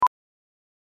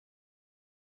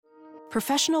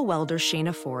Professional welder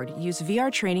Shayna Ford used VR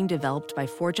training developed by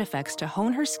ForgeFX to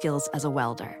hone her skills as a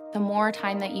welder. The more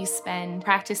time that you spend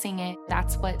practicing it,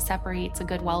 that's what separates a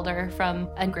good welder from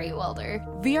a great welder.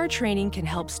 VR training can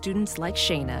help students like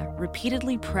Shayna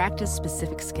repeatedly practice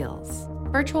specific skills.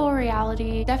 Virtual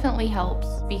reality definitely helps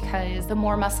because the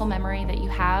more muscle memory that you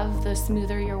have, the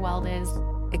smoother your weld is.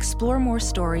 Explore more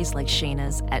stories like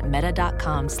Shayna's at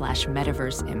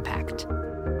meta.com/metaverseimpact.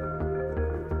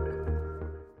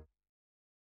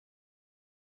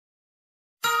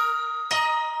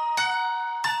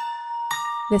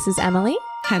 This is Emily,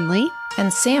 Henley,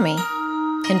 and Sammy,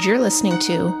 and you're listening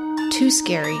to Too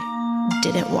Scary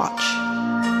Didn't Watch.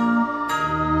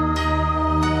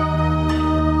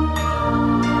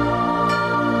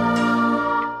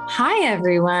 Hi,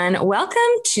 everyone. Welcome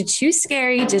to Too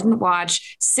Scary Didn't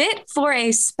Watch Sit for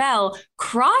a Spell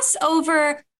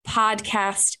crossover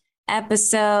podcast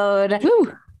episode.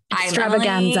 Woo!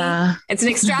 Extravaganza. It's an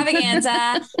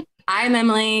extravaganza. I'm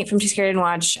Emily from Too Scared Didn't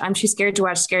Watch. I'm too scared to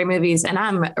watch scary movies, and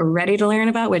I'm ready to learn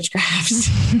about witchcraft.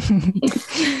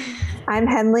 I'm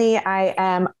Henley. I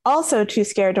am also too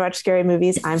scared to watch scary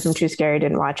movies. I'm from Too Scary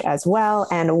Didn't Watch as well.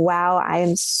 And wow, I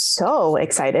am so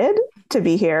excited to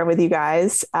be here with you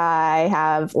guys. I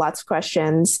have lots of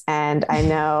questions, and I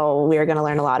know we are going to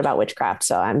learn a lot about witchcraft,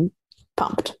 so I'm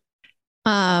pumped.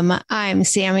 I'm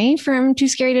Sammy from Too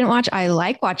Scary Didn't Watch. I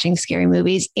like watching scary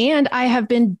movies, and I have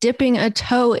been dipping a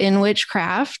toe in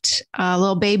witchcraft, a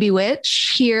little baby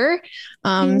witch here.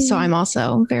 So I'm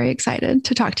also very excited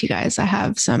to talk to you guys. I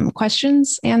have some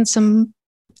questions and some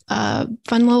fun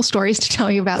little stories to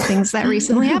tell you about things that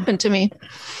recently happened to me.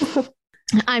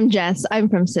 I'm Jess. I'm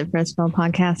from Sit for a Spell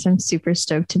podcast. I'm super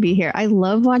stoked to be here. I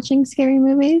love watching scary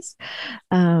movies.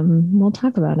 We'll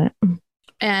talk about it.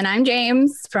 And I'm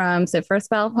James from Sit for a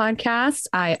Spell podcast.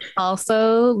 I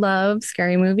also love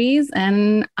scary movies,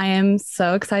 and I am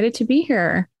so excited to be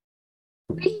here.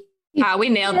 Wow, we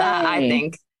nailed that, I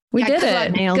think. We did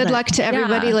it. Good luck to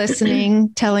everybody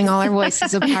listening, telling all our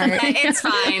voices apart. It's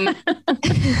fine.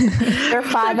 There are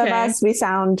five of us. We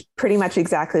sound pretty much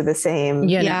exactly the same.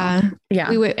 Yeah.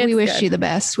 We wish you the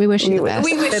best. We wish you the best.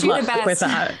 We wish you the best. With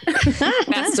that.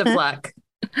 Best of luck.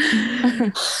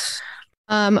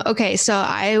 Okay, so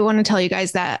I want to tell you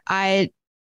guys that I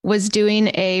was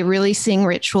doing a releasing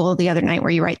ritual the other night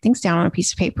where you write things down on a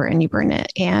piece of paper and you burn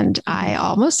it. And I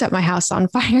almost set my house on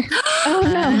fire. Oh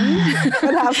no.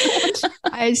 What happened?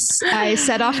 I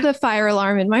set off the fire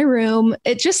alarm in my room.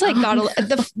 It just like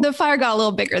the fire got a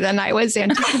little bigger than I was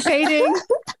anticipating.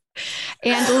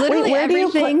 And literally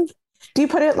everything. Do you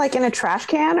put it like in a trash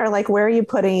can, or like where are you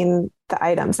putting the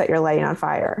items that you're lighting on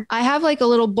fire? I have like a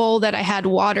little bowl that I had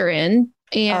water in.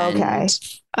 And,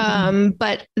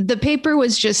 but the paper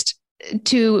was just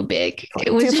too big.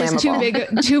 It was just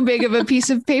too big of a piece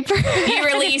of paper. You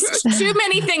released too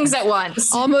many things at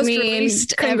once. Almost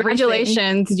released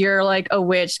congratulations. Everything. You're like a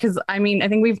witch. Cause I mean, I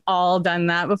think we've all done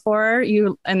that before.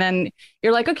 And then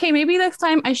you're like, okay, maybe this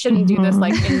time I shouldn't do this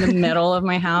like in the middle of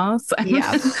my house.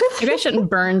 Yeah. Maybe I shouldn't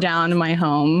burn down my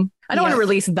home. I don't want to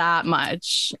release that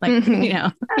much. Like,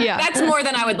 Yeah. That's more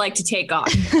than I would like to take on.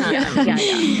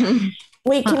 Yeah.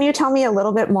 Wait, can you tell me a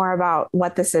little bit more about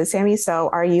what this is, Sammy?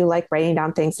 So are you like writing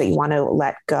down things that you want to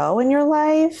let go in your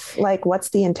life? Like,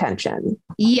 what's the intention?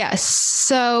 Yes.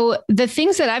 So the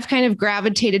things that I've kind of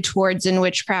gravitated towards in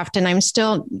witchcraft, and I'm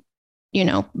still,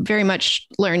 very much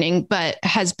learning, but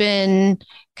has been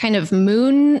kind of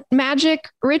moon magic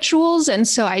rituals. And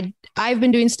so I've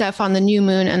been doing stuff on the new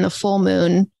moon and the full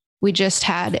moon. We just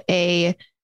had a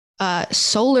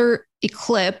solar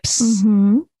eclipse,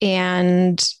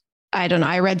 and I don't know.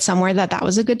 I read somewhere that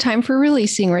was a good time for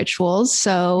releasing rituals.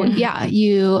 So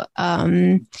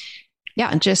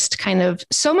just kind of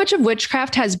so much of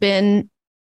witchcraft has been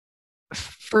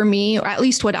for me, or at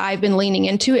least what I've been leaning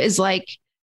into is like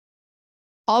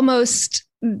almost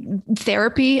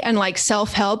therapy and like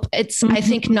self-help. It's, I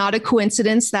think, not a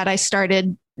coincidence that I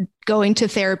started going to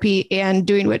therapy and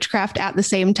doing witchcraft at the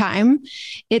same time.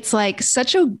 It's like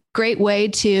such a great way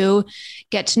to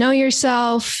get to know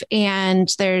yourself. And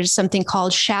there's something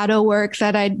called shadow work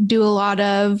that I do a lot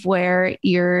of, where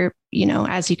you're,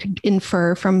 as you could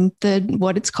infer from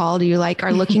what it's called, you like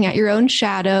are looking at your own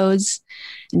shadows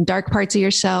and dark parts of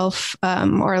yourself,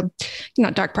 or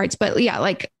not dark parts, but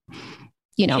hidden,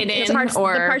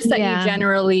 the parts that you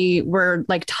generally were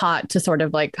like taught to sort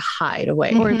of like hide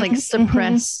away, or like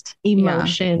suppressed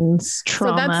emotions,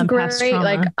 trauma. So that's great. Trauma.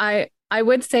 Like I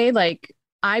would say like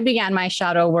I began my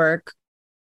shadow work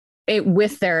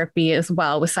with therapy as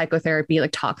well, with psychotherapy,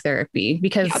 like talk therapy,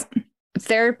 because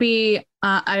therapy,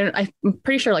 I'm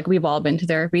pretty sure like we've all been to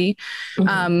therapy.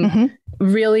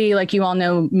 really, like you all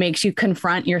know, makes you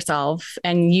confront yourself,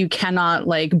 and you cannot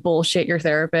like bullshit your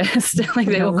therapist. Like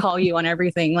they will call you on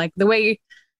everything. Like the way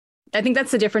I think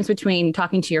that's the difference between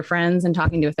talking to your friends and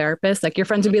talking to a therapist. Like your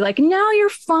friends would be like, no, you're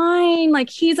fine. Like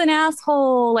he's an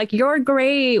asshole. Like you're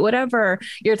great, whatever.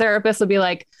 Your therapist will be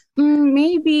like,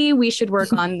 maybe we should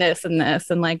work on this and this.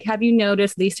 And like, have you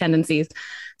noticed these tendencies?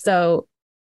 So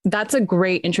that's a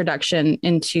great introduction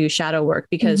into shadow work,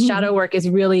 because shadow work is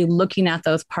really looking at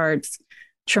those parts,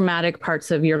 traumatic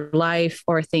parts of your life,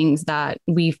 or things that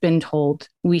we've been told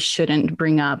we shouldn't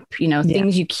bring up,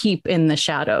 things you keep in the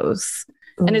shadows.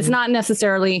 And it's not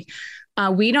necessarily,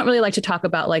 we don't really like to talk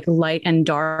about like light and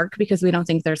dark, because we don't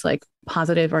think there's like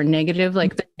positive or negative,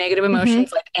 like the negative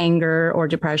emotions like anger or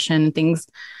depression, things,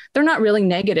 they're not really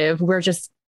negative.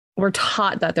 We're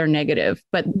taught that they're negative.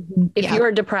 But if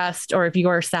you're depressed, or if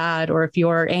you're sad, or if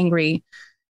you're angry,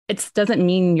 it doesn't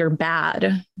mean you're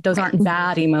bad. Those aren't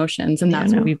bad emotions. And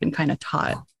that's what we've been kind of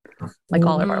taught like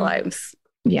all of our lives.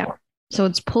 Yeah. So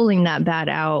it's pulling that bad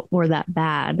out, or that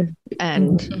bad,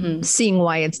 and seeing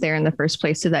why it's there in the first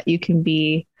place, so that you can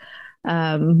be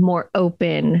more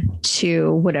open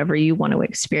to whatever you want to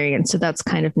experience. So that's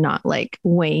kind of not like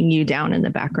weighing you down in the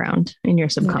background in your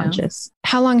subconscious.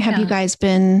 How long have you guys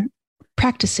been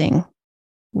practicing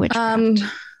witchcraft?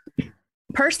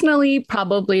 Personally,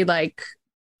 probably like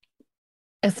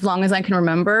as long as I can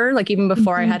remember, like even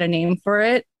before I had a name for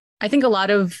it. I think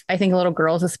little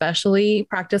girls especially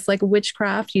practice like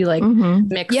witchcraft. You like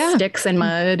mix sticks and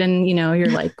mud, and you're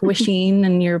like wishing,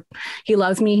 and he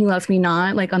loves me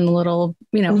not, like on the little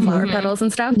flower petals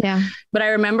and stuff. Yeah. But I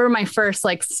remember my first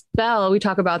like spell. We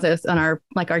talk about this on our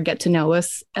Get to Know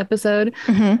Us episode.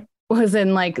 Was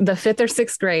in like the 5th or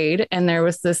 6th grade, and there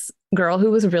was this girl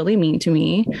who was really mean to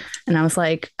me, and I was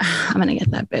like, I'm gonna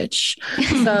get that bitch.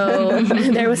 So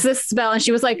there was this spell, and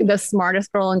she was like the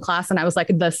smartest girl in class, and I was like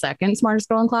the second smartest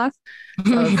girl in class.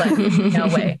 So I was like, no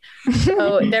way.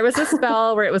 So there was this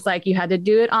spell where it was like you had to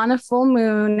do it on a full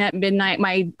moon at midnight.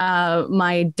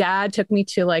 My dad took me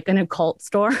to like an occult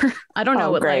store. I don't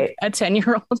know what like a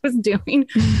 10-year-old was doing,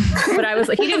 but I was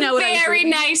like, he didn't know what I was doing. Very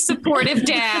nice, supportive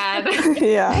dad.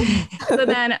 Yeah. So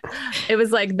then it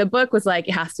was like, the book was like,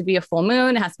 it has to be a full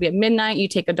moon. It has to be at midnight. You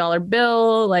take a dollar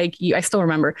bill. Like I still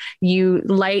remember, you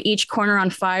light each corner on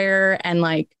fire and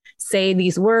like say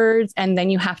these words, and then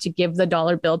you have to give the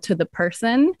dollar bill to the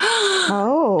person.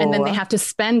 And then they have to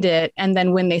spend it. And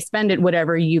then when they spend it,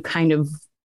 whatever you kind of,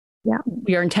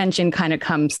 your intention kind of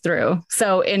comes through.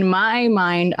 So in my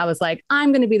mind, I was like,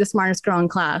 I'm going to be the smartest girl in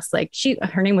class. Like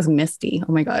her name was Misty.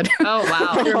 Oh my God. Oh,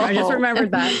 wow. I just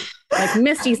remembered that. Like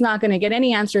Misty's not going to get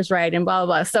any answers right, and blah,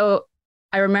 blah, blah. So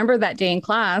I remember that day in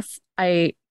class,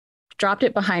 I dropped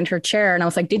it behind her chair, and I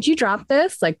was like, did you drop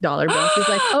this like dollar bill? She's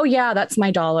like, oh yeah, that's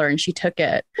my dollar. And she took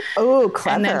it. Oh,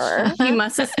 clever. And then he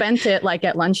must have spent it like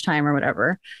at lunchtime or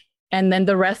whatever. And then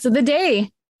the rest of the day,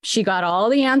 she got all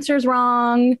the answers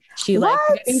wrong. She like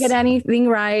didn't get anything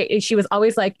right. She was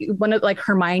always like one of like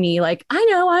Hermione, like, I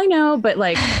know. But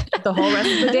like the whole rest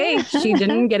of the day, she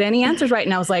didn't get any answers right.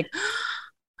 And I was like,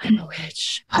 I'm a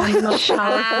witch. I'm the most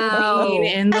powerful being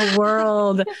in the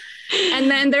world.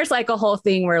 And then there's like a whole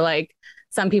thing where like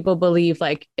some people believe,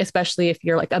 like, especially if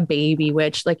you're like a baby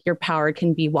witch, like your power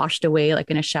can be washed away like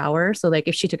in a shower. So like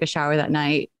if she took a shower that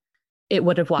night, it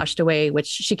would have washed away, which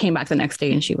she came back the next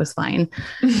day and she was fine.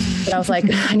 But I was like,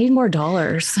 I need more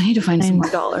dollars. I need to find some more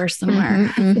dollars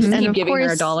somewhere. Just keep giving her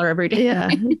 $1 every day. Yeah.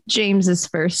 James's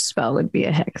first spell would be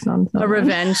a hex on someone. A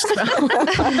revenge spell.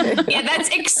 Yeah, that's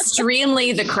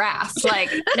extremely the craft. Like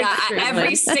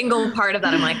every single part of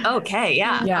that, I'm like, okay,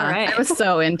 yeah. All right. I was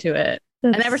so into it.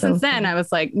 That's and ever since then, I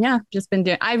was like, just been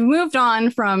doing, I've moved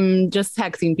on from just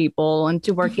hexing people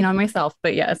into working on myself.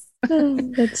 But yes.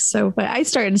 That's so funny. I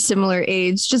started a similar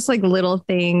age, just like little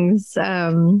things.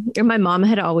 And my mom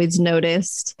had always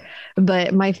noticed,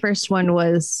 but my first one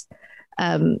was,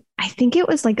 I think it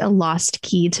was like a lost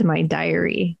key to my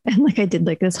diary. And like, I did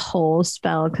like this whole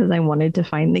spell because I wanted to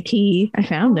find the key. I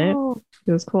found it.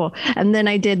 It was cool. And then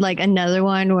I did like another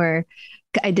one where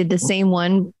I did the same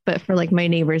one, but for like my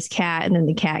neighbor's cat. And then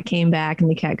the cat came back,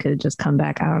 and the cat could have just come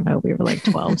back. I don't know. We were like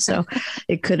 12. So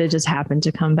it could have just happened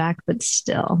to come back, but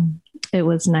still it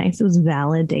was nice. It was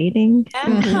validating.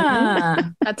 Yeah.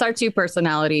 That's our two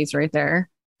personalities right there.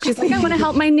 She's like, I want to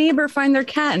help my neighbor find their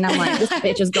cat. And I'm like, this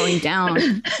bitch is going down.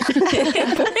 So,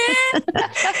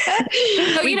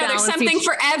 there's something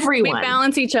for everyone. We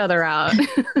balance each other out.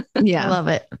 Yeah. I love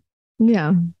it.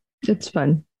 Yeah. It's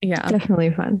fun. Yeah.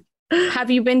 Definitely fun.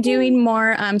 Have you been doing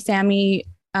more, Sammy?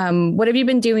 What have you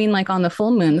been doing like on the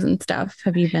full moons and stuff?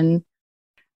 Have you been?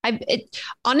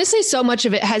 Honestly, so much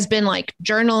of it has been like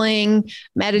journaling,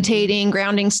 meditating,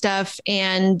 grounding stuff.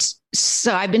 And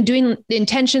so I've been doing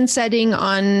intention setting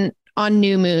on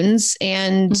new moons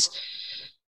and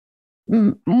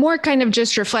more kind of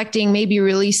just reflecting, maybe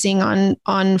releasing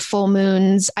on full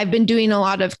moons. I've been doing a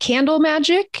lot of candle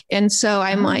magic. And so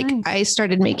I'm I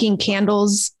started making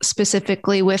candles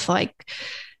specifically with like,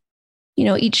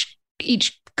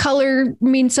 each color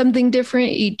means something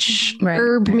different. Each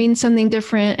herb means something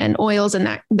different, and oils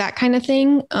and that kind of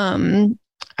thing.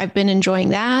 I've been enjoying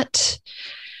that.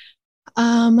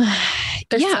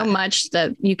 There's so much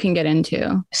that you can get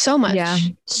into. So much. Yeah.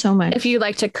 So much. If you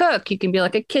like to cook, you can be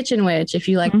like a kitchen witch. If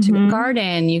you like to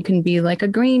garden, you can be like a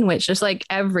green witch. Just like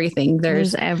everything.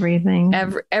 There's everything.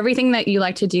 Everything that you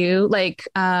like to do. Like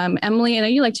Emily, I know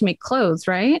you like to make clothes,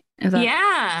 right?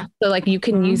 Yeah. So like you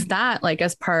can use that like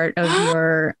as part of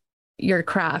your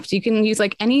craft. You can use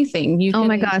like anything. Oh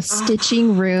my gosh,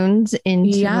 stitching runes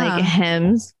into like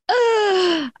hems.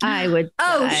 I would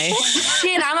die.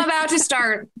 Shit, I'm about to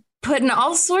start putting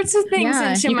all sorts of things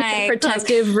into my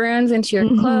protective runes into your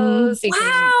clothes.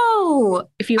 Wow.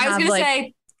 If you have, I was going to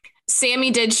say,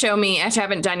 Sammy did show me, which I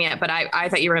haven't done yet, but I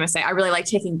thought you were going to say, I really like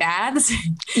taking baths.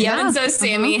 Yeah. And so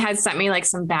Sammy has sent me like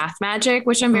some bath magic,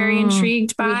 which I'm very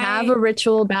intrigued by. We have a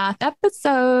ritual bath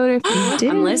episode.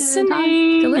 I'm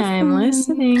listening. I'm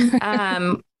listening.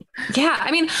 Yeah. I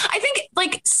mean, I think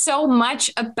like so much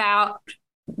about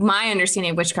my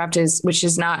understanding of witchcraft which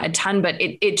is not a ton, but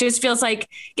it just feels like,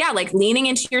 like leaning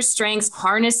into your strengths,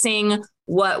 harnessing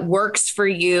what works for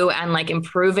you and like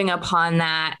improving upon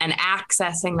that and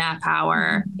accessing that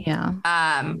power.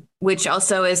 Yeah. Which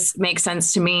also makes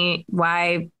sense to me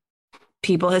why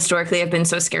people historically have been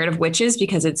so scared of witches,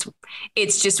 because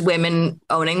it's just women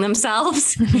owning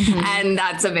themselves. And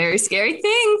that's a very scary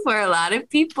thing for a lot of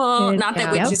people. Not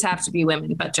that witches have to be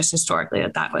women, but just historically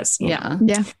that was, the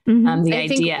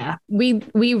idea.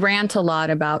 We rant a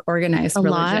lot about organized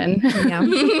religion.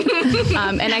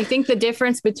 And I think the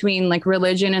difference between like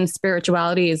religion and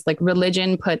spirituality is like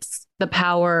religion puts the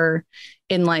power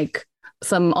in like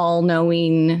some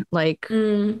all-knowing like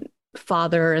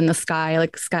father in the sky,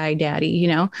 like sky daddy,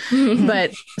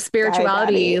 but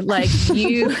spirituality, like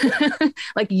you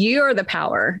like you're the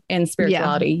power in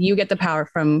spirituality. You get the power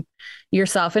from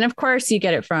yourself, and of course you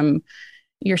get it from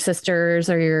your sisters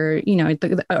or your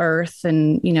the earth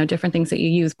and different things that you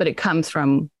use, but it comes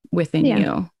from within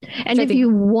you. And if you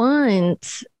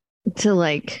want to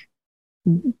like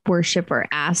worship or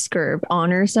ask or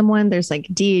honor someone, there's like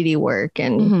deity work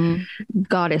and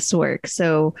goddess work.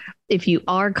 So if you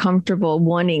are comfortable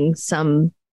wanting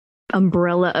some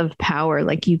umbrella of power,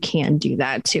 like you can do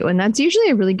that too. And that's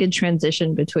usually a really good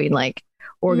transition between like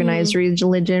organized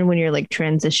religion when you're like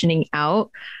transitioning out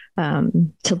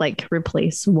to like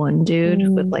replace one dude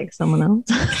with like someone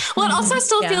else. Well, it also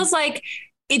still feels like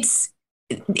it's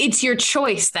your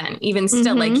choice then, even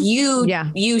still, like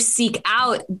you seek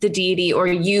out the deity or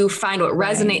you find what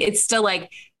resonates. It's still like,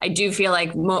 I do feel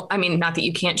like, I mean, not that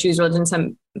you can't choose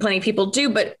religion, plenty of people do,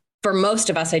 but for most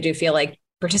of us, I do feel like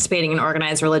participating in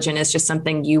organized religion is just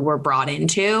something you were brought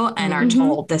into and are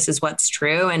told this is what's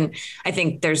true. And I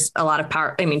think there's a lot of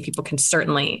power. I mean, people can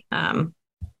certainly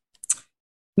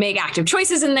make active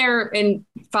choices in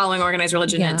following organized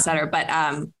religion, et cetera. But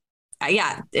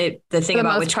the thing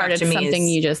about witchcraft to me is something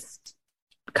you just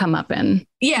come up in.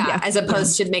 As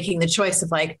opposed to making the choice of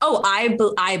like, oh,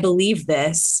 I believe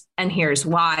this and here's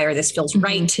why, or this feels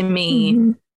right to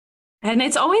me. And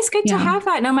it's always good to have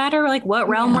that, no matter like what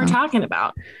realm we're talking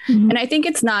about. And I think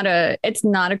it's not a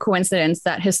coincidence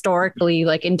that historically,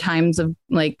 like in times of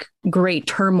like great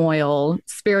turmoil,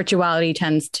 spirituality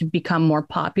tends to become more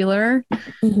popular,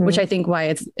 which I think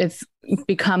why it's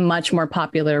become much more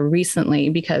popular recently,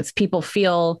 because people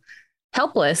feel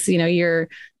helpless. There's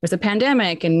a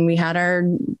pandemic and we had our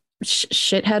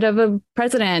shithead of a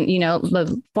president,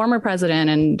 the former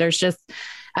president. And there's just,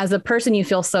 as a person, you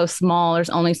feel so small. There's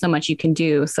only so much you can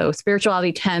do. So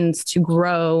spirituality tends to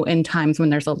grow in times when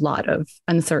there's a lot of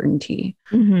uncertainty,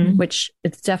 which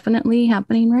it's definitely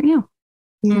happening right now.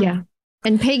 Yeah.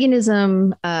 And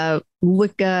paganism,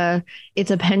 Wicca,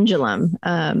 it's a pendulum.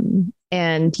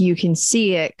 And you can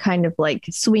see it kind of like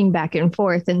swing back and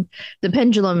forth. And the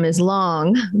pendulum is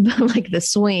long, like the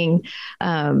swing.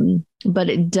 But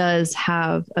it does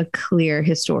have a clear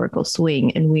historical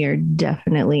swing. And we are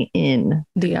definitely in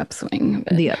the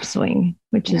upswing.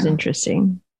 Which is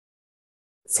interesting.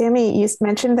 Sammy, you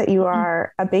mentioned that you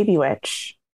are a baby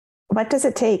witch. What does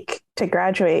it take to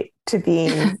graduate to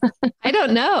being? I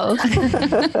don't know.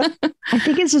 I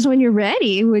think it's just when you're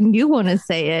ready, when you want to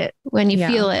say it, when you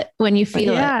feel it, when you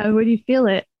feel it. Yeah, when you feel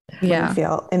it. when you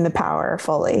feel in the power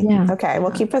fully. Yeah. Okay.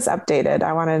 Well, keep us updated.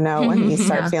 I want to know when you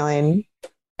start feeling.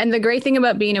 And the great thing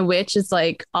about being a witch is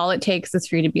like, all it takes is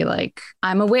for you to be like,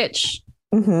 I'm a witch.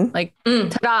 Like,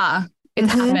 ta-da, it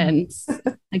happens.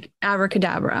 Like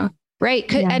abracadabra.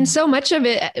 Right. And so much of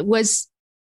it was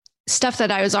stuff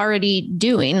that I was already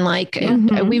doing. Like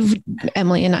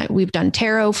Emily and I, we've done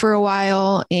tarot for a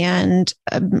while, and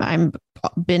I'm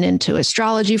been into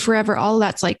astrology forever. All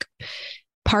that's like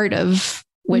part of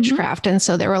witchcraft. And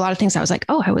so there were a lot of things I was like,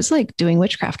 oh, I was like doing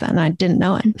witchcraft then. I didn't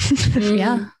know it.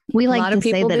 Yeah. We like to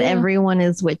say that everyone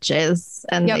is witches,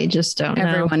 and they just don't know.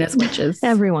 Everyone is witches.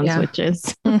 Everyone's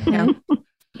witches. Yeah.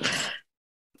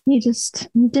 You just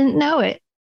didn't know it.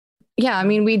 Yeah, I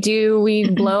mean, we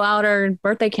blow out our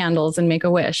birthday candles and make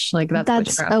a wish. Like that's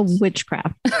witchcraft. A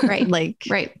witchcraft. Right. Like,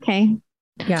 right. Okay.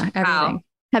 Yeah. Everything. Wow.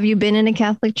 Have you been in a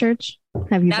Catholic church?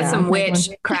 Have you? That's some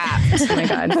witchcraft. Oh my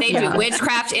God. They do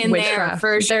witchcraft in there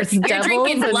for sure. There's You're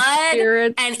drinking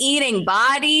blood and eating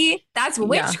body. That's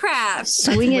witchcraft.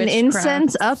 Swinging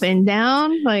incense up and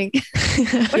down. Like,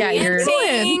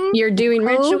 you're doing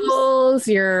rituals.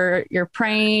 You're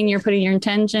praying. You're putting your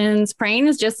intentions. Praying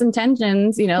is just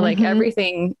intentions. You know, like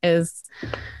everything is.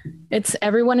 It's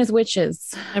everyone is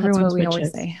witches. Everyone's what we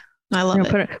always say. I love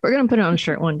it. We're gonna put it on a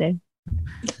shirt one day.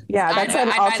 Yeah, that's an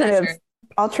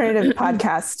alternative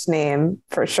podcast name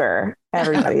for sure.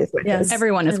 Everybody is witches. Yes,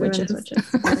 everyone is witches.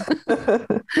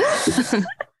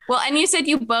 Well, and you said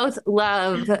you both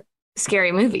love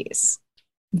scary movies.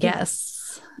 Yes.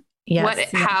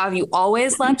 Yes. How have you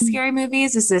always loved scary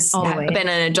movies? Is this been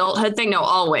an adulthood thing? No,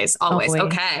 always.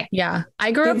 Okay. Yeah.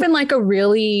 I grew up in like a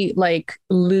really like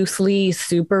loosely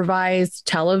supervised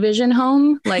television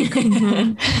home. Like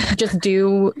just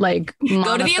do like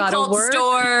go to the occult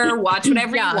store, watch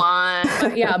whatever you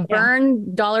want.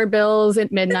 Burn dollar bills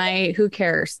at midnight. Who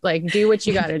cares? Like do what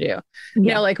you got to do.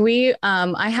 You know, like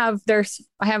there's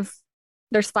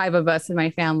 5 of us in my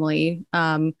family.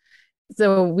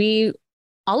 So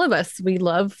all of us, we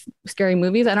love scary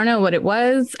movies. I don't know what it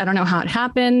was. I don't know how it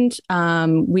happened.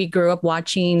 We grew up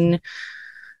watching,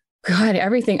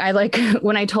 everything. I like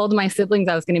when I told my siblings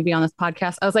I was going to be on this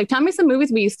podcast, I was like, tell me some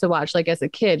movies we used to watch like as a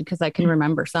kid, because I can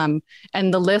remember some.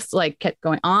 And the list like kept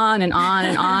going on and on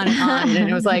and on and on. And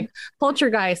it was like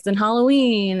Poltergeist and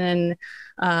Halloween and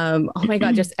oh my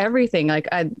God, just everything. Like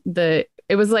it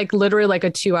was like literally like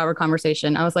a 2-hour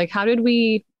conversation. I was like,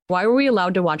 why were we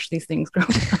allowed to watch these things growing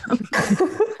up?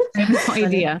 I have no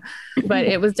idea. But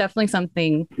it was definitely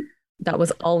something that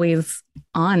was always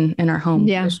on in our home.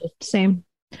 Yeah, same.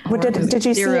 Did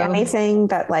you see anything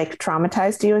that like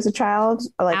traumatized you as a child?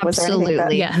 Like, absolutely. Was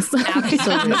there yes,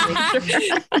 absolutely.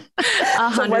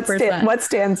 100%. What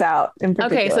stands out in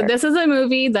particular? Okay, so this is a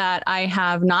movie that I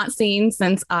have not seen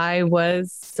since it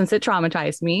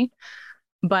traumatized me.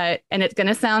 And it's going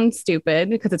to sound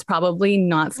stupid because it's probably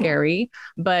not scary,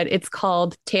 but it's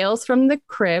called Tales from the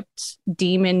Crypt,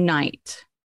 Demon Knight.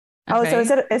 Okay. Oh,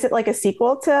 so is it like a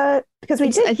sequel to, because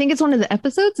I think it's one of the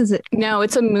episodes. Is it? No,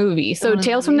 it's a movie. So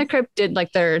Tales from the Crypt did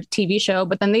like their TV show,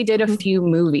 but then they did a few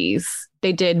movies.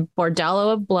 They did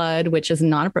Bordello of Blood, which is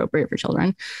not appropriate for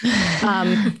children.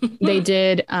 They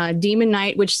did Demon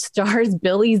Knight, which stars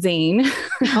Billy Zane.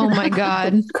 Oh my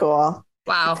God. Cool.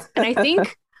 Wow. And I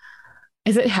think,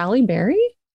 is it Halle Berry?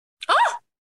 Oh,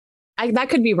 that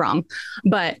could be wrong.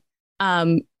 But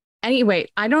anyway,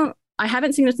 I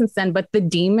haven't seen it since then, but the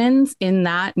demons in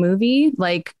that movie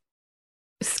like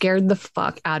scared the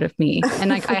fuck out of me.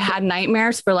 And like I had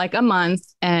nightmares for like a month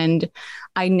and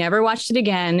I never watched it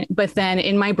again. But then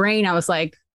in my brain, I was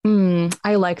like,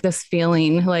 I like this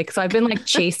feeling. Like, so I've been like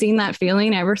chasing that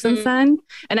feeling ever since then.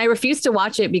 And I refuse to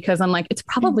watch it because I'm like, it's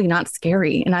probably not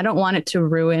scary. And I don't want it to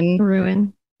ruin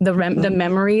the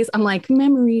memories. I'm like, the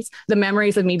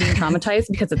memories of me being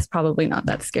traumatized because it's probably not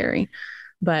that scary.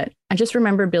 But I just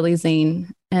remember Billy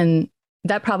Zane, and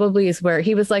that probably is where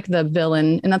he was like the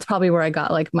villain. And that's probably where I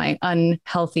got like my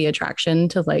unhealthy attraction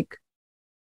to like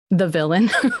the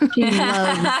villain.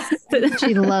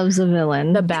 She loves a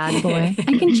villain, the bad boy.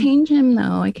 I can change him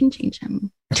though. I can change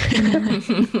him.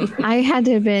 I had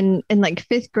to have been in like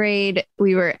 5th grade.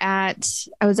 I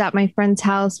was at my friend's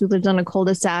house. We lived on a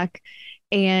cul-de-sac,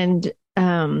 and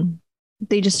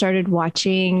they just started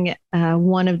watching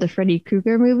one of the Freddy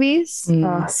Krueger movies.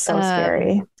 Oh, so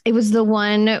scary. It was the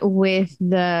one with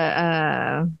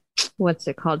the what's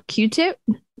it called? Q-tip.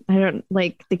 I don't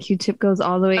like the Q-tip goes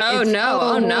all the way. Oh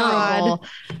no!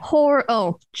 Horror!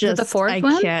 Oh, just the 4th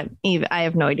one? Can't even. I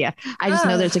have no idea. I just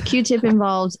know there's a Q-tip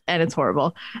involved, and it's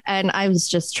horrible. And I was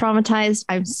just traumatized.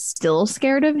 I'm still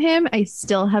scared of him. I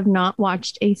still have not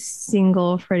watched a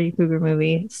single Freddy Krueger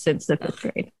movie since the 5th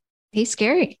grade. He's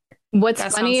scary. What's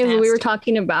That funny sounds is we were nasty.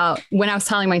 talking about when I was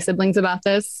telling my siblings about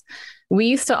this, we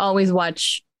used to always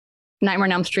watch Nightmare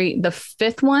on Elm Street, the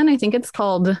fifth one. I think it's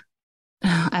called,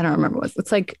 I don't remember what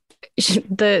it's like.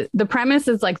 The premise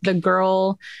is like the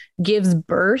girl gives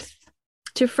birth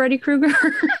to Freddy Krueger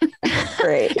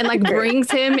Great. and like brings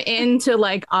him into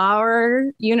like our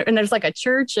unit, and there's like a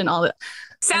church and all that.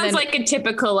 Sounds like a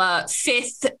typical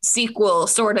fifth sequel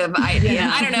sort of idea.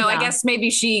 I don't know. I Yeah. guess maybe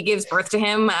she gives birth to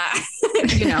him.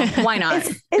 You know, why not?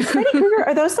 Is Freddy Krueger,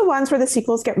 are those the ones where the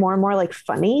sequels get more and more like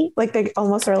funny? Like they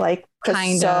almost are like just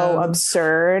Kind so of.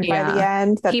 absurd by the Yeah.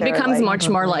 end that He they're, becomes like, much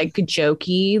more like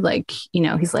jokey, like, you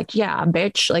know, he's like, yeah,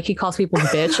 bitch. Like he calls people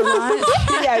bitch a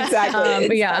lot. yeah, exactly.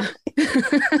 But yeah,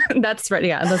 that's right.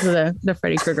 Yeah, those are the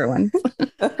Freddy Krueger ones.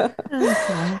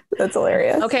 That's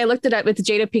hilarious. Okay, I looked it up. It's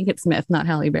Jada Pinkett Smith, not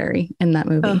Halle Berry, in that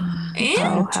movie.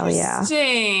 Oh, hell yeah.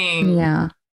 Interesting. Yeah.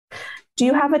 Do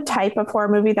you have a type of horror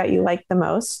movie that you like the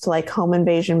most, like home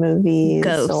invasion movies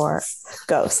or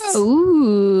ghosts?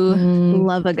 Ooh, Mm,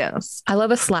 love a ghost. I love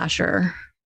a slasher.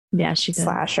 Yeah, she does.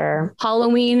 Slasher.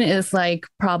 Halloween is like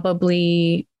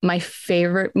probably my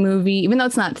favorite movie, even though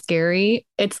it's not scary.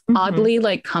 It's oddly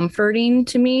like comforting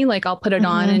to me. Like I'll put it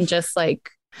on and just like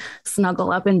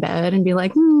snuggle up in bed and be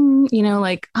like, you know,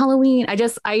 like Halloween.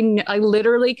 I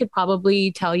literally could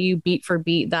probably tell you beat for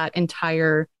beat that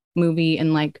entire movie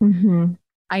and like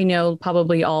I know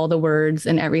probably all the words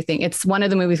and everything. It's one of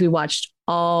the movies we watched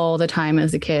all the time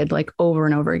as a kid, like over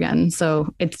and over again.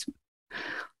 So it's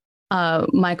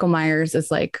Michael Myers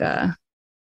is like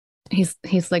he's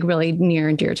like really near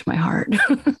and dear to my heart.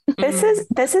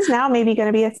 This is now maybe going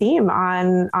to be a theme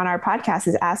on our podcast,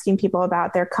 is asking people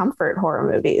about their comfort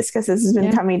horror movies, because this has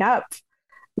been coming up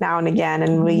now and again,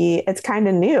 and it's kind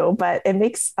of new, but it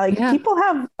makes like people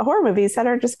have horror movies that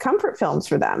are just comfort films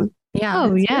for them. Yeah.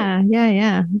 Oh yeah,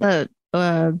 yeah.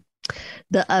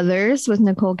 The Others with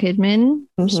Nicole Kidman.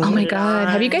 Oh my God.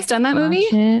 Have you guys done that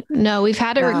movie? No, we've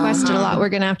had it requested a lot. We're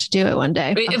going to have to do it one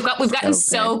day. We've gotten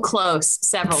so close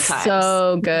several times.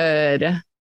 So good.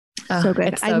 So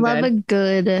good. It's so I love good. a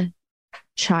good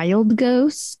child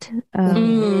ghost.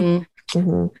 They're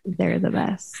the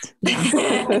best.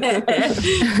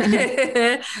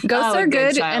 Ghosts Oh, are good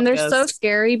good child and they're so ghost.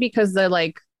 scary because they're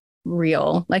like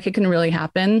real. Like it can really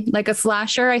happen. Like a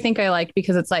slasher, I think I like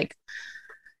because it's like,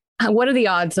 what are the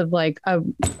odds of like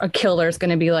a killer is going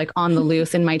to be like on the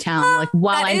loose in my town, like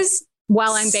while I'm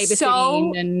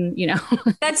babysitting and you know.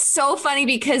 That's so funny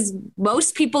because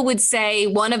most people would say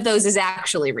one of those is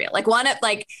actually real. Like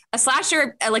like a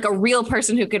slasher, like a real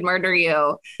person who could murder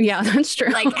you. Yeah, that's true.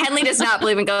 Like Henley does not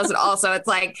believe in ghosts at all. So it's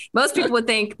like most people would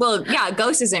think, well, yeah, a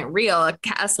ghost isn't real.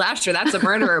 A slasher, that's a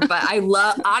murderer. But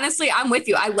honestly, I'm with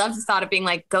you. I love the thought of being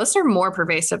like, ghosts are more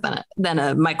pervasive than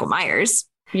a Michael Myers.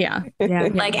 Yeah.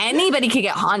 Like anybody could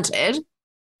get haunted.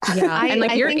 Yeah. And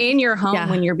like you're in your home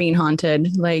when you're being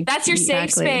haunted. Like that's your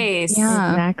safe space.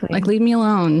 Yeah. Exactly. Like leave me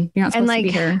alone. You're not supposed And to be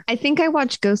here. I think I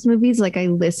watch ghost movies like I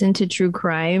listen to true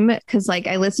crime, because like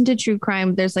I listen to true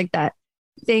crime. There's like that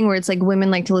thing where it's like women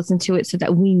like to listen to it so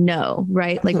that we know,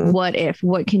 right? Like what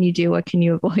can you do? What can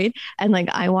you avoid? And like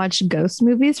I watch ghost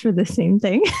movies for the same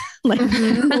thing. Like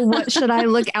what should I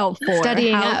look out for?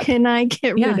 Studying How up. can I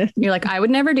get rid of? You're like, I would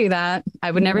never do that.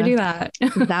 I would never do that.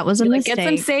 That was a You're like, mistake. get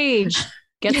some sage.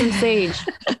 Get some sage.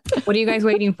 What are you guys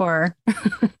waiting for?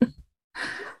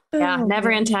 Yeah,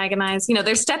 never antagonize. You know,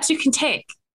 there's steps you can take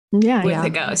with a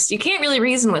ghost. You can't really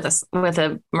reason with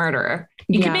a murderer.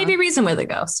 You can maybe reason with a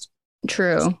ghost.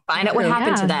 True. Find out what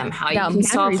happened to them, how you can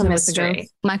solve the mystery.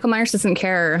 Michael Myers doesn't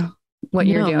care what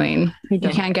you're doing. You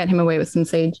can't get him away with some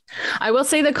sage. I will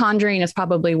say The Conjuring is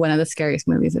probably one of the scariest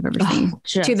movies I've ever seen.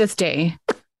 To this day.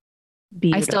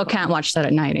 Beautiful. I still can't watch that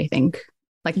at night, I think.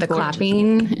 Like the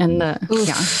clapping and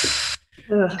the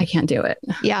I can't do it.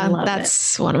 Yeah,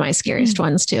 that's one of my scariest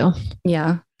ones too.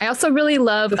 Yeah. I also really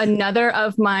love another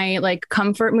of my like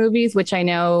comfort movies, which I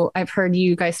know I've heard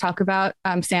you guys talk about,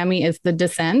 Sammy, is The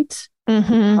Descent.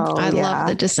 I love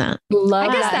The Descent. I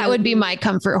guess that would be my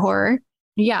comfort horror.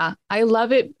 Yeah, I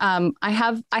love it. I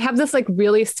have this like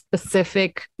really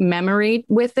specific memory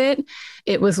with it.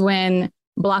 It was when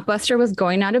Blockbuster was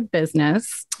going out of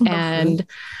business, and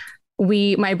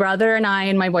my brother and I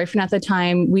and my boyfriend at the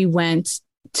time, we went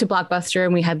to Blockbuster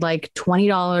and we had like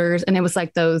 $20, and it was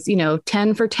like those,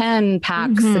 10 for 10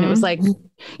 packs. And it was like,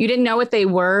 you didn't know what they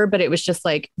were, but it was just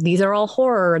like, these are all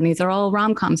horror and these are all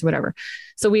rom-coms or whatever.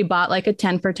 So we bought like a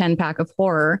 10 for 10 pack of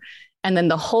horror. And then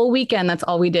the whole weekend, that's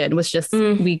all we did was just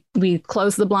we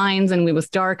closed the blinds and it was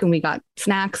dark and we got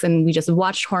snacks and we just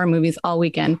watched horror movies all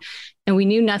weekend. And we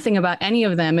knew nothing about any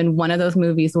of them. And one of those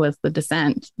movies was The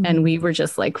Descent. And we were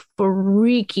just like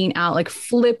freaking out, like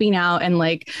flipping out. And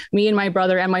like me and my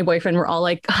brother and my boyfriend were all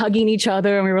like hugging each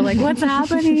other. And we were like, what's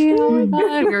happening? Oh my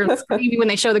God. We were screaming when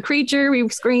they show the creature, we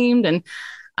screamed. And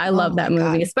I love that movie,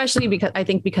 God. Especially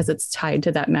because it's tied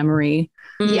to that memory.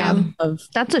 Yeah.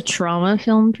 That's a trauma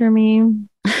film for me.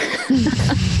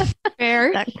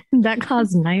 Fair. That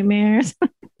caused nightmares.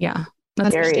 Yeah.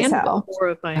 That's scary as hell.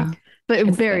 Horrifying. Yeah. But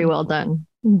it's very well done.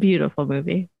 Beautiful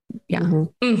movie. Yeah.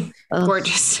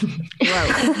 Gorgeous.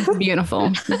 Beautiful.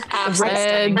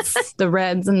 The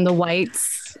reds and the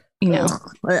whites. You know,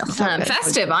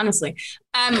 festive, honestly.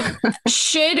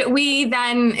 Should we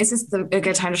then, is this a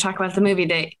good time to talk about the movie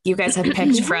that you guys have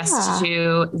picked for us to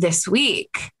do this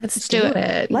week? Let's do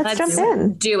it. Let's jump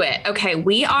in. Do it. Okay.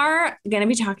 We are going to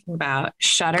be talking about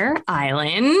Shutter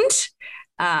Island.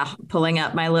 Pulling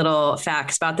up my little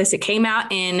facts about this. It came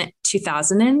out in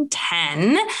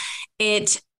 2010.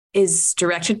 It is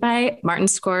directed by Martin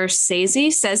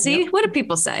Scorsese. What do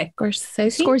people say?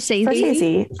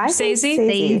 Scorsese. I say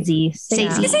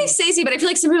Scorsese, but I feel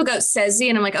like some people go Sezi,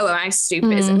 and I'm like, oh, am I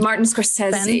stupid? Is it Martin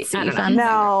Scorsese? I don't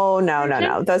know.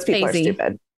 No. Those people are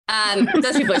stupid.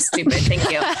 Those people are stupid.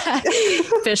 Thank you.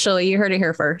 Officially, you heard it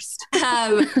here first.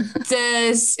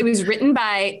 It was written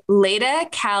by Leda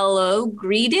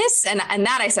Kalogridis, and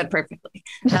that I said perfectly.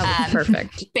 That was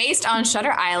perfect. Based on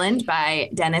Shutter Island by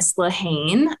Dennis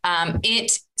Lehane.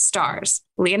 It stars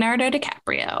Leonardo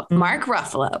DiCaprio, Mark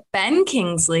Ruffalo, Ben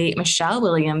Kingsley, Michelle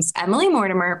Williams, Emily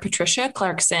Mortimer, Patricia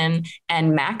Clarkson,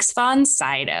 and Max von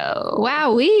Sydow.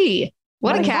 Wowee.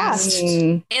 What a cast.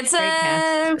 It's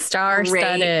a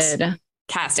star-studded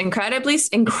cast. Incredibly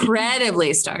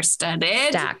star-studded.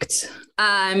 Stacked.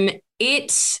 Let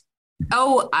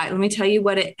me tell you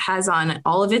what it has on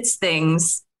all of its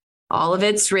things, all of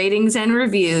its ratings and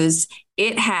reviews.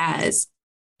 It has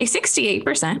a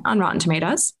 68% on Rotten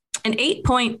Tomatoes,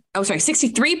 63%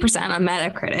 on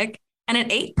Metacritic, and an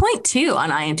 8.2 on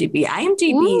IMDb.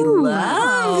 IMDb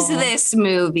loves this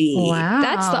movie. Wow.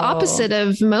 That's the opposite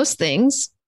of most things.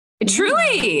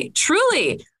 Truly.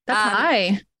 That's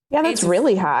high. Yeah, that's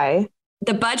really high.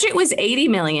 The budget was $80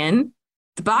 million.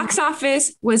 The box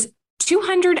office was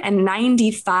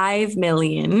 $295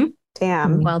 million.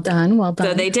 Damn. Well done.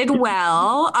 So they did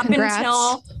well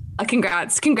until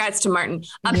congrats to Martin.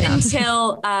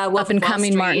 Until up and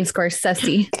coming Martin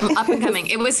Scorsese. Up and coming.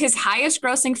 It was his highest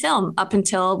grossing film up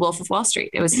until Wolf of Wall Street.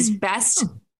 It was his best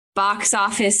box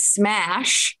office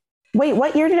smash. Wait,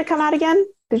 what year did it come out again?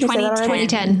 Did you say that already?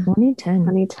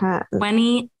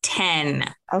 2010.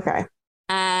 Okay.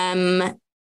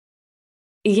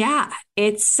 Yeah,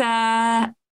 it's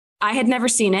I had never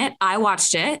seen it. I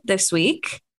watched it this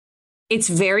week. It's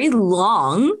very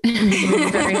long.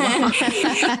 Very long.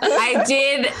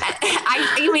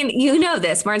 I mean, you know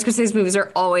this. Martin Scorsese's movies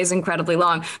are always incredibly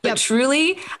long. But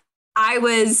truly, I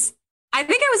think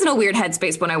I was in a weird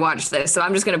headspace when I watched this. So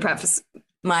I'm just going to preface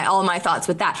all my thoughts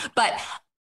with that. But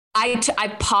I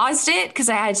paused it because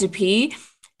I had to pee.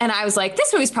 And I was like,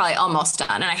 this movie's probably almost done.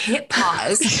 And I hit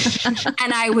pause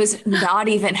and I was not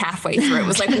even halfway through. It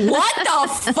was like, what the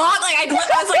fuck? Like, I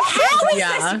was like, how is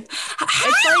this?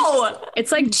 How?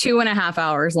 It's like 2.5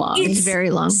 hours long. It's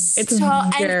very long. It's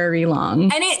very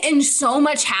long. And so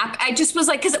much happened. I just was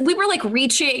like, because we were like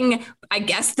reaching, I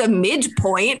guess, the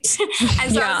midpoint.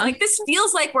 And so I was like, this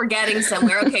feels like we're getting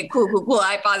somewhere. Okay, cool.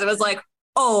 I paused. I was like,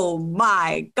 oh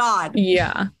my God.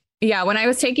 Yeah. Yeah, when I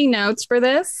was taking notes for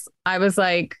this, I was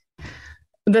like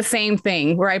the same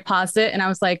thing where I paused it and I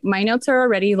was like, my notes are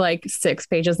already like 6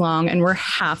 pages long and we're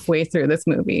halfway through this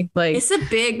movie. Like, it's a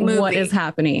big movie. What is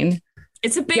happening?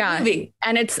 It's a big movie.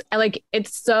 And it's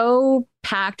so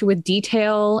packed with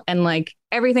detail and like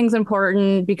everything's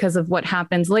important because of what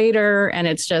happens later. And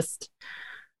it's just,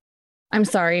 I'm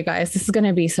sorry, you guys. This is going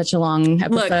to be such a long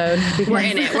episode. Look, we're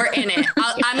in it.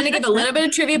 I'm going to give a little bit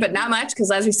of trivia, but not much, because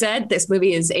as we said, this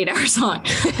movie is 8 hours long.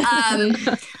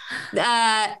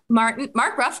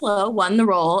 Mark Ruffalo won the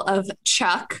role of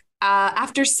Chuck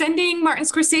after sending Martin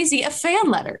Scorsese a fan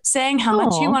letter saying how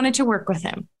much he wanted to work with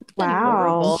him.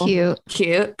 Wow.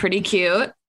 Cute. Pretty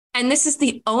cute. And this is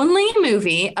the only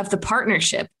movie of the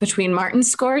partnership between Martin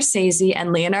Scorsese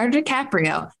and Leonardo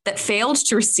DiCaprio that failed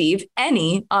to receive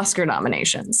any Oscar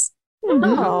nominations.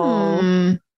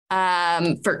 Oh.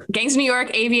 For Gangs of New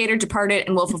York, Aviator, Departed,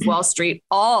 and Wolf of Wall Street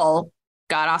all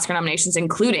got Oscar nominations,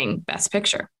 including Best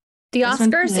Picture. The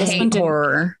Oscars hate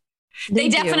horror. They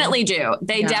definitely do.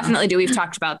 They definitely do. We've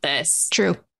talked about this.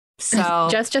 True. So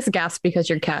just gasp because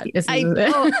your cat is.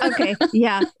 Okay.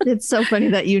 Yeah. It's so funny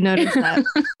that you noticed that.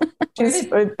 She's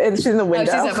in the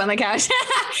window. Oh, she's up on the couch.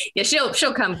 Yeah,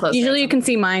 she'll come close. Usually you can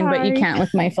see mine, but you can't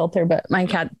with my filter. But my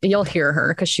cat, you'll hear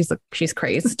her because she's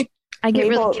crazed. I get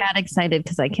really cat excited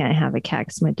because I can't have a cat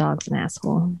because my dog's an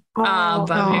asshole.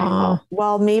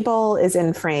 Well, Mabel is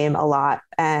in frame a lot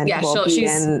and will be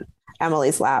in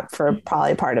Emily's lap for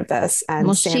probably part of this.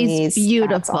 And Sammy's she's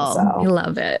beautiful. I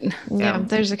love it. Yeah,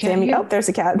 there's a cat. Sammy, there's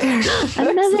a cat.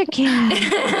 Another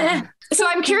cat. So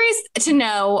I'm curious to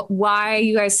know why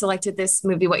you guys selected this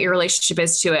movie, what your relationship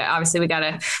is to it. Obviously, we got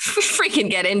to freaking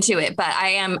get into it, but I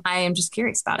am just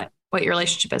curious about it. What your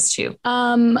relationship is to.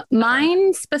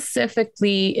 Mine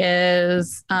specifically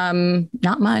is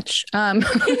not much.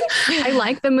 I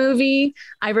like the movie.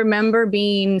 I remember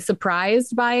being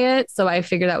surprised by it, so I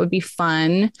figured that would be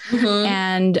fun. Mm-hmm.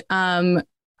 And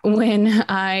when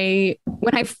I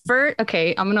first,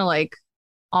 okay, I'm gonna like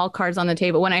all cards on the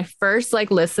table. When I first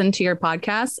like listened to your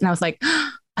podcast, and I was like,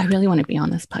 I really want to be on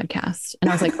this podcast.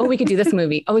 And I was like, oh, we could do this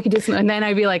movie. Oh, we could do this. And then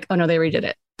I'd be like, oh no, they already did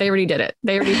it. They already did it.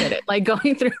 Like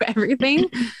going through everything.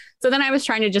 So then I was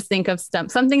trying to just think of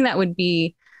something that would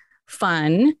be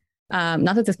fun.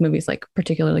 Not that this movie is like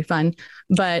particularly fun,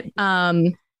 but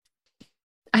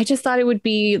I just thought it would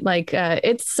be like,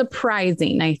 it's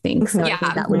surprising, I think. So I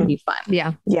think that would be fun.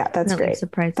 Yeah. Yeah. That's great.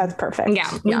 Surprising. That's perfect.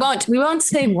 Yeah. We won't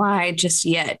say why just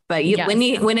yet, but when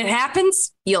it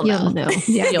happens, you'll know.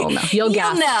 Yeah. You'll know. You'll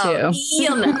know.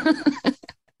 You'll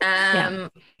know.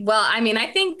 Well, I mean, I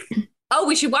think,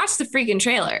 we should watch the freaking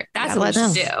trailer. That's what we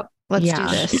should do. Let's do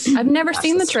this. I've never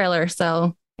seen the trailer,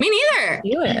 so. Me neither.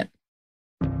 Do it.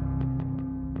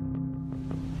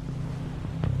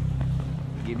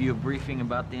 Give you a briefing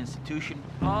about the institution?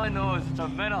 All I know is it's a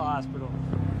mental hospital.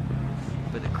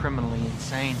 For the criminally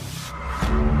insane.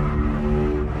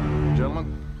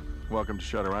 Gentlemen, welcome to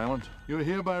Shutter Island. You are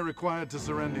hereby required to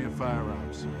surrender your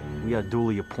firearms. We are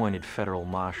duly appointed federal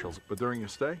marshals. But during your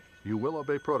stay, you will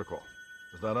obey protocol.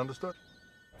 Is that understood?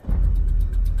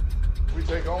 We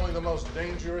take only the most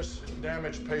dangerous and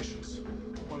damaged patients,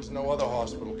 ones no other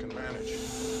hospital can manage.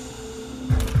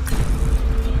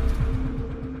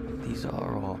 These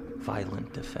are all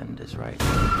violent offenders, right?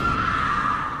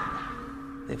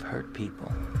 They've hurt people,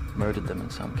 murdered them in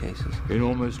some cases. In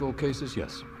almost all cases,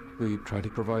 yes. We try to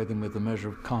provide them with a measure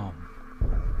of calm.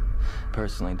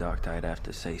 Personally, Doctor, I'd have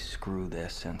to say screw their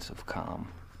sense of calm.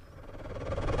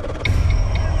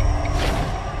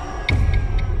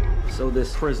 So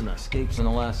this prisoner escapes in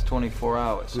the last 24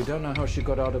 hours. We don't know how she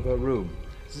got out of her room.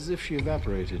 It's as if she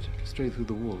evaporated straight through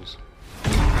the walls.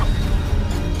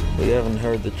 We haven't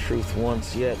heard the truth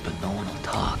once yet, but no one will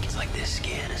talk. It's like they're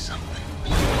scared of something.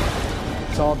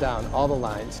 It's all down, all the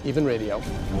lines, even radio.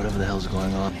 Whatever the hell's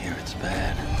going on here, it's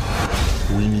bad.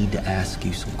 We need to ask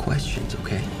you some questions,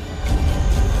 okay?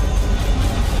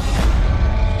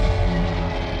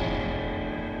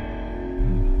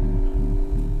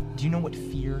 Do you know what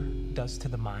fear does to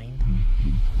the mind?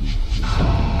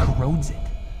 Corrodes it,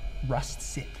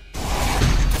 rusts it.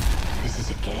 This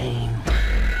is a game.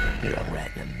 You're a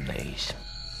rat in a maze.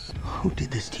 Who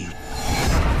did this to you?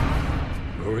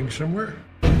 Going somewhere?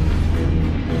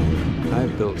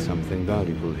 I've built something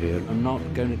valuable here. I'm not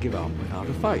going to give up without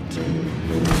a fight.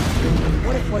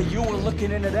 What if while you were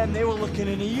looking into them, they were looking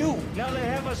into you? Now they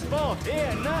have us both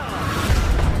here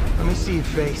now. Let me see your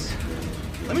face.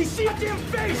 Let me see your damn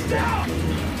face now!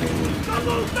 Don't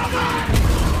move, don't move!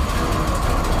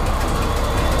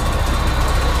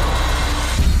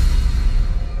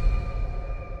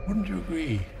 Wouldn't you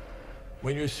agree?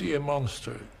 When you see a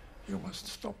monster, you must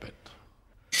stop it.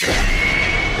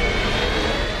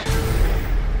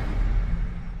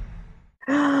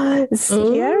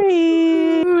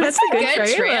 Scary. That's a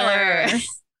good trailer.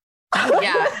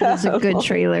 Yeah, it's a good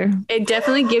trailer. It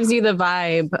definitely gives you the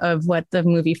vibe of what the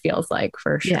movie feels like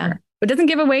for sure. Yeah. But it doesn't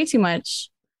give away too much.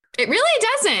 It really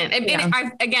doesn't.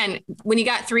 Again, when you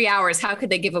got 3 hours, how could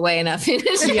they give away enough in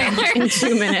a trailer? In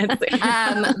 2 minutes.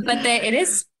 But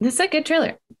it's a good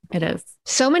trailer. It is.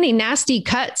 So many nasty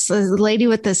cuts. The lady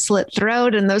with the slit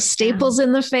throat and those staples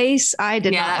in the face. I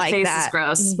did not like face that. Is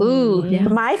gross. Ooh. Yeah.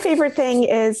 My favorite thing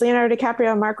is Leonardo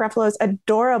DiCaprio and Mark Ruffalo's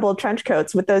adorable trench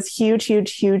coats with those huge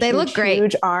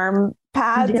great. arm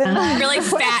pads. Yeah. Really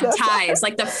fat ties,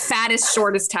 like the fattest,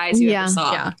 shortest ties you ever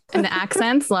saw. Yeah. And the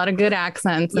accents, a lot of good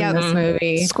accents in this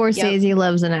movie. Scorsese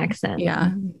loves an accent.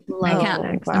 Yeah. I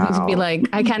can't be like,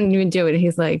 I can't even do it.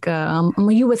 He's like, I'm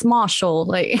a U.S. Marshal.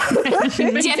 Like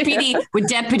We're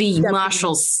deputy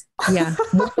marshals. Yeah.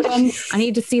 I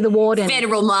need to see the warden.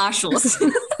 Federal marshals.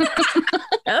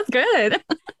 That's good.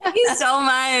 Thank you so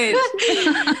much.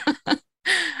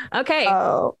 Okay.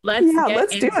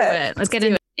 Let's do it. Let's get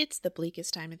into it. It's the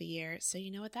bleakest time of the year, so you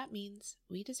know what that means.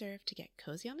 We deserve to get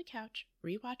cozy on the couch,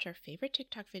 rewatch our favorite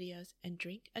TikTok videos, and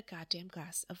drink a goddamn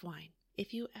glass of wine.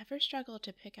 If you ever struggle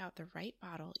to pick out the right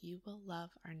bottle, you will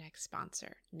love our next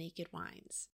sponsor, Naked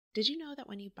Wines. Did you know that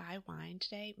when you buy wine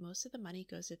today, most of the money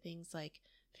goes to things like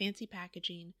fancy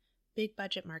packaging, big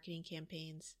budget marketing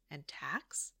campaigns, and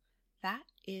tax? That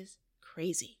is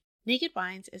crazy. Naked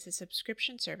Wines is a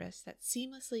subscription service that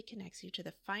seamlessly connects you to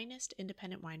the finest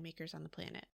independent winemakers on the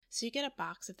planet. So you get a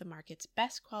box of the market's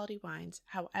best quality wines,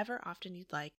 however often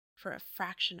you'd like, for a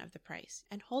fraction of the price.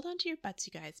 And hold on to your butts,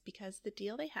 you guys, because the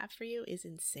deal they have for you is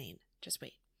insane. Just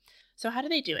wait. So how do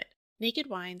they do it? Naked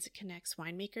Wines connects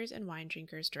winemakers and wine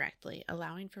drinkers directly,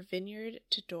 allowing for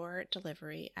vineyard-to-door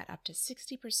delivery at up to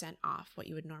 60% off what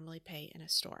you would normally pay in a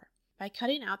store. By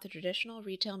cutting out the traditional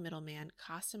retail middleman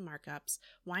costs and markups,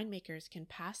 winemakers can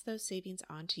pass those savings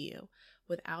on to you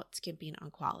without skimping on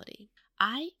quality.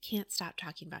 I can't stop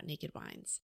talking about Naked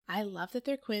Wines. I love that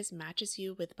their quiz matches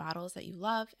you with bottles that you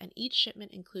love, and each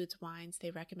shipment includes wines they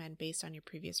recommend based on your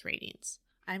previous ratings.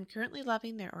 I'm currently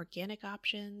loving their organic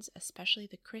options, especially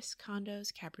the Chris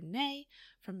Condos Cabernet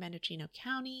from Mendocino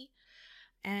County,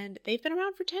 and they've been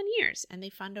around for 10 years, and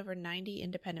they fund over 90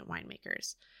 independent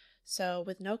winemakers. So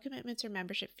with no commitments or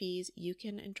membership fees, you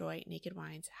can enjoy Naked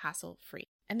Wines hassle-free.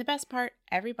 And the best part,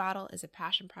 every bottle is a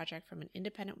passion project from an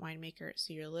independent winemaker,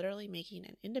 so you're literally making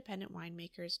an independent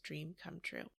winemaker's dream come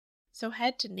true. So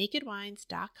head to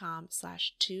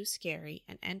nakedwines.com/tooscary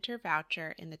and enter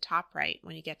voucher in the top right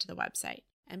when you get to the website.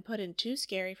 And put in Too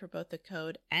Scary for both the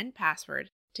code and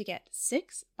password to get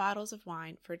 6 bottles of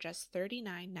wine for just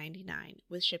 $39.99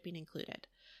 with shipping included.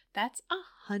 That's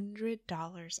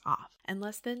 $100 off and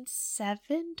less than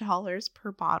 $7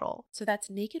 per bottle. So that's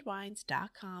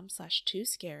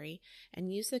nakedwines.com/tooscary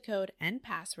and use the code and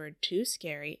password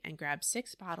TOOSCARY and grab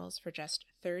 6 bottles for just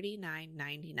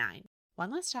 $39.99.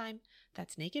 One last time,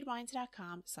 that's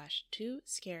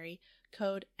nakedwines.com/tooscary,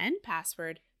 code and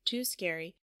password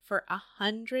TOOSCARY for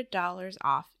 $100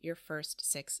 off your first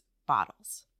 6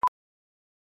 bottles.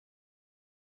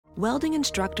 Welding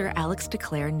instructor Alex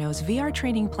DeClaire knows VR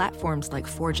training platforms like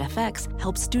Forge FX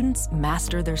help students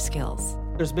master their skills.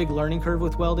 There's a big learning curve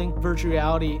with welding. Virtual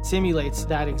reality simulates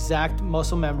that exact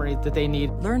muscle memory that they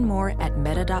need. Learn more at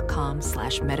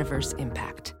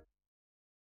meta.com/metaverseimpact.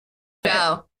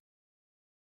 Go.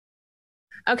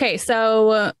 Okay,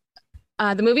 so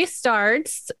the movie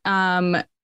starts.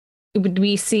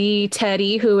 We see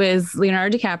Teddy, who is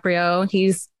Leonardo DiCaprio.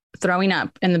 He's throwing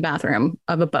up in the bathroom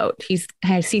of a boat. He's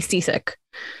seasick.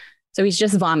 So he's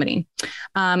just vomiting.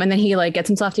 And then he gets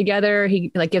himself together.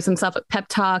 He gives himself a pep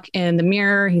talk in the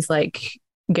mirror. He's like,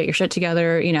 get your shit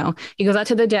together. He goes out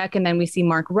to the deck, and then we see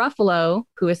Mark Ruffalo,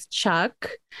 who is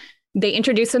Chuck. They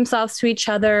introduce themselves to each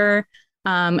other.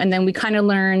 And then we kind of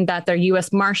learn that they're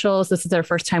U.S. Marshals. This is their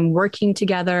first time working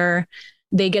together.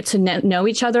 They get to know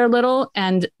each other a little.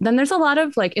 And then there's a lot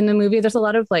of in the movie, there's a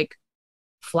lot of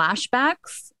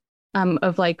flashbacks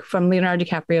of from Leonardo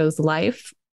DiCaprio's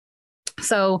life.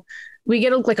 So we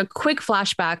get a quick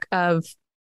flashback of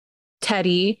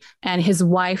Teddy and his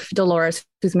wife, Dolores,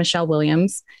 who's Michelle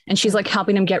Williams. And she's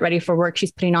helping him get ready for work.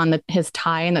 She's putting on his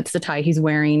tie, and that's the tie he's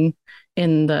wearing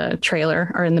in the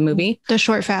trailer or in the movie. The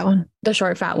short, fat one.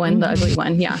 The ugly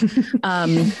one. Yeah.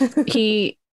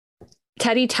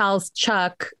 Teddy tells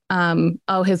Chuck, I don't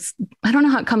know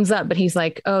how it comes up, but he's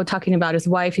talking about his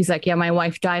wife. He's like, yeah, my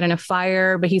wife died in a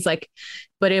fire, but he's like,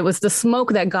 but it was the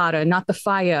smoke that got her, not the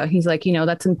fire. He's like,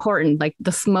 that's important.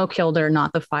 The smoke killed her,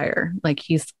 not the fire.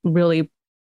 He's really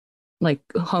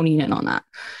honing in on that.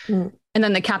 Mm. And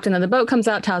then the captain of the boat comes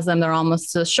out, tells them they're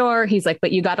almost to the shore. He's like,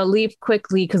 but you got to leave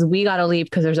quickly because we got to leave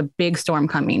because there's a big storm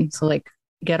coming. So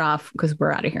get off because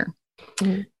we're out of here.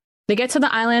 Mm. They get to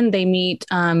the island. They meet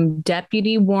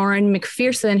Deputy Warren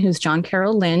McPherson, who's John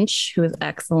Carroll Lynch, who is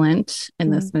excellent in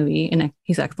this movie. And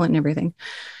he's excellent in everything.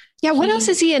 Yeah. What else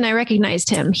is he in? I recognized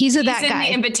him. He's that guy.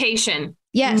 The Invitation.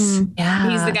 Yes.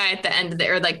 Yeah. He's the guy at the end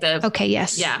of Okay.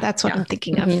 Yes. Yeah. That's what I'm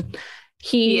thinking of. Mm-hmm.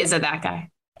 He is that guy.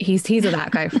 He's a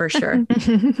that guy for sure.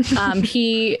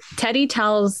 Teddy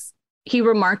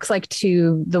remarks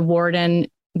to the warden,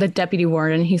 the deputy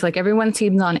warden. He's like, everyone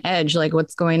seems on edge.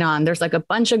 What's going on? There's a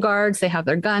bunch of guards. They have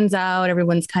their guns out.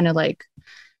 Everyone's kind of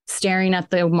staring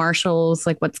at the marshals,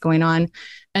 what's going on.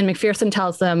 And McPherson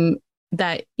tells them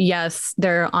that, yes,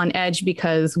 they're on edge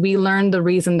because we learned the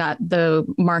reason that the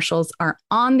marshals are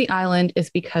on the island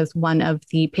is because one of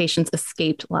the patients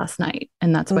escaped last night.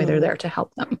 And that's why they're there to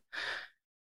help them.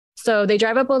 So they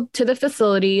drive up to the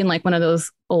facility in one of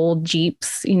those old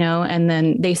Jeeps, and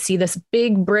then they see this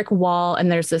big brick wall,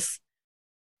 and there's this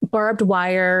barbed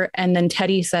wire. And then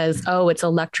Teddy says, oh, it's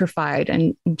electrified.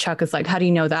 And Chuck is like, how do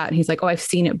you know that? And he's like, oh, I've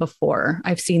seen it before.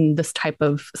 I've seen this type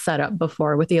of setup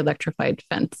before with the electrified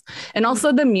fence. And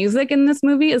also the music in this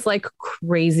movie is like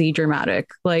crazy dramatic.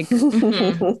 Like,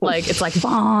 like it's like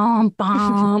bomb,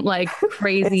 bomb, like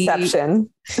crazy.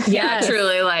 Inception. Yeah,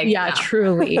 truly. Like, yeah,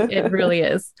 truly. It really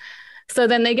is. So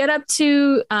then they get up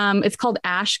to, it's called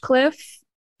Ashcliff.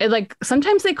 Like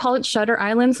sometimes they call it Shutter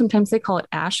Island. Sometimes they call it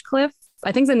Ashcliff.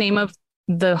 I think the name of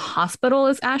the hospital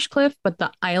is Ashcliff, but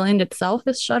the island itself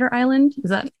is Shutter Island.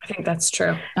 Is that? I think that's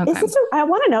true. Okay. I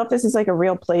want to know if this is like a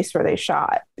real place where they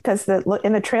shot, because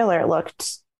in the trailer it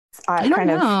looked kind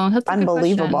of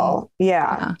unbelievable.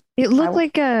 Yeah. It looked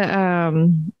like a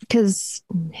because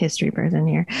history person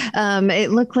here.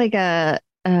 It looked like a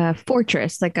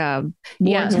fortress, like a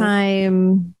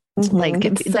wartime. Like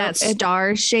that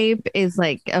star shape is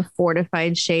like a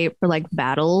fortified shape for like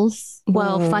battles.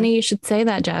 Well, funny you should say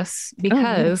that, Jess,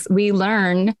 because we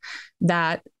learn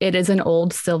that it is an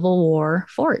old Civil War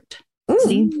fort.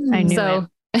 See, I knew it.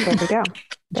 There we go.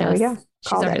 There we go.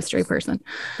 She's our history person.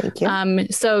 Thank you.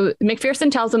 So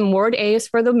McPherson tells them Ward A is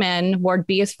for the men, Ward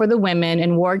B is for the women,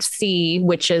 and Ward C,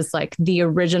 which is like the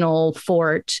original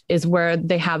fort, is where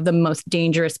they have the most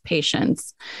dangerous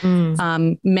patients,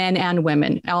 men and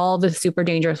women. All the super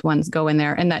dangerous ones go in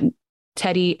there, and that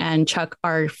Teddy and Chuck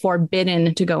are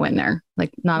forbidden to go in there, like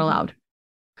not allowed.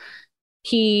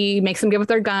 He makes them give up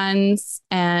their guns,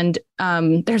 and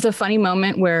there's a funny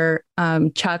moment where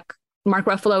Mark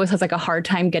Ruffalo has like a hard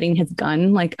time getting his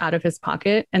gun like out of his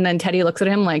pocket. And then Teddy looks at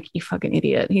him like, you fucking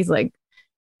idiot. He's like,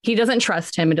 he doesn't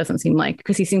trust him. It doesn't seem like,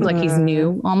 because he seems like he's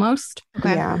new almost.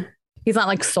 Okay. Yeah. He's not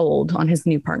like sold on his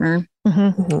new partner.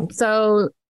 So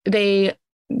we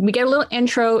get a little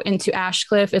intro into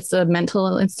Ashcliff. It's a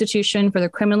mental institution for the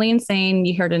criminally insane.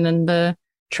 You heard it in the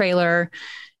trailer.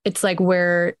 It's like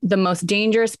where the most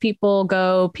dangerous people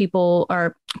go. People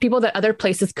that other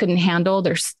places couldn't handle.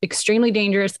 They're extremely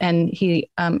dangerous. And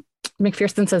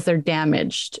McPherson says they're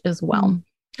damaged as well.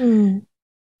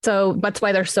 So that's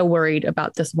why they're so worried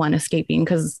about this one escaping,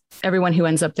 because everyone who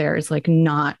ends up there is like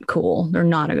not cool. They're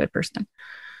not a good person.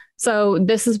 So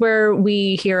this is where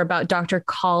we hear about Dr.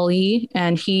 Cawley,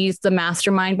 and he's the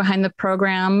mastermind behind the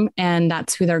program. And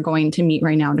that's who they're going to meet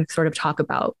right now to sort of talk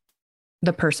about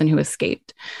the person who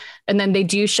escaped. And then they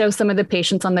do show some of the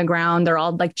patients on the ground. They're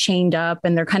all like chained up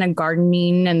and they're kind of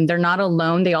gardening, and they're not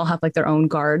alone. They all have like their own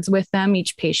guards with them,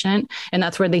 each patient. And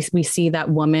that's where we see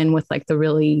that woman with like the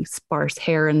really sparse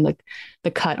hair and like the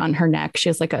cut on her neck. She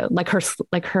has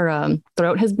her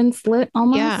throat has been slit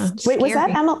almost. Yeah. Wait, was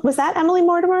that Emily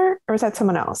Mortimer, or was that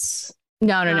someone else?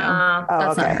 No.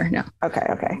 That's okay. not her. No.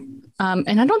 Okay.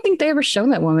 And I don't think they ever show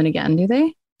that woman again, do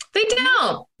they? They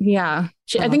don't. Yeah.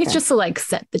 I think it's just to like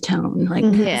set the tone. Like,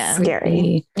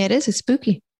 scary. It is. It's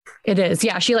spooky. It is.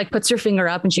 Yeah. She like puts her finger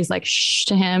up and she's like, shh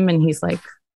to him. And he's like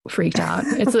freaked out.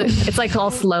 It's like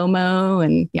all slow-mo,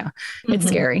 and it's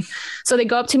scary. So they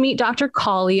go up to meet Dr.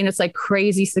 Cawley, and it's like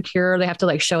crazy secure. They have to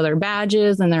like show their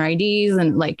badges and their IDs,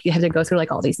 and like you have to go through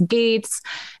like all these gates.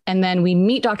 And then we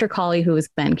meet Dr. Cawley, who is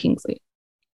Ben Kingsley.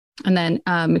 And then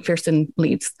McPherson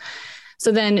leaves.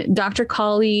 So then Dr.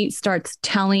 Cawley starts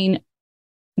telling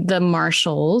the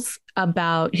marshals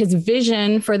about his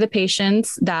vision for the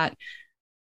patients, that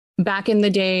back in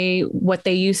the day, what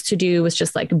they used to do was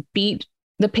just like beat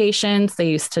the patients. They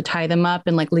used to tie them up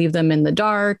and like leave them in the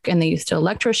dark, and they used to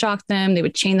electroshock them. They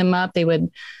would chain them up. They would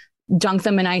dunk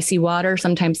them in icy water,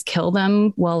 sometimes kill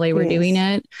them while they were doing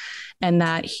it. And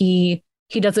that he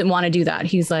doesn't want to do that.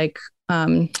 He's like,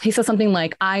 he says something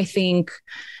like, I think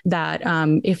that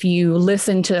if you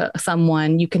listen to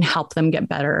someone, you can help them get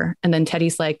better. And then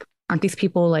Teddy's like, aren't these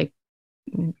people like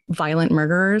violent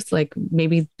murderers? Like,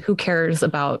 maybe who cares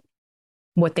about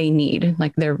what they need?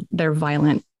 Like they're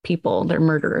violent people. They're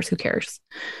murderers. Who cares?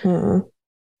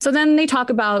 So then they talk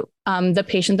about the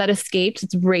patient that escaped.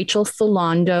 It's Rachel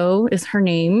Solando is her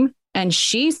name. And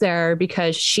she's there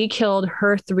because she killed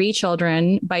her 3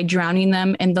 children by drowning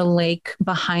them in the lake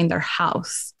behind their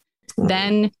house.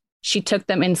 Then she took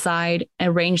them inside,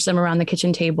 arranged them around the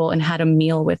kitchen table, and had a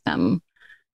meal with them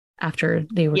after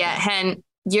they were. Yeah, Hen,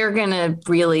 you're going to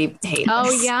really hate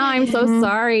this. Yeah, I'm so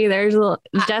sorry.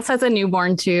 Jess has a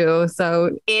newborn too.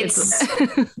 So it's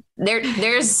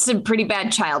there's some pretty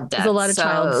bad child death. There's a lot of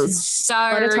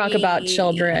sorry. A lot of talk about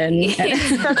children.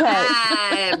 It's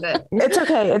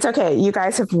okay. It's okay. You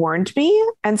guys have warned me.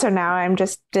 And so now I'm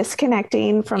just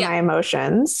disconnecting from my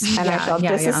emotions, and I shall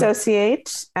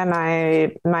disassociate. And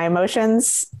my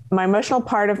emotional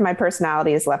part of my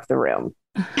personality has left the room.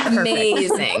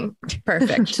 Amazing.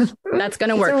 Perfect. That's going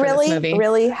to work for this movie.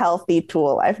 Really healthy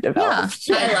tool I've developed.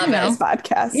 Yeah, I love this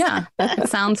podcast. Yeah, it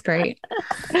sounds great.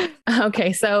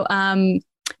 Okay, so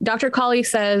Dr. Colley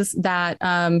says that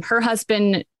her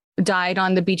husband died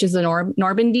on the beaches of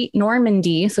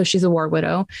Normandy, so she's a war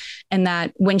widow, and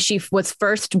that when she was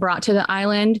first brought to the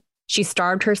island, she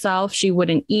starved herself. She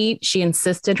wouldn't eat. She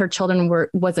insisted her children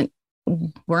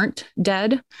weren't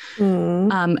dead.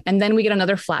 And then we get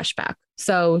another flashback.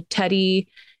 So Teddy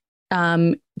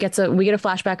we get a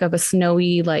flashback of a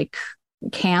snowy like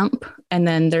camp, and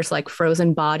then there's like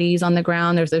frozen bodies on the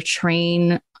ground. There's a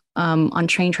train on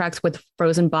train tracks with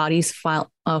frozen bodies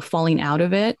falling out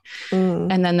of it.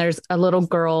 And then there's a little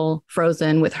girl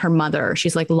frozen with her mother.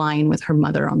 She's like lying with her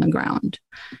mother on the ground.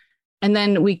 And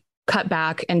then we cut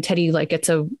back and Teddy like gets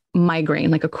a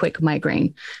migraine, like a quick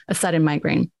migraine, a sudden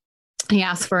migraine. He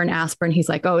asks for an aspirin. He's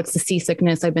like, oh, it's the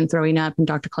seasickness. I've been throwing up. And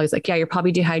Dr. Colley's like, yeah, you're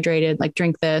probably dehydrated. Like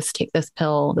drink this, take this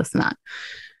pill, this and that.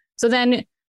 So then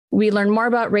we learn more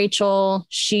about Rachel.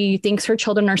 She thinks her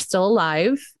children are still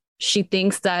alive. She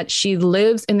thinks that she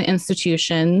lives in the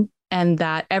institution and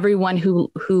that everyone who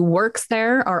works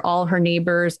there are all her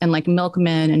neighbors and like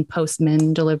milkmen and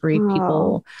postmen, delivery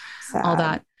people, sad. All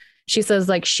that. She says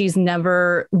like she's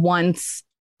never once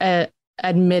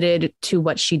admitted to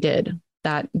what she did,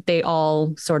 that they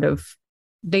all sort of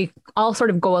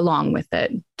go along with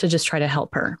it to just try to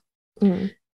help her.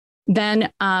 Then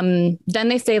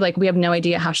they say like, we have no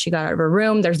idea how she got out of her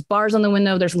room. There's bars on the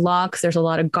window. There's locks. There's a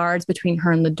lot of guards between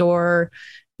her and the door.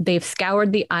 They've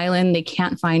scoured the island. They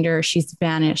can't find her. She's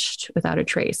vanished without a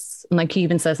trace. And like he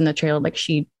even says in the trailer, like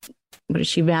she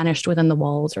vanished within the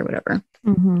walls or whatever.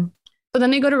 So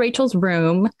then they go to Rachel's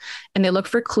room and they look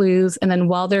for clues. And then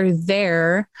while they're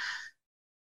there,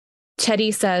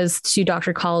 Teddy says to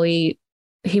Dr. Colley,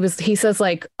 he says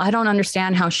like, I don't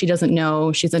understand how she doesn't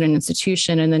know she's in an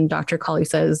institution. And then Dr. Colley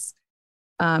says,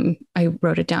 I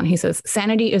wrote it down. He says,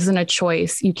 sanity isn't a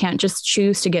choice. You can't just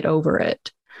choose to get over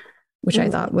it, which I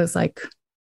thought was like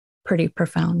pretty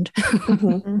profound.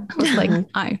 I was like,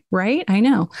 I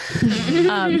know.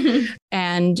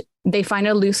 And they find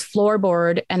a loose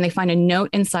floorboard and they find a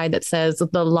note inside that says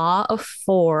the law of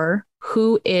 4,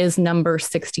 who is number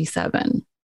 67?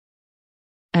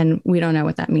 And we don't know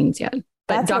what that means yet.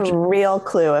 But that's a real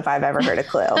clue if I've ever heard a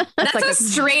clue. That's like a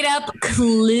straight up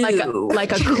clue.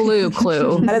 Like a clue.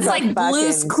 It's like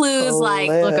Blue's Clues. Like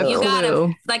you got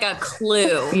it. Like a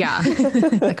clue. Yeah.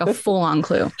 Like a full on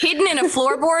clue. Hidden in a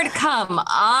floorboard. Come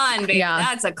on, baby. Yeah.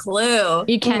 That's a clue.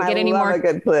 You can't get any more. A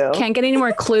good clue. Can't get any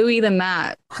more cluey than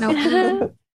that.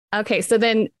 No. Okay. So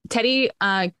then Teddy,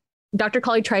 Dr.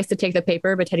 Colley tries to take the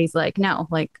paper, but Teddy's like, no,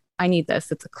 like I need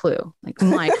this. It's a clue. Like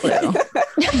my clue.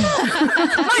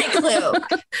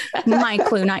 My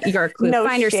clue, not your clue. No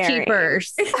Finders sharing.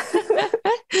 keepers.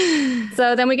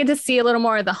 So then we get to see a little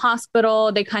more of the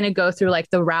hospital. They kind of go through like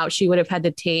the route she would have had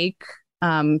to take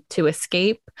to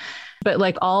escape. But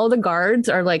like all the guards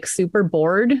are like super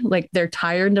bored. Like they're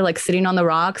tired. They're like sitting on the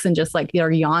rocks and just like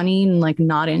they're yawning and like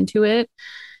not into it.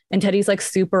 And Teddy's like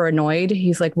super annoyed.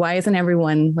 He's like, why isn't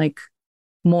everyone like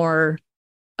more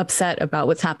upset about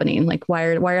what's happening? Like, why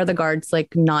are the guards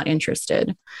like not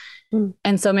interested?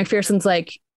 And so McPherson's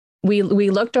like, we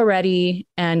looked already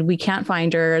and we can't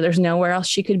find her. There's nowhere else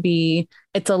she could be.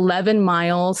 It's 11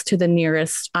 miles to the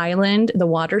nearest island. The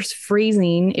water's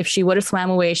freezing. If she would have swam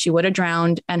away, she would have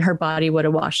drowned and her body would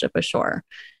have washed up ashore.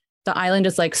 The island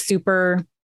is like super,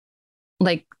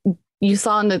 like you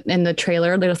saw in the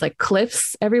trailer, there's like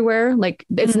cliffs everywhere. Like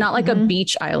it's not like a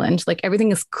beach island. Like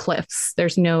everything is cliffs.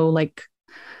 There's no like,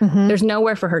 there's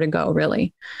nowhere for her to go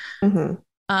really.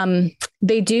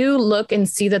 They do look and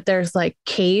see that there's like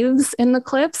caves in the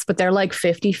cliffs, but they're like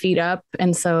 50 feet up.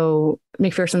 And so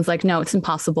McPherson's like, no, it's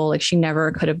impossible. Like she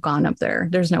never could have gone up there.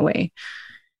 There's no way.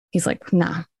 He's like,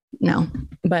 no,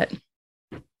 but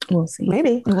we'll see.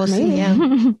 Maybe. We'll see.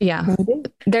 Yeah. Yeah. Maybe.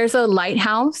 There's a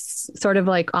lighthouse sort of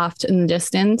like off in the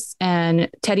distance and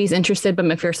Teddy's interested, but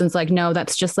McPherson's like, no,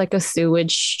 that's just like a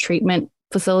sewage treatment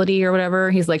facility or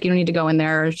whatever. He's like, you don't need to go in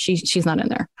there. She's not in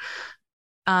there.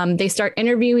 They start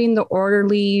interviewing the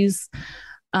orderlies.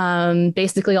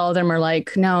 Basically all of them are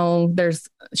like, no,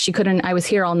 I was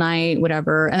here all night,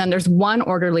 whatever. And then there's one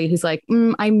orderly who's like,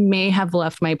 I may have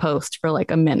left my post for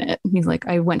like a minute. He's like,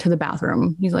 I went to the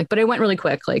bathroom. He's like, but I went really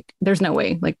quick. Like, there's no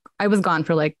way. Like I was gone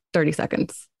for like 30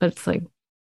 seconds, but it's like,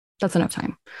 that's enough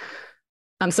time.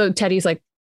 So Teddy's like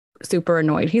super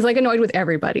annoyed. He's like annoyed with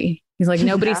everybody. He's like,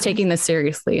 nobody's taking this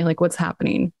seriously. Like what's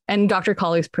happening? And Dr.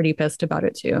 Colley's pretty pissed about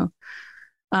it too.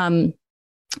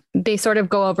 They sort of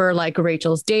go over like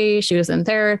Rachel's day. She was in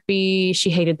therapy. She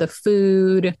hated the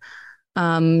food.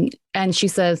 And she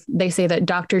says, they say that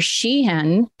Dr.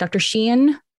 Sheehan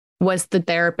was the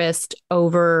therapist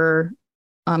over,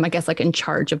 I guess, like in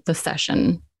charge of the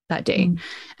session that day.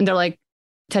 And they're like,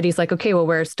 Teddy's like, okay, well,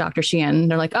 where's Dr. Sheehan?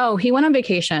 They're like, oh, he went on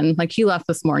vacation. Like he left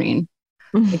this morning.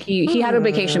 Like he had a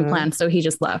vacation plan. So he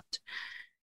just left.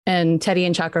 And Teddy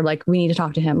and Chuck are like, we need to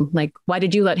talk to him. Like, why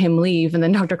did you let him leave? And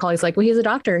then Dr. Colley's like, well, he's a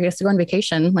doctor. He has to go on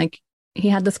vacation. Like he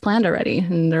had this planned already.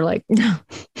 And they're like,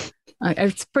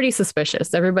 it's pretty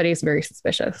suspicious. Everybody's very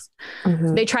suspicious.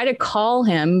 They try to call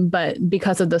him, but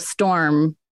because of the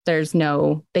storm,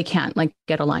 they can't like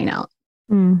get a line out.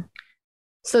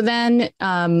 So then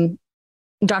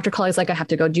Dr. Colley's like, I have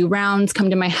to go do rounds, come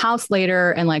to my house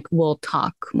later, and like, we'll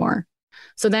talk more.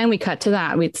 So then we cut to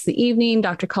that. It's the evening,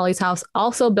 Dr. Colley's house,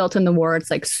 also built in the ward.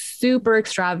 It's like super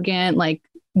extravagant, like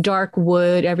dark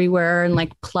wood everywhere and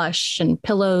like plush and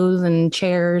pillows and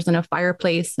chairs and a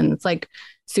fireplace. And it's like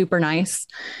super nice.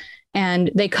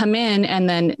 And they come in and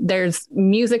then there's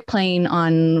music playing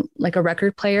on like a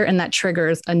record player, and that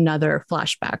triggers another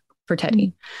flashback for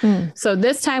Teddy. So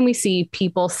this time we see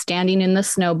people standing in the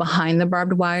snow behind the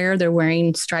barbed wire. They're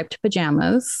wearing striped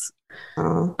pajamas.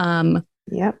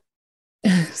 Yep.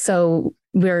 So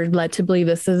we're led to believe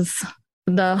this is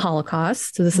the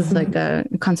Holocaust. So this is like a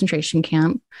concentration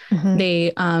camp.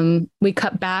 We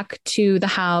cut back to the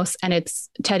house and it's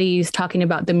Teddy's talking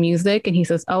about the music. And he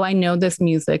says, oh, I know this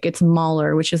music. It's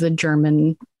Mahler, which is a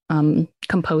German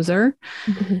composer.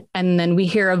 And then we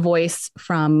hear a voice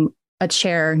from a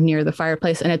chair near the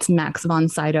fireplace, and it's Max von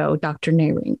Sydow, Dr.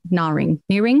 Naring.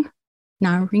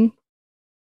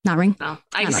 Oh,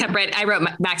 I wrote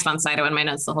Max von Sydow in my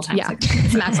notes the whole time. Yeah,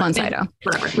 it's Max von Sydow.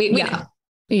 Whatever.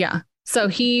 Yeah. So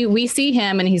we see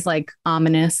him and he's like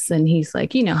ominous, and he's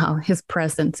like, you know how his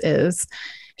presence is.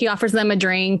 He offers them a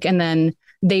drink, and then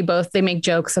they make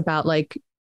jokes about like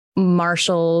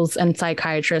marshals and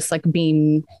psychiatrists like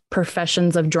being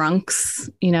professions of drunks,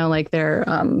 you know, like they're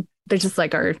just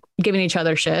like are giving each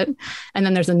other shit. And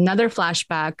then there's another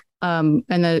flashback.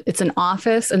 It's an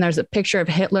office, and there's a picture of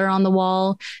Hitler on the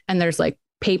wall, and there's like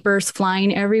papers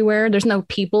flying everywhere. There's no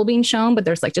people being shown, but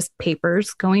there's like just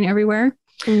papers going everywhere.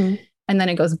 And then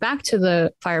it goes back to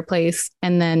the fireplace,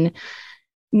 and then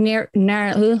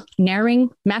Naring,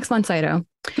 Max von Sydow,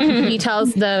 he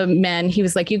tells the men, he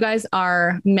was like, you guys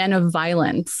are men of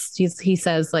violence. He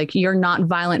says like, you're not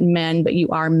violent men, but you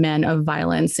are men of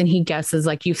violence. And he guesses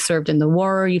like, you've served in the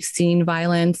war, you've seen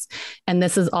violence. And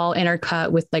this is all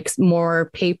intercut with like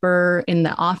more paper in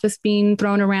the office being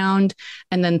thrown around.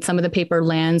 And then some of the paper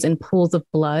lands in pools of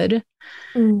blood.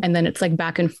 And then it's like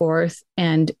back and forth.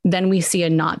 And then we see a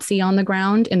Nazi on the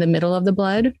ground in the middle of the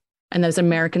blood. And there's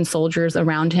American soldiers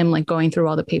around him, like going through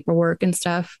all the paperwork and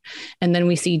stuff. And then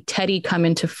we see Teddy come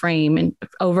into frame and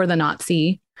over the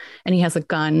Nazi, and he has a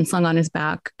gun slung on his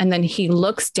back. And then he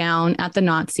looks down at the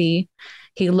Nazi.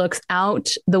 He looks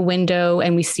out the window,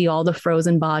 and we see all the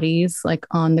frozen bodies like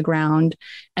on the ground.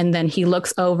 And then he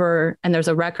looks over, and there's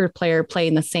a record player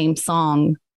playing the same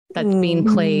song that's being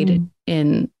played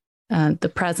in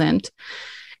the present.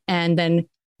 And then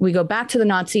we go back to the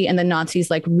Nazi, and the Nazi's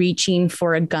like reaching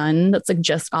for a gun that's like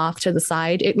just off to the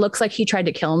side. It looks like he tried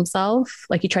to kill himself,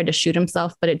 like he tried to shoot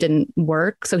himself, but it didn't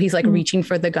work. So he's like reaching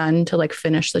for the gun to like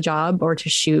finish the job or to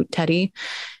shoot Teddy.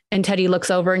 And Teddy looks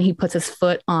over and he puts his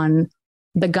foot on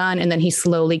the gun, and then he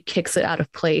slowly kicks it out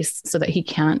of place so that he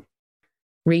can't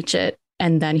reach it.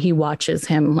 And then he watches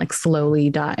him like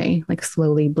slowly die, like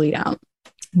slowly bleed out.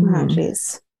 Oh,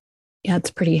 geez. Yeah,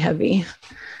 it's pretty heavy.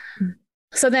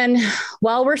 So then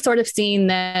while we're sort of seeing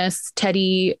this,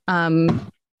 Teddy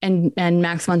and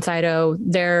Max von Sydow,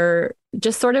 they're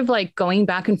just sort of like going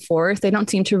back and forth. They don't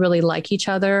seem to really like each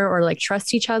other or like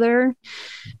trust each other.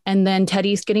 And then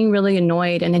Teddy's getting really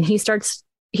annoyed. And then he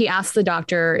asks the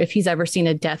doctor if he's ever seen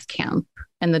a death camp.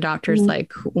 And the doctor's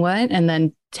like, what? And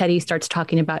then Teddy starts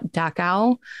talking about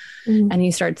Dachau. And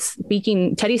Teddy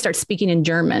starts speaking in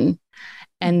German.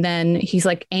 And then he's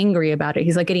like angry about it.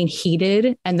 He's like getting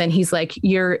heated. And then he's like,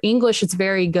 your English is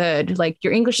very good. Like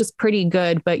your English is pretty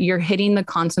good, but you're hitting the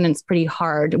consonants pretty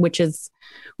hard, which is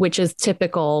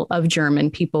typical of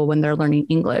German people when they're learning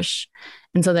English.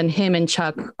 And so then him and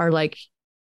Chuck are like,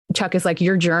 Chuck is like,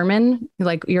 you're German.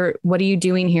 Like, what are you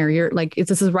doing here? You're like,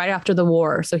 this is right after the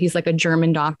war. So he's like a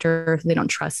German doctor. They don't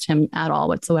trust him at all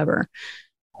whatsoever.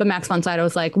 But Max von Sydow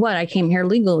was like, what? I came here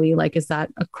legally. Like, is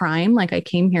that a crime? Like, I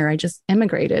came here. I just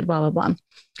immigrated, blah, blah, blah.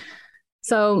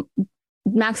 So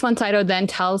Max von Sydow then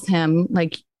tells him,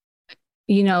 like,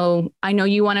 you know, I know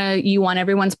you want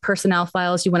everyone's personnel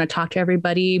files. You want to talk to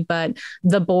everybody, but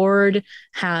the board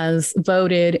has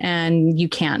voted and you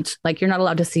can't, like, you're not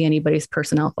allowed to see anybody's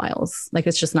personnel files. Like,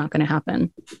 it's just not going to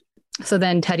happen. So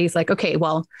then Teddy's like, okay,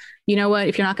 well, you know what?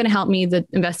 If you're not going to help me, the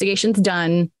investigation's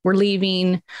done. We're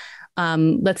leaving.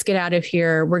 Let's get out of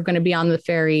here. We're going to be on the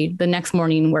ferry. The next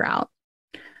morning we're out.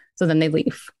 So then they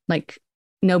leave. Like,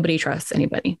 nobody trusts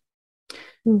anybody.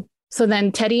 So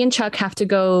then Teddy and Chuck have to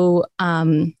go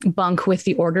bunk with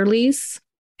the orderlies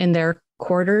in their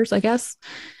quarters, I guess.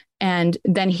 And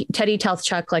then Teddy tells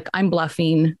Chuck, like, I'm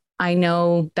bluffing. I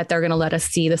know that they're going to let us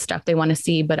see the stuff they want to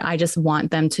see, but I just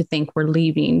want them to think we're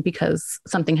leaving because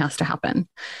something has to happen.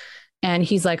 And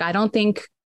he's like, I don't think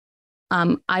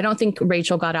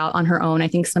Rachel got out on her own. I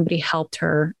think somebody helped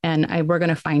her, and we're going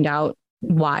to find out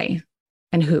why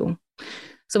and who.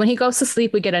 So when he goes to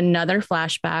sleep, we get another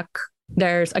flashback.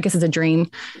 I guess it's a dream.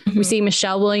 Mm-hmm. We see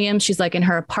Michelle Williams. She's like in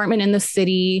her apartment in the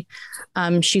city.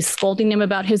 She's scolding him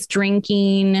about his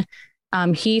drinking.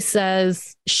 She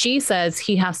says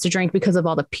he has to drink because of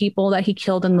all the people that he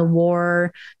killed in the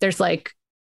war. There's like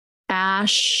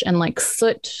ash and like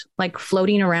soot, like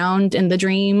floating around in the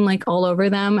dream, like all over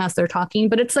them as they're talking,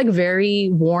 but it's like very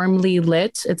warmly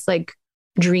lit. It's like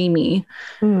dreamy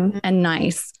and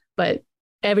nice, but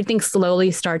everything slowly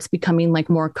starts becoming like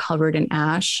more covered in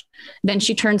ash. Then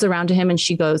she turns around to him and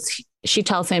she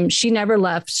tells him she never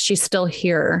left. She's still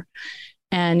here.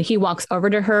 And he walks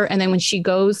over to her. And then when she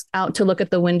goes out to look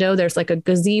at the window, there's like a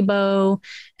gazebo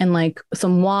and like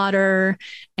some water.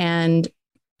 And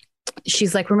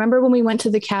she's like, remember when we went to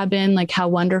the cabin, like how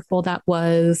wonderful that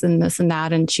was and this and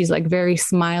that. And she's like very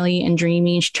smiley and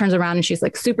dreamy. She turns around and she's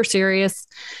like super serious.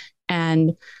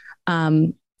 And,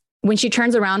 when she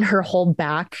turns around, her whole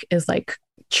back is like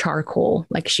charcoal,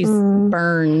 like she's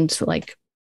burned like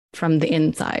from the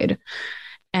inside.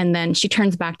 And then she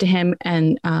turns back to him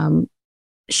and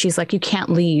she's like, you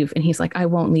can't leave. And he's like, I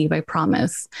won't leave, I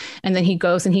promise. And then he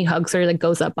goes and he hugs her, like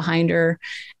goes up behind her.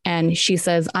 And she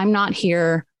says, I'm not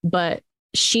here, but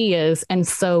she is. And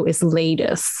so is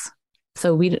Ladis.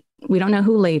 So we don't know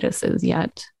who Ladis is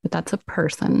yet, but that's a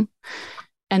person.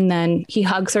 And then he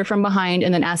hugs her from behind.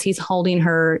 And then as he's holding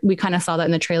her, we kind of saw that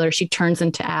in the trailer, she turns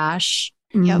into ash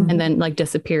and then like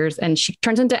disappears. And she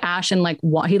turns into ash and like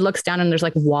he looks down and there's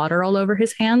like water all over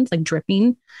his hands, like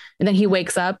dripping. And then he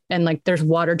wakes up and like there's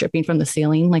water dripping from the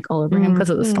ceiling, like all over him because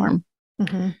of the storm.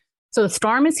 Mm-hmm. So the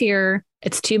storm is here.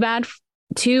 It's too bad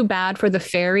for the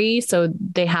ferry. So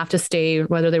they have to stay,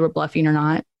 whether they were bluffing or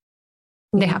not.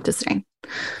 They have to stay.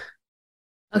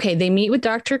 Okay. They meet with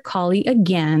Dr. Cawley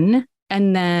again.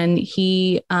 And then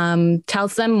he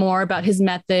tells them more about his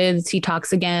methods. He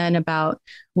talks again about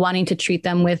wanting to treat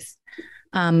them with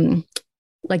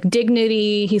like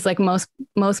dignity. He's like, most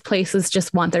places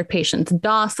just want their patients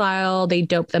docile. They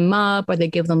dope them up or they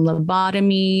give them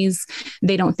lobotomies.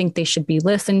 They don't think they should be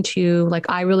listened to. Like,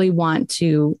 I really want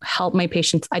to help my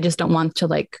patients. I just don't want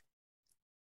to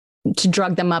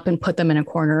drug them up and put them in a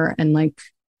corner and like,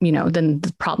 you know, then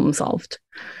the problem solved.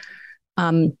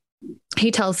 He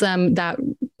tells them that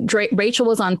Rachel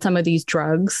was on some of these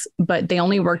drugs, but they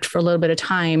only worked for a little bit of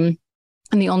time.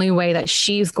 And the only way that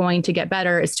she's going to get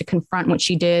better is to confront what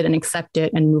she did and accept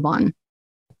it and move on.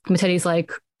 But Teddy's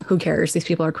like, who cares? These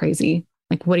people are crazy.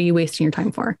 Like, what are you wasting your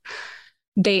time for?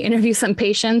 They interview some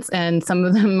patients and some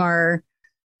of them are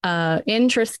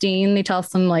interesting. They tell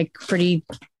some like pretty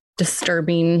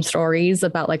disturbing stories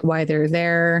about like why they're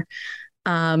there.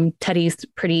 Teddy's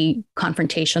pretty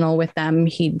confrontational with them.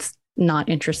 He's not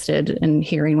interested in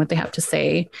hearing what they have to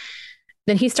say.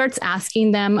 Then he starts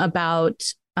asking them about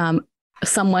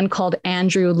someone called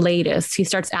Andrew Ladis. He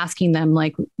starts asking them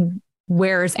like,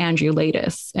 where's Andrew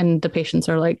Ladis? And the patients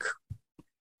are like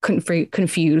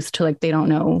confused to like, they don't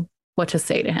know what to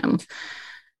say to him.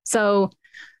 So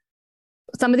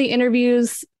some of the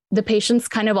interviews, the patients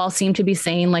kind of all seem to be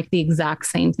saying like the exact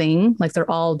same thing. Like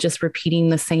they're all just repeating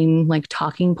the same like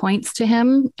talking points to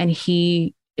him. And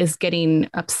he is getting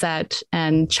upset.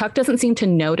 And Chuck doesn't seem to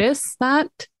notice that,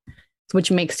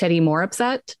 which makes Teddy more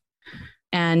upset.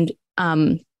 And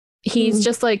he's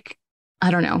just like, I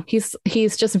don't know.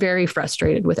 He's just very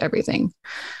frustrated with everything.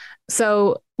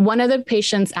 So one of the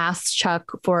patients asks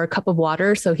Chuck for a cup of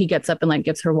water. So he gets up and like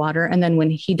gives her water. And then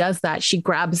when he does that, she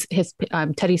grabs his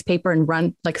Teddy's paper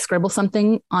and scribbles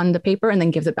something on the paper and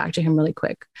then gives it back to him really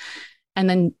quick. And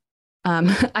then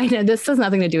I know this has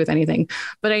nothing to do with anything,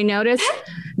 but I noticed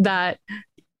that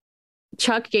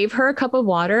Chuck gave her a cup of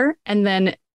water and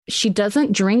then she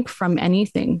doesn't drink from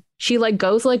anything. She like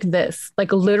goes like this,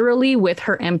 like literally with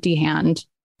her empty hand,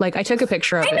 Like I took a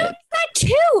picture of it. That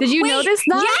too. Did you notice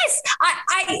that?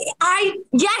 Yes.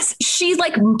 Yes. She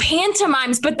like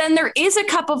pantomimes, but then there is a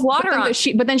cup of water on.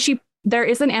 There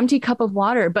is an empty cup of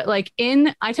water, but like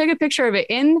I took a picture of it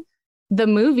in the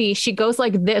movie. She goes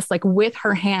like this, like with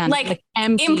her hand, like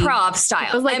empty, improv style.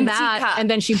 It was like that. Cup. And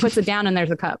then she puts it down and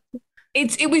there's a cup.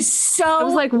 It was so I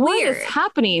was like, what is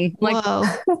happening? Like,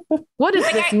 what does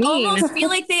this mean? I almost feel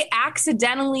like they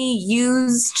accidentally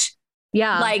used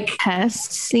like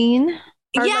test scene.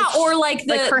 Or like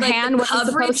her hand was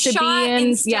coverage supposed to shot be in,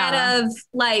 instead of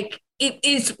like it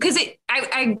is because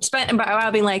I spent a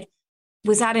while being like,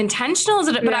 was that intentional? Is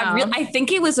it? But I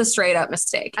think it was a straight up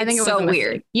mistake. I think it was so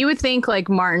weird. You would think like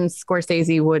Martin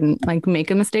Scorsese wouldn't like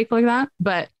make a mistake like that,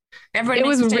 but it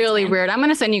was really weird. I'm going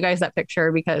to send you guys that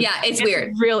picture because it's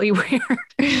weird. Really weird.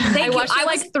 I watched it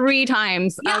like 3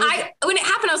 times. Yeah, when it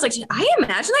happened, I was like, did I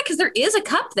imagine that? Because there is a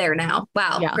cup there now.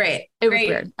 Wow. Yeah. Great. It was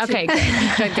weird. Okay.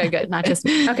 Good. Not just,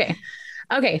 okay.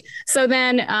 Okay. So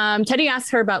then Teddy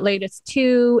asks her about latest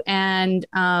 2 and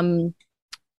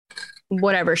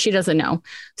whatever. She doesn't know.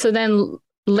 So then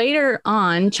later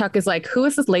on, Chuck is like, who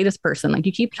is this latest person? Like,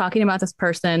 you keep talking about this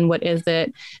person. What is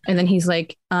it? And then he's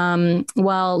like,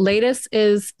 well, latest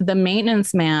is the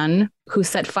maintenance man who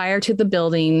set fire to the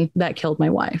building that killed my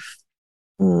wife.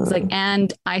 It's like,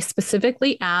 and I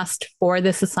specifically asked for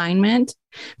this assignment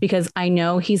because I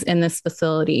know he's in this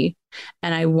facility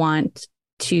and I want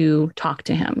to talk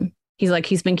to him. He's like,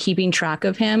 he's been keeping track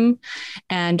of him.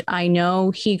 And I know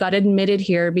he got admitted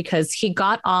here because he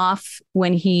got off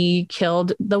when he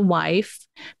killed the wife,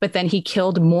 but then he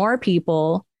killed more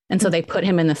people. And so they put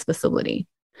him in this facility.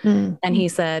 And he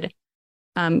said,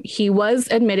 he was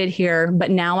admitted here,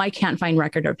 but now I can't find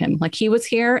record of him. Like he was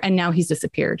here and now he's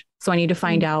disappeared. So I need to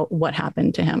find out what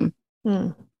happened to him.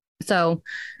 So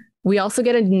we also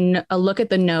get a look at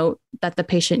the note that the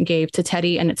patient gave to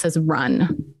Teddy and it says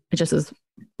run. It just is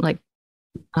like,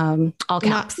 all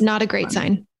caps. Not a great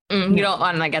sign. You don't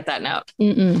want to get that note.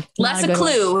 Less a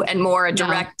clue and more a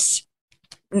direct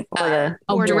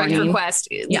direct request.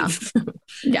 Yeah.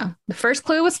 The first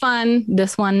clue was fun.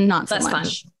 This one, not so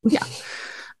much. Yeah.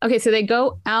 Okay. So they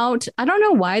go out. I don't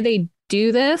know why they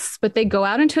do this, but they go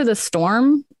out into the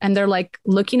storm and they're like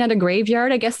looking at a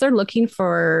graveyard. I guess they're looking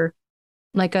for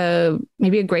like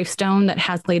maybe a gravestone that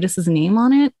has Latest's name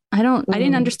on it. I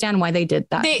didn't understand why they did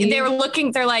that. They were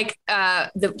looking, they're like,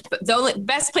 the only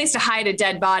best place to hide a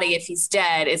dead body if he's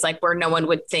dead is like where no one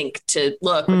would think to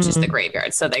look, which is the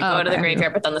graveyard. So they go to the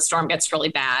graveyard, but then the storm gets really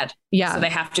bad. Yeah. So they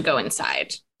have to go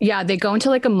inside. Yeah. They go into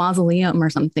like a mausoleum or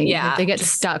something. Yeah. Like they get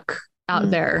stuck out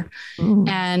there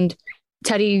and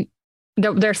Teddy,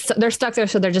 they're stuck there.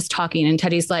 So they're just talking and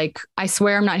Teddy's like, I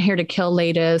swear I'm not here to kill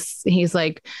Latest. He's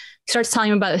like, starts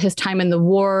telling him about his time in the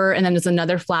war. And then there's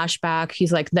another flashback.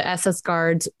 He's like, the SS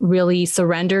guards really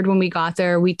surrendered when we got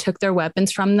there. We took their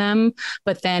weapons from them,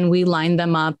 but then we lined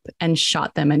them up and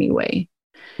shot them anyway.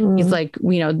 He's like,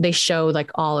 they show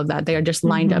like all of that. They are just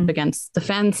lined up against the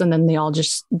fence. And then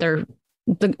the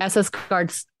SS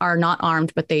guards are not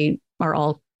armed, but they are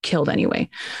all killed anyway.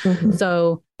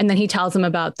 So, and then he tells him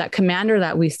about that commander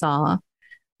that we saw,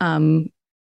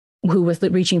 who was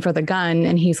reaching for the gun.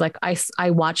 And he's like, I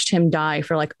watched him die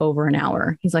for like over an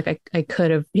hour. He's like, he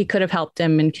could have helped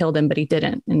him and killed him, but he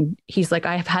didn't. And he's like,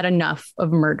 I've had enough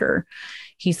of murder.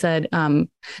 He said,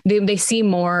 they see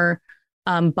more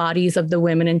bodies of the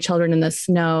women and children in the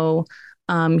snow.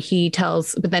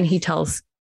 But then he tells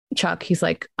Chuck, he's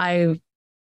like, I've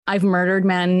murdered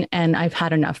men and I've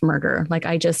had enough murder. Like,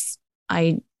 I just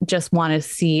want to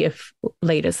see if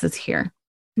Latest is here.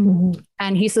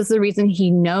 And he says the reason he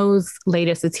knows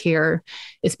Latest is here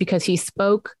is because he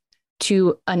spoke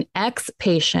to an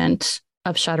ex-patient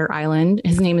of Shutter Island.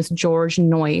 His name is George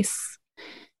Noyce.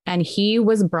 And he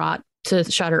was brought to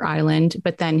Shutter Island,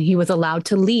 but then he was allowed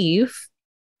to leave.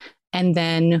 And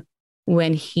then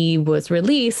when he was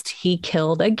released, he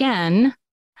killed again.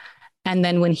 And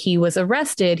then when he was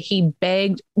arrested,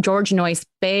 George Noyce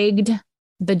begged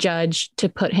the judge to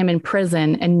put him in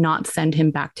prison and not send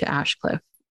him back to Ashcliff.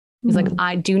 He's like,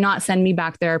 I do not send me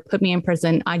back there. Put me in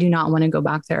prison. I do not want to go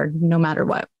back there no matter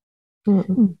what.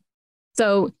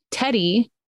 So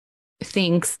Teddy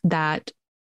thinks that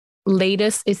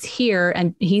Latest is here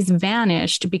and he's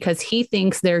vanished because he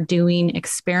thinks they're doing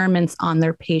experiments on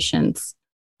their patients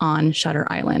on Shutter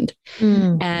Island.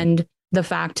 And the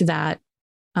fact that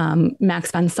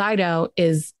Max von Sydow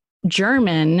is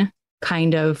German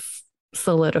kind of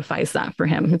solidifies that for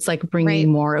him. It's like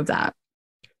bringing more of that.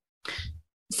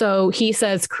 So he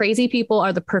says crazy people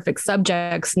are the perfect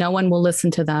subjects. No one will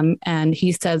listen to them. And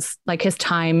he says like his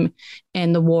time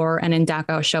in the war and in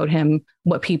Dachau showed him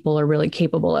what people are really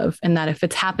capable of, and that if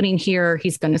it's happening here,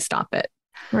 he's going to stop it.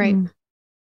 Right.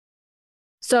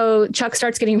 So Chuck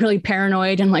starts getting really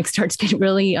paranoid and like starts getting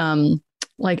really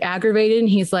like aggravated. And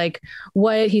he's like,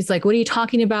 what? He's like, what are you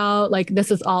talking about? Like,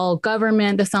 this is all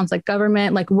government. This sounds like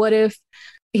government. Like, what if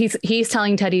he's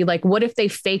telling Teddy, like, what if they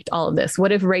faked all of this?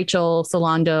 What if Rachel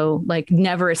Solando like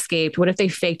never escaped? What if they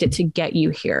faked it to get you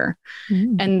here?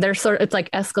 And they're it's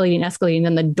like escalating.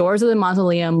 And the doors of the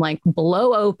mausoleum like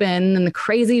blow open and the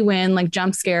crazy wind, like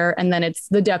jump scare. And then it's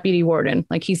the deputy warden.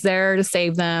 Like he's there to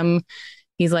save them.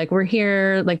 He's like, we're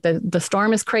here. Like the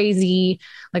storm is crazy.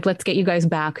 Like, let's get you guys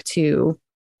back to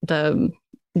the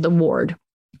ward.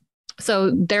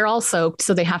 So they're all soaked.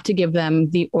 So they have to give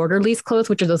them the orderly's clothes,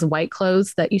 which are those white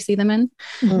clothes that you see them in.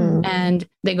 And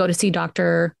they go to see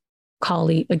Dr.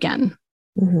 Cawley again.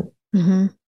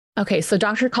 Okay. So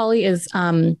Dr. Cawley is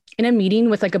in a meeting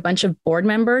with like a bunch of board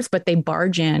members, but they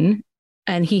barge in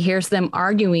and he hears them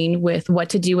arguing with what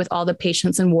to do with all the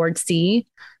patients in Ward C,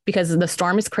 because the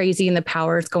storm is crazy and the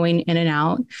power is going in and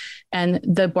out. And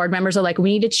the board members are like,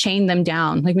 we need to chain them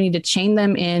down. Like we need to chain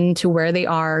them in to where they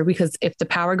are, because if the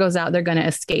power goes out, they're going to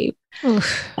escape.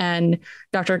 And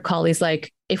Dr. Cawley's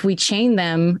like, if we chain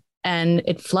them and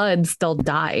it floods, they'll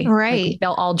die. Right. Like,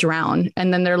 they'll all drown.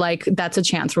 And then they're like, that's a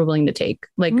chance we're willing to take.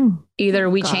 Like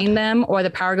either we chain them or the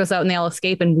power goes out and they all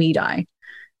escape and we die,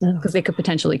 because they could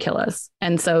potentially kill us.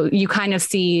 And so you kind of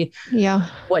see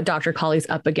what Dr. Cawley's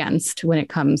up against when it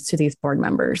comes to these board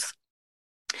members.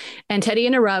 And Teddy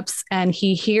interrupts and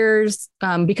he hears,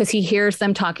 because he hears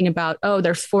them talking about, oh,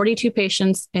 there's 42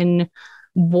 patients in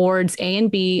wards A and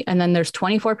B, and then there's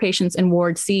 24 patients in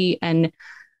Ward C. And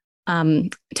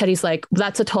Teddy's like,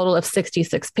 that's a total of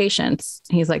 66 patients.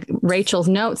 He's like, Rachel's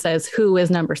note says, who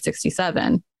is number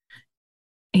 67?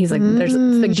 He's like, there's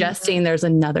suggesting there's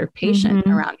another patient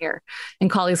around here. And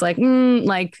Cawley's like,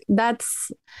 like that's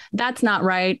not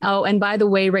right. Oh, and by the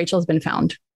way, Rachel's been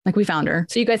found. Like we found her.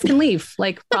 So you guys can leave.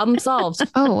 Like problem solved.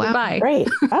 Oh, wow. Bye. Great.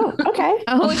 Oh, okay.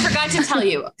 Oh, we forgot to tell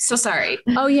you. So sorry.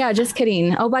 Oh yeah, just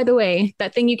kidding. Oh, by the way,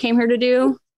 that thing you came here to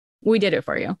do, we did it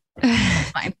for you.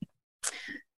 Fine.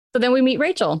 So then we meet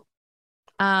Rachel.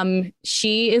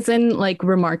 She is in like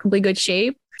remarkably good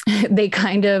shape. They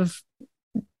kind of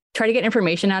try to get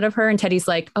information out of her. And Teddy's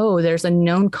like, oh, there's a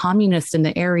known communist in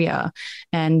the area.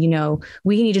 And, you know,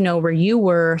 we need to know where you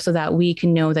were so that we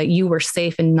can know that you were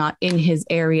safe and not in his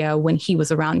area when he was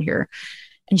around here.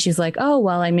 And she's like, oh,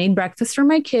 well, I made breakfast for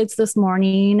my kids this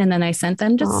morning. And then I sent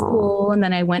them to school. And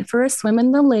then I went for a swim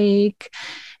in the lake.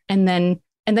 And then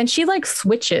she like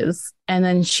switches. And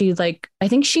then she's like, I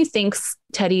think she thinks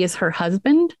Teddy is her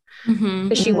husband.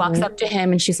 But she walks up to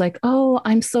him and she's like, oh,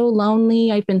 I'm so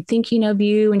lonely. I've been thinking of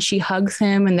you. And she hugs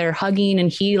him and they're hugging and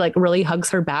he like really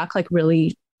hugs her back, like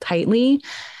really tightly.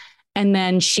 And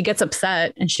then she gets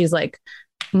upset and she's like,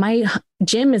 my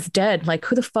Jim is dead. Like,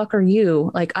 who the fuck are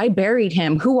you? Like, I buried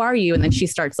him. Who are you? And then she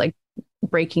starts like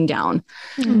breaking down.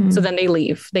 So then they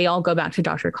leave. They all go back to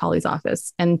Dr. Cawley's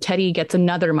office and Teddy gets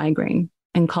another migraine.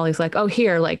 And Cawley's like, oh,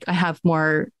 here, like I have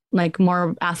more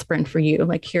aspirin for you.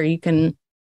 Like, here, you can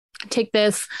take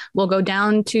this. We'll go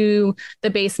down to the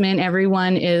basement.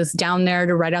 Everyone is down there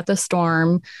to ride out the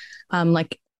storm.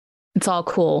 Like it's all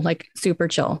cool, like super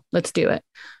chill. Let's do it.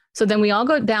 So then we all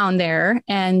go down there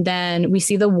and then we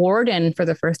see the warden for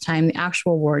the first time, the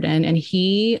actual warden. And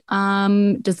he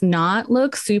does not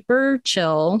look super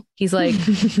chill. He's like,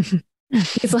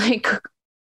 he's like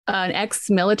an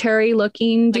ex-military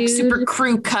looking dude. Like super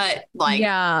crew cut, like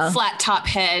flat top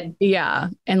head. Yeah.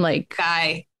 And like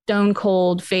guy. Stone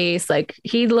cold face. Like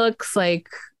he looks like,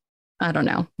 I don't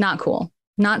know, not cool,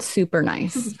 not super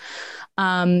nice.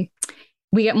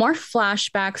 We get more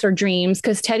flashbacks or dreams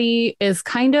because Teddy is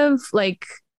kind of like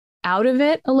out of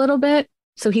it a little bit.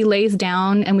 So he lays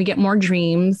down and we get more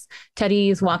dreams.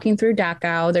 Teddy's walking through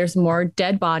Dachau. There's more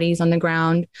dead bodies on the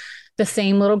ground. The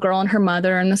same little girl and her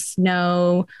mother in the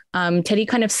snow. Teddy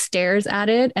kind of stares at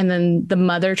it and then the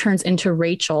mother turns into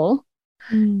Rachel.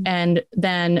 And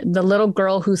then the little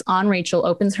girl who's on Rachel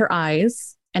opens her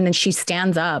eyes and then she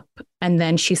stands up and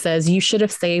then she says, you should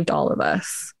have saved all of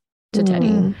us to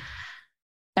Teddy.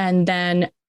 And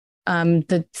then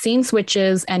the scene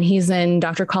switches and he's in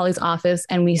Dr. Cawley's office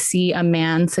and we see a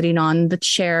man sitting on the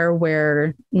chair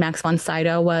where Max von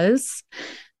Sydow was.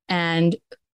 And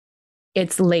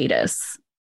it's Latus.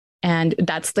 And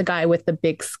that's the guy with the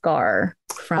big scar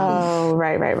from,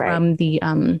 right. from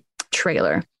the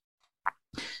trailer.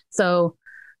 So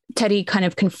Teddy kind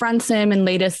of confronts him, and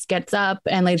Ladis gets up,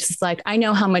 and Ladis is like, I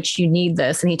know how much you need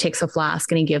this. And he takes a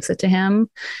flask and he gives it to him.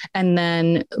 And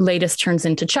then Ladis turns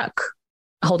into Chuck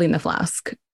holding the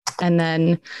flask. And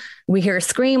then we hear a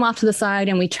scream off to the side,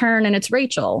 and we turn, and it's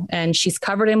Rachel, and she's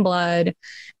covered in blood.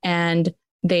 And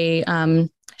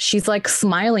she's like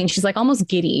smiling. She's like almost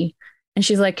giddy. And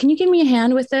she's like, can you give me a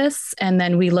hand with this? And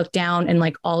then we look down, and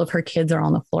like all of her kids are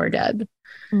on the floor dead.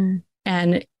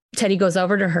 And Teddy goes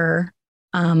over to her.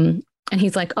 And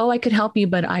he's like, oh, I could help you,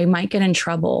 but I might get in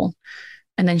trouble.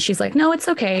 And then she's like, no, it's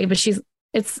okay. But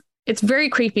it's very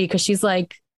creepy, because she's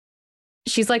like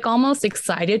almost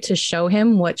excited to show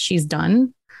him what she's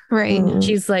done. Right.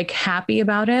 She's like happy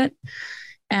about it.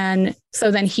 And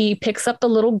so then he picks up the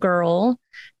little girl,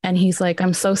 and he's like,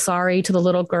 I'm so sorry to the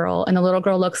little girl. And the little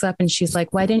girl looks up, and she's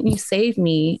like, why didn't you save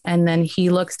me? And then he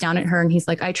looks down at her, and he's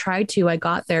like, I tried to, I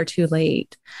got there too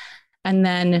late. And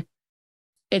then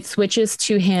it switches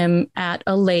to him at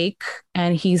a lake,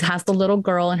 and he has the little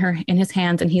girl in his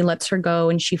hands, and he lets her go,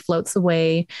 and she floats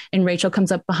away. And Rachel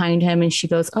comes up behind him, and she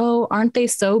goes, oh, aren't they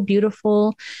so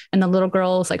beautiful? And the little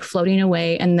girl is like floating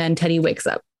away. And then Teddy wakes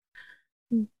up.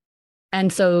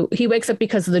 And so he wakes up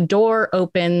because the door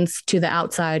opens to the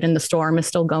outside, and the storm is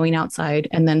still going outside.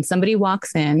 And then somebody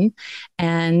walks in,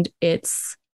 and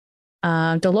it's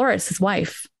Dolores, his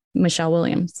wife, Michelle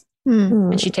Williams.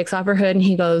 And she takes off her hood, and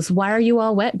he goes, why are you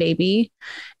all wet, baby?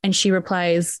 And she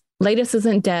replies, Ladis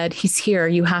isn't dead. He's here.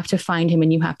 You have to find him,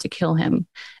 and you have to kill him.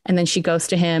 And then she goes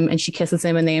to him, and she kisses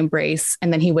him, and they embrace.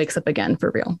 And then he wakes up again for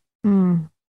real.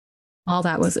 All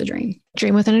that was a dream.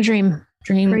 Dream within a dream.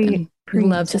 Dream.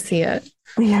 Love to see it.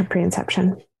 Yeah.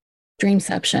 Pre-inception.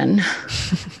 Dreamception.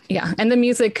 Yeah. And the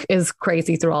music is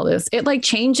crazy through all this. It like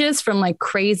changes from like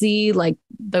crazy, like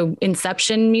the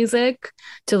Inception music,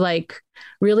 to like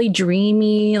really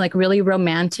dreamy, like really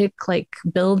romantic, like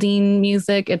building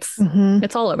music. It's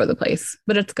all over the place,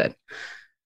 but it's good.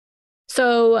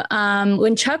 So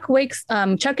when Chuck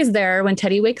is there when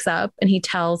Teddy wakes up, and he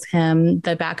tells him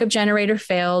the backup generator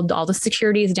failed, all the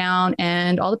security is down,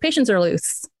 and all the patients are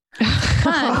loose. They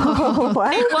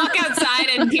walk outside,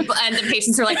 and the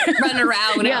patients are like running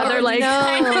around. Yeah, they're like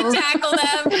trying to tackle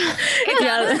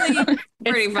them.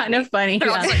 It's kind of funny. They're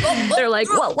like, whoa. They're like,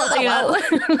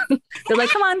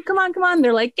 come on.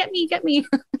 They're like, get me.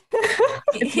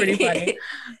 It's pretty funny.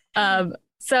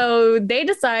 So they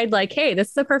decide like, hey, this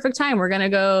is the perfect time. We're going to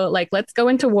go, like, let's go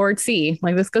into Ward C.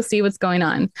 Like, let's go see what's going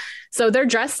on. So they're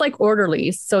dressed like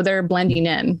orderlies. So they're blending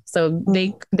in. So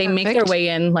they make their way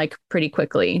in like pretty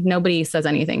quickly. Nobody says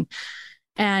anything.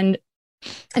 And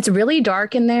it's really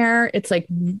dark in there. It's like,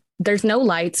 there's no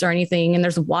lights or anything. And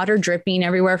there's water dripping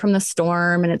everywhere from the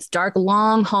storm. And it's dark,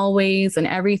 long hallways and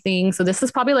everything. So this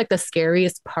is probably like the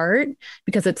scariest part,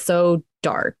 because it's so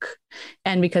dark,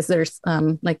 and because there's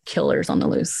like killers on the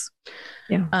loose.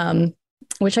 Yeah.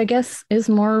 Which I guess is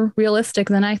more realistic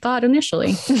than I thought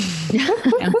initially. Yeah.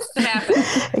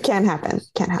 It can happen.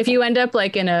 If you end up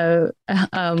like in a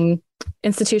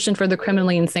institution for the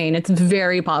criminally insane, it's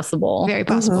very possible. Very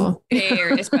possible.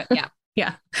 Yeah.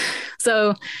 Yeah.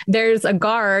 So there's a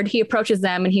guard. He approaches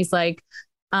them, and he's like,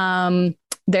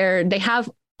 they have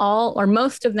all or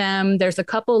most of them. There's a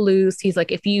couple loose. He's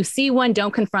like, if you see one,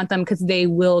 don't confront them, because they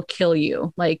will kill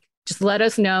you. Like, just let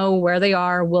us know where they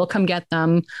are. We'll come get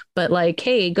them. But like,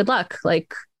 hey, good luck.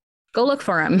 Like, go look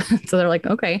for him. So they're like,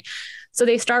 okay. So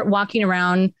they start walking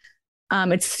around.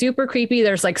 It's super creepy.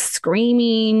 There's like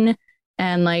screaming,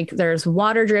 and like there's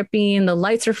water dripping. The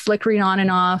lights are flickering on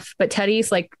and off. But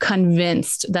Teddy's like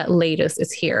convinced that Ladis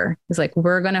is here. He's like,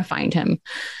 we're going to find him.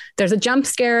 There's a jump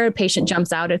scare. A patient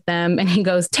jumps out at them, and he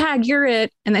goes, tag, you're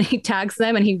it. And then he tags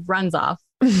them, and he runs off.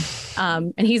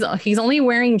 And he's only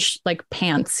wearing like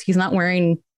pants. He's not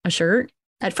wearing a shirt.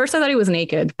 At first I thought he was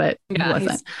naked, but he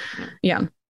wasn't. Yeah.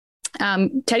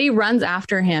 Teddy runs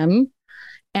after him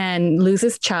and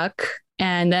loses Chuck.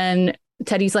 And then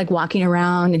Teddy's like walking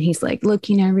around, and he's like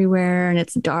looking everywhere, and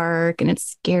it's dark and it's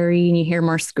scary, and you hear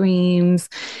more screams,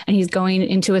 and he's going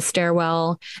into a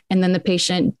stairwell, and then the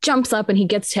patient jumps up, and he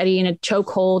gets Teddy in a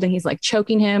chokehold, and he's like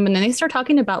choking him. And then they start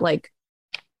talking about like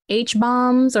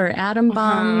H-bombs or atom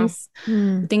bombs,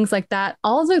 things like that.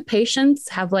 All the patients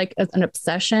have like an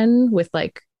obsession with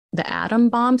like the atom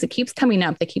bombs. It keeps coming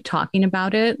up. They keep talking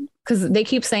about it, because they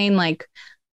keep saying like,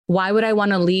 why would I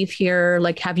want to leave here?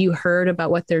 Like, have you heard about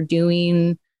what they're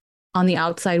doing on the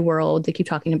outside world? They keep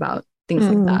talking about things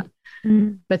like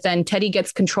that. But then Teddy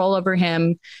gets control over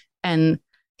him, and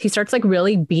he starts like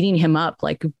really beating him up,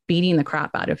 like beating the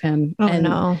crap out of him.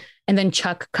 And then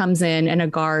Chuck comes in, and a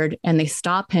guard, and they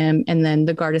stop him. And then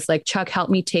the guard is like, Chuck, help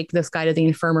me take this guy to the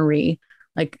infirmary.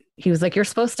 Like, he was like, you're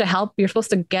supposed to help. You're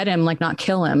supposed to get him, like not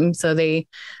kill him. So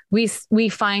we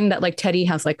find that like Teddy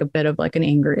has like a bit of like an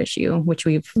anger issue, which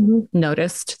we've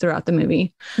noticed throughout the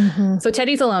movie. So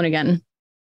Teddy's alone again.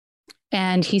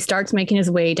 And he starts making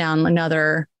his way down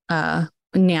another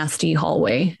nasty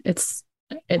hallway. It's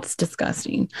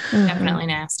disgusting. Definitely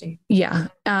nasty. Yeah.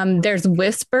 There's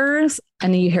whispers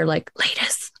and then you hear like,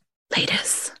 latest.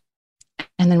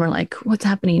 And then we're like, what's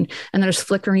happening? And there's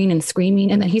flickering and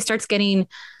screaming. And then he starts getting,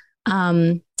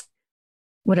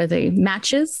 what are they?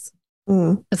 Matches.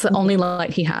 It's the only light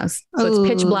he has. So it's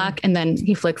pitch black. And then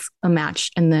he flicks a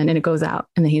match and it goes out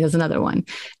and then he does another one.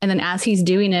 And then as he's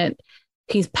doing it,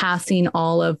 he's passing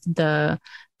all of the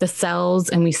cells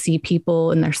and we see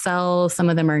people in their cells.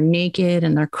 Some of them are naked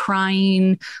and they're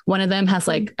crying. One of them has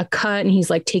like a cut and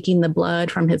he's like taking the blood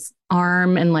from his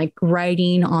arm and like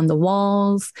writing on the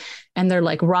walls and they're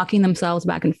like rocking themselves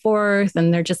back and forth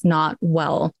and they're just not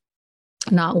well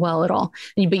at all.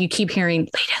 But you keep hearing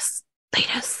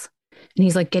latest. And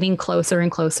he's like getting closer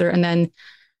and closer. And then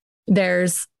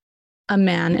there's a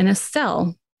man in a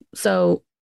cell. So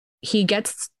he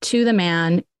gets to the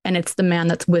man and it's the man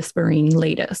that's whispering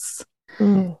latest.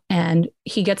 And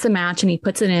he gets a match and he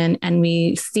puts it in and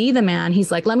we see the man.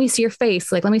 He's like, let me see your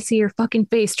face. Like, let me see your fucking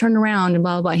face. Turn around and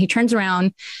blah, blah, blah. He turns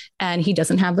around and he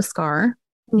doesn't have the scar.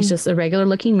 He's just a regular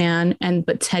looking man.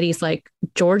 But Teddy's like,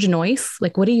 George Noyce,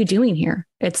 like, what are you doing here?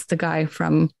 It's the guy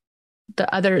from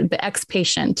the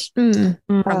ex-patient from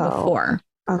before.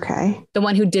 Okay. The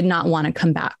one who did not want to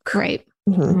come back. Right.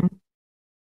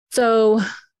 So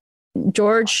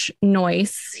George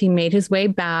Noyce, he made his way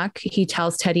back. He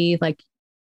tells Teddy, like,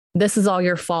 this is all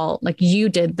your fault. Like, you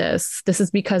did this. This is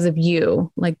because of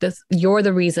you. Like, this, you're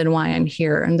the reason why I'm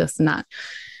here and this and that.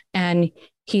 And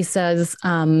he says,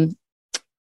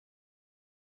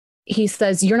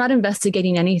 you're not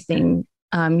investigating anything.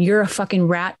 You're a fucking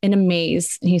rat in a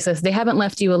maze. And he says, they haven't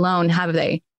left you alone, have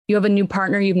they? You have a new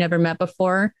partner you've never met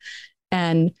before.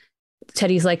 And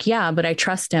Teddy's like, yeah, but I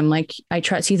trust him. Like, I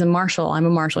trust, he's a marshal. I'm a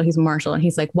marshal. He's a marshal. And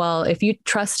he's like, well, if you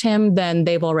trust him, then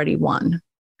they've already won.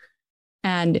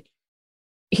 And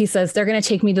he says, they're going to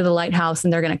take me to the lighthouse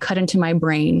and they're going to cut into my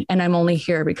brain. And I'm only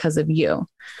here because of you.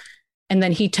 And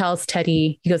then he tells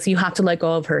Teddy, he goes, you have to let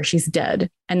go of her. She's dead.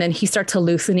 And then he starts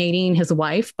hallucinating his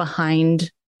wife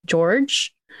behind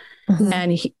George.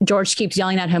 And George keeps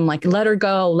yelling at him, like, let her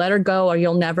go, or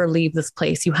you'll never leave this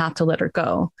place. You have to let her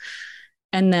go.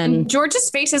 And then George's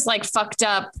face is like fucked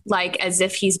up, like as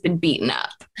if he's been beaten up.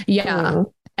 Yeah.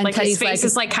 And like Teddy's his face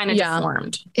is like kind of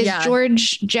deformed. Is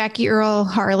George Jackie Earl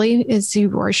Harley? Is he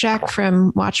Rorschach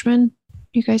from Watchmen?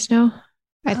 You guys know?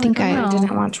 I think I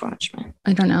didn't watch Watchmen.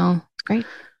 I don't know. Great.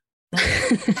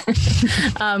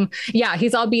 Yeah,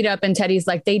 he's all beat up and Teddy's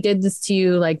like, they did this to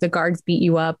you. Like, the guards beat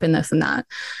you up and this and that.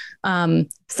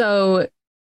 So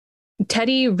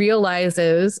Teddy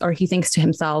realizes, or he thinks to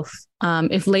himself,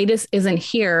 if Latest isn't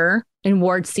here in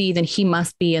Ward C, then he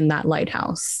must be in that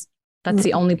lighthouse. That's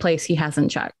the only place he hasn't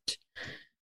checked.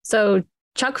 So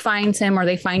Chuck finds him, or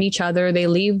they find each other. They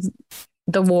leave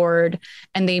the ward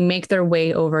and they make their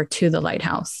way over to the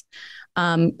lighthouse.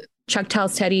 Chuck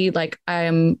tells Teddy,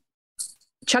 I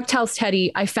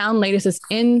found Latest's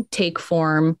intake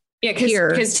form. Yeah,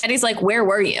 because Teddy's like, where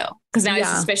were you? Because now he's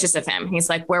suspicious of him. He's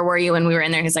like, where were you when we were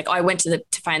in there? He's like, oh, I went to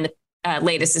find the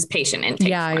Latest's patient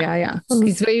intake form. Yeah.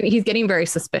 He's getting very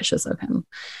suspicious of him.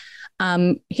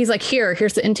 He's like,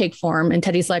 here's the intake form. And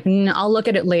Teddy's like, no, I'll look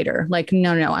at it later. Like,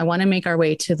 no, I want to make our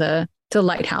way to the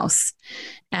lighthouse.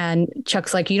 And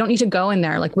Chuck's like, you don't need to go in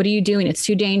there. Like, what are you doing? It's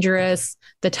too dangerous.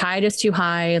 The tide is too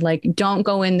high. Like, don't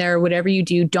go in there. Whatever you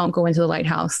do, don't go into the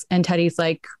lighthouse. And Teddy's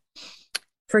like,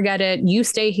 forget it. You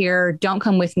stay here. Don't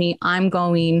come with me. I'm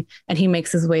going. And he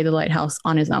makes his way to the lighthouse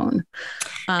on his own.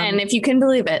 And if you can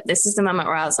believe it, this is the moment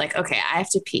where I was like, okay, I have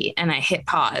to pee. And I hit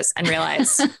pause and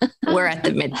realize we're at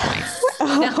the midpoint.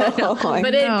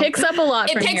 But it picks up a lot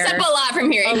from here. It picks up a lot from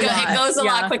here. It goes a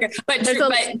lot quicker. But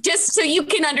just so you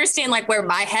can understand like where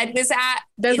my head was at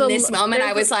in this moment,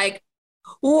 I was like,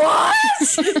 what?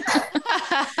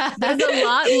 There's a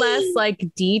lot less like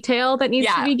detail that needs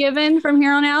to be given from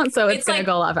here on out. So it's going to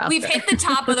go a lot faster. We've hit the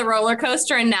top of the roller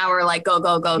coaster and now we're like, go.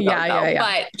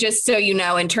 But just so you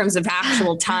know, in terms of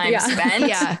actual time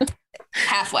spent,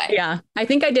 halfway. Yeah. I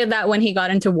think I did that when he got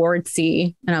into Ward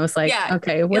C and I was like,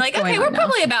 okay, what's like, okay, we're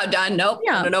probably about done. Nope.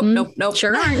 Nope.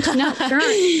 Sure aren't. No, sure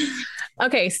aren't.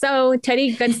 Okay. So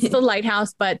Teddy gets to the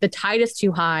lighthouse, but the tide is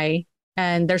too high.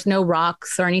 And there's no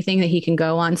rocks or anything that he can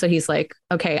go on. So he's like,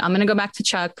 okay, I'm going to go back to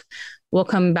Chuck. we'll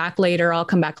come back later. I'll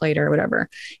come back later or whatever.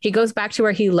 He goes back to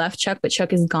where he left Chuck, but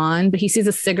Chuck is gone. But he sees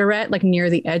a cigarette like near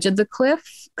the edge of the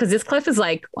cliff. Cause this cliff is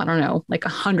like, I don't know, like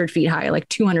 100 feet high, like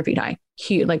 200 feet high,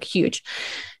 huge, like huge.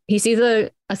 He sees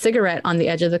a cigarette on the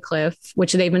edge of the cliff,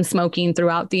 which they've been smoking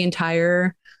throughout the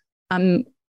entire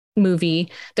movie.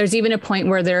 There's even a point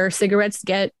where their cigarettes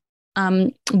get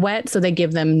wet. So they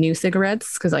give them new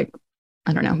cigarettes. Cause like,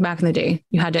 I don't know, back in the day,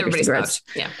 you had to have your cigarettes.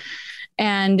 Smoked. Yeah.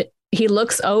 And he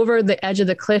looks over the edge of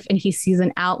the cliff and he sees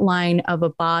an outline of a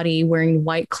body wearing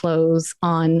white clothes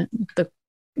on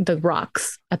the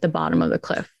rocks at the bottom of the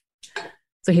cliff.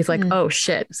 So he's like, oh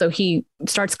shit. So he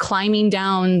starts climbing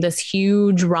down this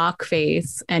huge rock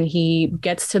face and he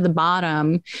gets to the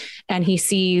bottom and he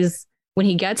sees, when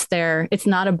he gets there, it's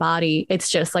not a body. It's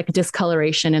just like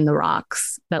discoloration in the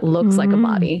rocks that looks like a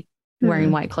body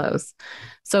wearing white clothes.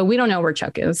 So we don't know where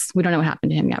Chuck is. We don't know what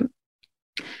happened to him yet.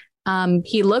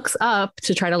 He looks up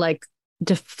to try to like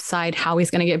decide how he's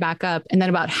going to get back up. And then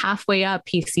about halfway up,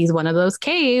 he sees one of those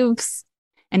caves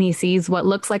and he sees what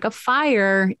looks like a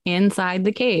fire inside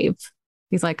the cave.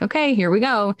 He's like, okay, here we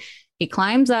go. He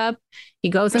climbs up. He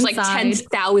goes There's inside. like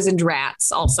 10,000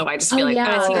 rats. Also, I just feel like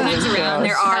as he moves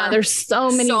around, there's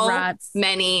so many rats.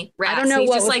 Many rats. I don't know.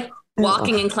 He's just like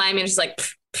walking and climbing, just like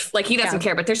he doesn't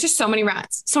care. But there's just so many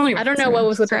rats. So many rats. I don't know what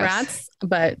was with the rats,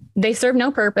 but they serve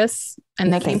no purpose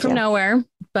and they came from nowhere.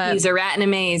 But he's a rat in a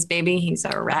maze, baby. He's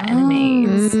a rat in a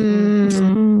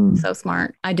maze. So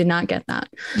smart. I did not get that.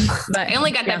 But I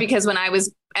only got that because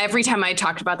every time I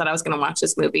talked about that I was going to watch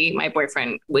this movie, my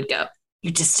boyfriend would go,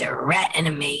 "You're just a rat in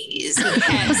a maze." He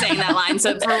kept saying that line.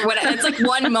 So it's like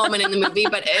one moment in the movie,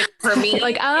 but for me,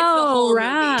 like, oh,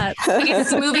 rat. Like,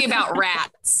 it's a movie about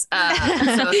rats.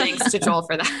 So thanks to Joel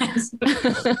for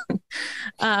that.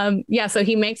 So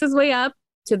he makes his way up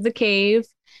to the cave.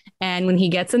 And when he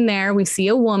gets in there, we see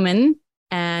a woman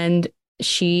and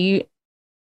she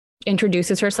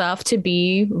introduces herself to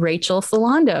be Rachel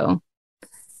Solando.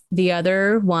 The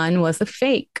other one was a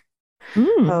fake.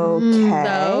 Okay.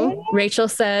 So Rachel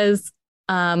says,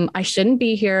 I shouldn't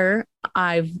be here.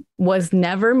 I was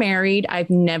never married.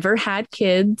 I've never had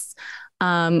kids.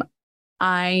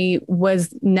 I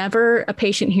was never a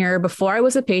patient here. Before I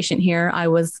was a patient here, I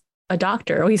was a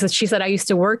doctor. She said, I used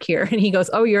to work here. And he goes,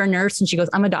 oh, you're a nurse. And she goes,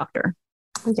 I'm a doctor.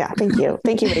 Yeah. Thank you.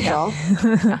 Thank you, Rachel.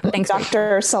 Thanks,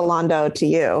 Dr. Solando to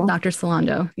you. Dr.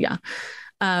 Solando. Yeah.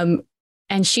 And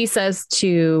she says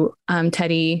to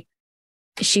Teddy,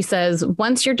 she says,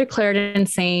 once you're declared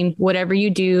insane, whatever you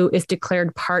do is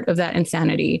declared part of that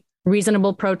insanity.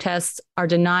 Reasonable protests are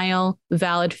denial.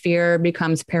 Valid fear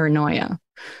becomes paranoia.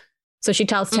 So she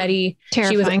tells Teddy,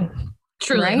 terrifying.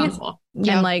 She was truly helpful.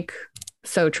 And like,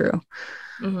 so true.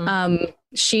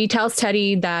 She tells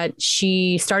Teddy that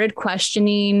she started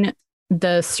questioning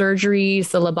the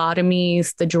surgeries, the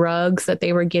lobotomies, the drugs that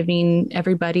they were giving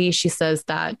everybody. She says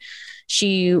that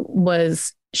she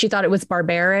thought it was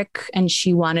barbaric and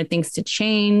she wanted things to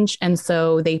change. And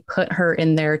so they put her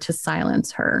in there to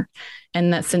silence her.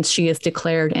 And that since she is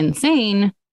declared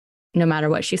insane, no matter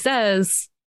what she says,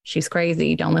 she's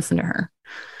crazy. Don't listen to her.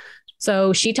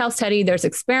 So she tells Teddy there's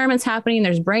experiments happening.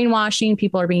 There's brainwashing.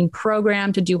 People are being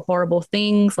programmed to do horrible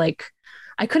things. Like,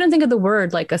 I couldn't think of the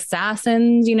word, like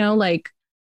assassins, like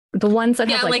the ones that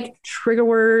have like trigger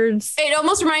words. It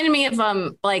almost reminded me of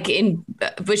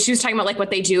but she was talking about like what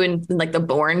they do in like the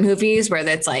Bourne movies, where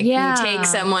that's like, you take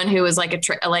someone who is like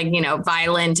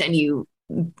violent and you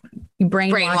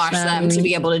brainwash them to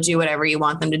be able to do whatever you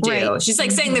want them to do. Right. She's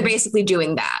like saying they're basically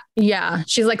doing that. Yeah.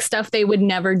 She's like stuff they would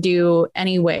never do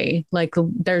anyway. Like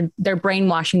they're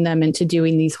brainwashing them into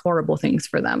doing these horrible things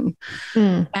for them.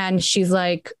 And she's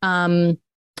like, now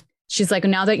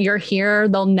that you're here,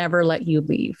 they'll never let you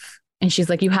leave. And she's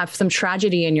like, you have some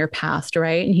tragedy in your past,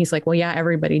 right? And he's like, well, yeah,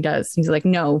 everybody does. He's like,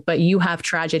 no, but you have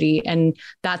tragedy. And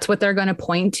that's what they're going to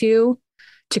point to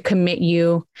commit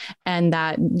you. And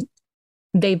that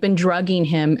they've been drugging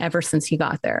him ever since he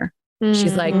got there.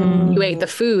 She's like, you ate the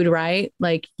food, right?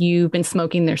 Like you've been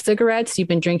smoking their cigarettes. You've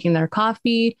been drinking their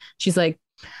coffee. She's like,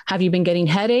 have you been getting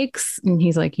headaches? And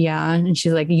he's like, yeah. And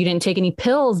she's like, you didn't take any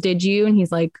pills, did you? And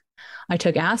he's like, I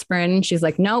took aspirin. She's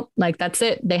like, nope, like that's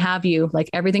it. They have you, like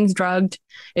everything's drugged.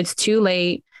 It's too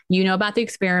late. You know about the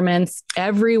experiments.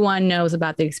 Everyone knows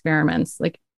about the experiments.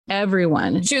 Like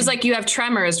everyone. She was like, you have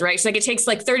tremors, right? She's like, it takes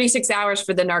like 36 hours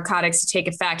for the narcotics to take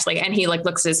effect. Like, and he like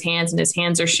looks at his hands and his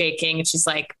hands are shaking. And she's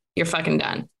like, you're fucking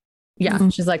done. Yeah.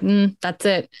 She's like, that's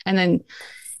it. And then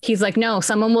he's like, no,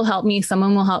 someone will help me.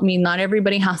 Someone will help me. Not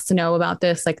everybody has to know about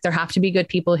this. Like there have to be good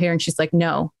people here. And she's like,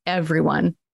 no,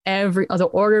 everyone. the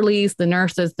orderlies, the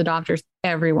nurses, the doctors,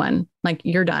 everyone. Like,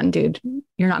 you're done, dude.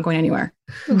 You're not going anywhere.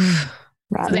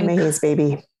 Rat in a maze,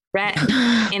 baby. Rat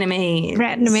in a maze.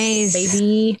 Rat in a maze,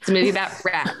 baby. It's a movie about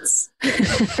rats.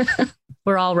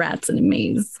 We're all rats in a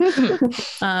maze.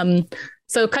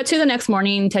 So cut to the next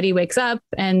morning, Teddy wakes up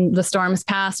and the storm's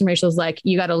passed and Rachel's like,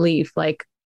 you got to leave. Like,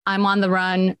 I'm on the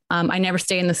run. I never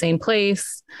stay in the same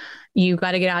place. You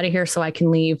got to get out of here so I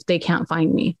can leave. They can't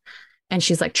find me. And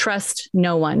she's like, trust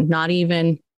no one, not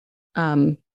even,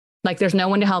 like, there's no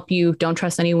one to help you. Don't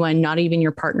trust anyone, not even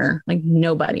your partner, like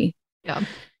nobody. Yeah.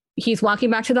 He's walking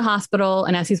back to the hospital.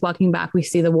 And as he's walking back, we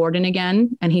see the warden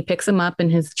again, and he picks him up in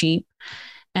his Jeep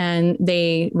and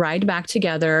they ride back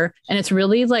together. And it's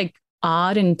really like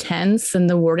odd and tense. And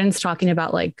the warden's talking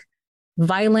about like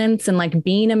violence and like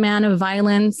being a man of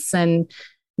violence, and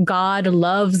God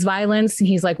loves violence. And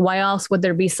he's like, why else would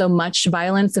there be so much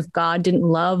violence if God didn't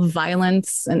love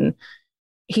violence? And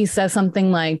he says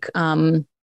something like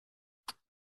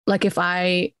if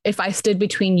I stood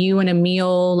between you and a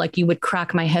meal, like you would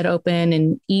crack my head open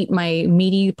and eat my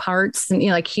meaty parts. And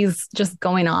like, he's just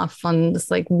going off on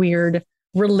this like weird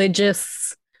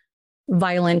religious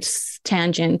violent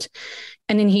tangent.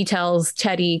 And then he tells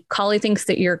Teddy, Collie thinks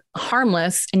that you're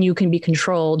harmless and you can be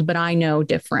controlled, but I know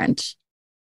different.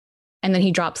 And then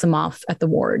he drops him off at the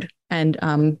ward, and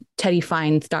Teddy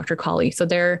finds Dr. Collie. So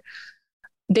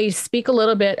they speak a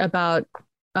little bit about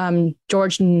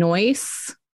George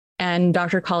Noyce, and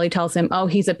Dr. Collie tells him, oh,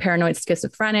 he's a paranoid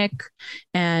schizophrenic,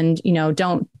 and, you know,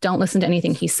 don't listen to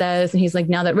anything he says. And he's like,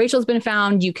 now that Rachel's been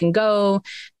found, you can go.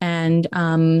 And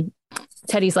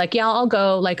Teddy's like, yeah, I'll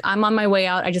go. Like, I'm on my way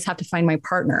out. I just have to find my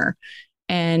partner.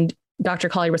 And Dr.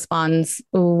 Collie responds,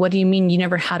 what do you mean you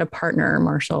never had a partner,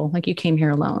 Marshall? Like, you came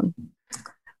here alone.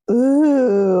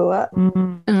 Ooh.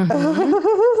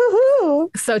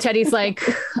 So Teddy's like,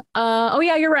 oh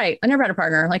yeah, you're right. I never had a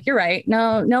partner. Like, you're right.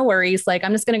 No worries. Like,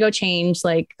 I'm just going to go change.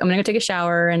 Like, I'm going to go take a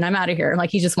shower and I'm out of here. Like,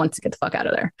 he just wants to get the fuck out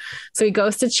of there. So he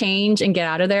goes to change and get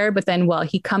out of there. But then while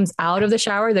he comes out of the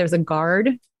shower, there's a guard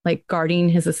like guarding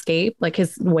his escape, like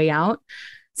his way out.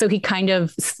 So he kind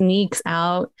of sneaks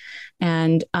out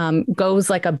and goes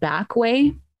like a back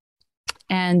way.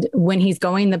 And when he's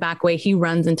going the back way, he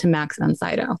runs into Max von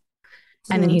Sydow.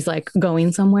 And then he's like,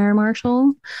 going somewhere,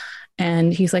 Marshall?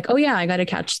 And he's like, oh yeah, I got to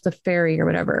catch the ferry or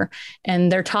whatever.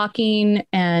 And they're talking,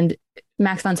 and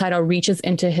Max von Sydow reaches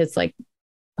into his like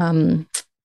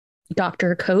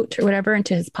doctor coat or whatever,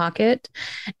 into his pocket.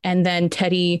 And then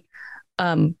Teddy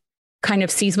kind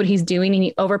of sees what he's doing, and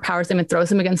he overpowers him and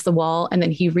throws him against the wall. And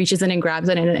then he reaches in and grabs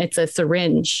it, and it's a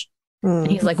syringe.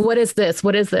 And he's like, what is this?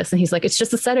 What is this? And he's like, it's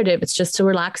just a sedative. It's just to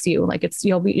relax you. Like,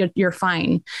 you're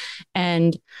fine.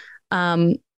 And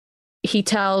he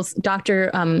tells Dr.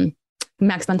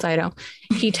 Max von Sydow,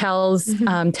 he tells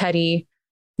Teddy,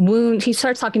 wound. He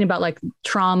starts talking about like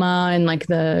trauma, and like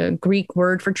the Greek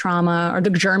word for trauma, or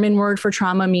the German word for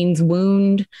trauma, means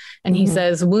wound. And he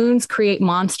says, wounds create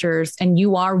monsters, and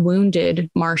you are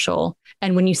wounded, Marshall.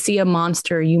 And when you see a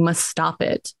monster, you must stop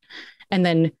it. And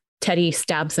then Teddy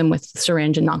stabs him with the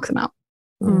syringe and knocks him out.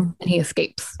 And he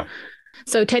escapes.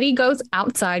 So Teddy goes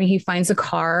outside and he finds a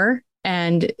car,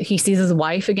 and he sees his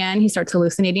wife again. He starts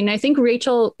hallucinating. And I think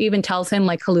Rachel even tells him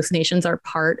like hallucinations are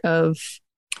part of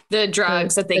the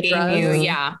drugs that they gave you.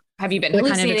 Yeah. Have you been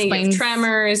hallucinating? Kind of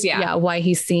tremors? Yeah. Why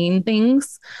he's seeing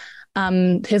things.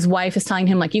 His wife is telling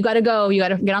him like, you got to go, you got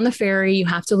to get on the ferry, you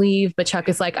have to leave. But Chuck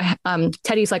is like,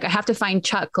 Teddy's like, I have to find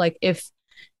Chuck. Like, if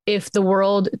the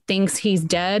world thinks he's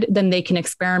dead, then they can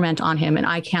experiment on him. And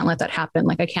I can't let that happen.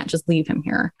 Like, I can't just leave him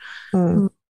here.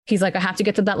 He's like, I have to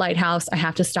get to that lighthouse. I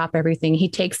have to stop everything. He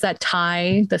takes that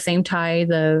tie, the same tie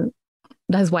that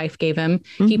his wife gave him.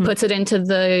 He puts it into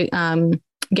the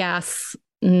gas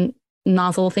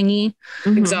nozzle thingy,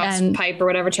 exhaust pipe or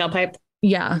whatever, tailpipe.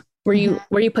 Yeah. Where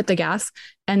you put the gas,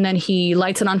 and then he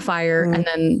lights it on fire, and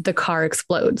then the car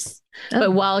explodes.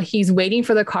 But while he's waiting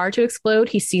for the car to explode,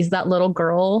 he sees that little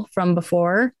girl from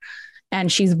before,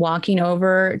 and she's walking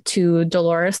over to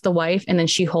Dolores, the wife, and then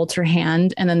she holds her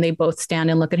hand, and then they both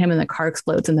stand and look at him, and the car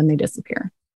explodes, and then they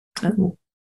disappear.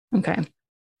 Okay.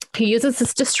 He uses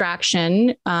this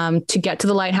distraction to get to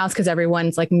the lighthouse, because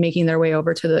everyone's like making their way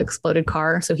over to the exploded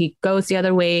car. So he goes the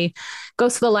other way,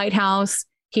 goes to the lighthouse.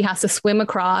 He has to swim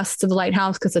across to the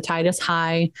lighthouse because the tide is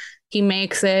high. He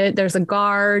makes it. There's a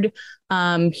guard.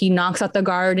 He knocks out the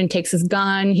guard and takes his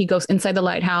gun. He goes inside the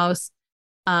lighthouse.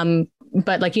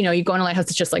 But like, you go in a lighthouse,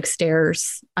 it's just like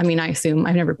stairs. I mean, I assume,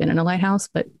 I've never been in a lighthouse,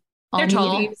 but they're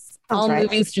tall. all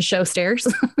movies just show stairs.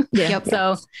 Yep.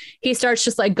 So he starts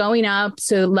just like going up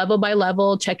to level by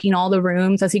level, checking all the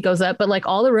rooms as he goes up. But like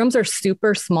all the rooms are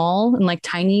super small and like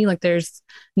tiny. Like there's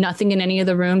nothing in any of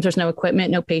the rooms. There's no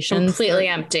equipment, no patients. Completely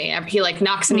empty. He like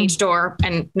knocks on each door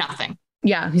and nothing.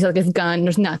 Yeah. He's like his gun.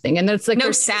 There's nothing. And there's like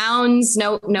no sounds,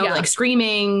 no like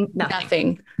screaming,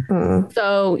 nothing.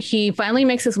 So he finally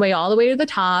makes his way all the way to the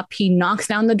top. He knocks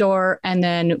down the door. And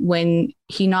then when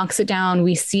he knocks it down,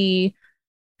 we see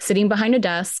sitting behind a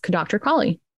desk, Dr.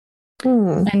 Colley.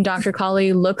 And Dr.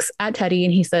 Colley looks at Teddy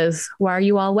and he says, "Why are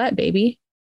you all wet, baby?"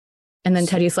 And then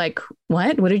Teddy's like,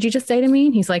 "What? What did you just say to me?"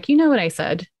 He's like, "You know what I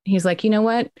said." He's like, "You know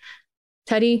what,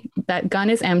 Teddy, that gun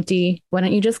is empty. Why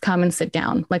don't you just come and sit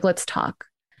down? Like, let's talk."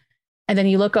 And then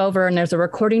you look over and there's a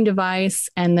recording device.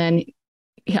 And then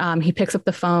he picks up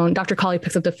the phone. Dr. Colley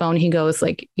picks up the phone. He goes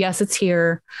like, "Yes, it's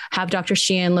here. Have Dr.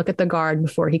 Sheehan look at the guard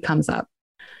before he comes up."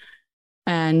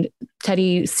 And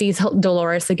Teddy sees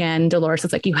Dolores again. Dolores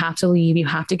is like, "You have to leave. You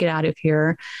have to get out of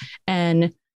here."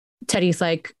 And Teddy's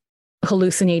like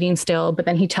hallucinating still. But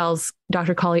then he tells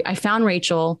Dr. Colley, "I found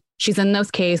Rachel. She's in those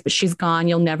caves, but she's gone.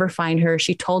 You'll never find her.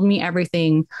 She told me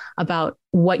everything about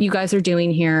what you guys are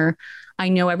doing here. I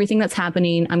know everything that's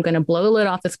happening. I'm going to blow the lid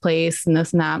off this place and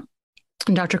this and that."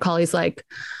 And Dr. Colley's like,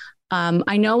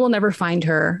 "I know we'll never find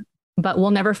her, but we'll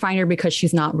never find her because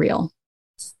she's not real."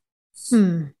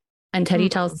 And Teddy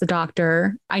tells the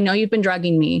doctor, "I know you've been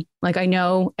drugging me. Like, I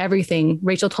know everything.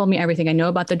 Rachel told me everything. I know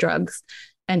about the drugs."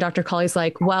 And Dr. Colley's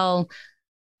like, "Well,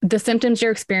 the symptoms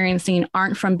you're experiencing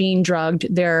aren't from being drugged.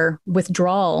 They're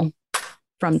withdrawal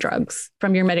from drugs,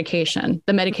 from your medication,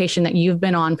 the medication that you've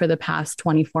been on for the past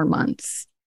 24 months.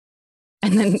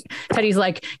 And then Teddy's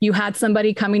like, "You had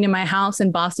somebody coming to my house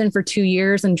in Boston for 2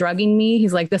 years and drugging me?"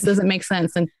 He's like, "This doesn't make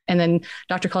sense." And then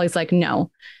Dr. Colley's like, "No,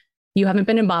 you haven't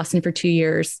been in Boston for 2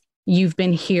 years. You've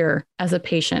been here as a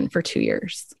patient for 2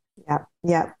 years."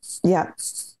 Yep.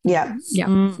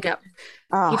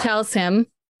 He tells him,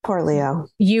 "Poor Leo.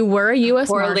 You were a U.S.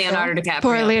 Poor Marshal." Leonardo DiCaprio.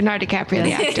 Poor Leonardo DiCaprio,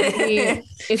 the actor.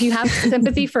 If you have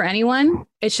sympathy for anyone,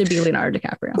 it should be Leonardo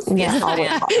DiCaprio. Yeah,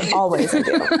 always I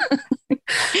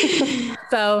do.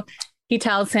 So he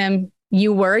tells him,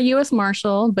 "You were a U.S.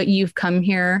 Marshal, but you've come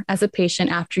here as a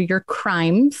patient after your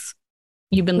crimes.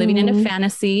 You've been living in a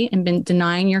fantasy and been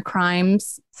denying your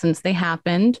crimes since they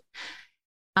happened."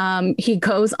 He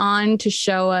goes on to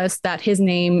show us that his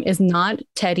name is not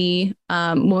Teddy.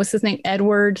 What was his name?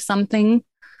 Edward something.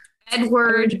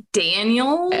 Edward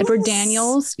Daniels. Edward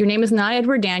Daniels. Your name is not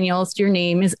Edward Daniels. Your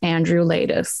name is Andrew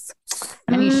Laeddis.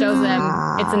 And he shows them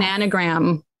it's an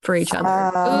anagram for each other.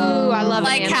 Ooh, I love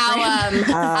like how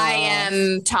I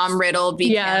am Tom Riddle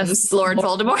becomes Lord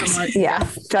Voldemort. Yeah,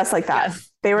 just like that.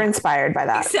 They were inspired by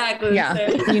that. Exactly.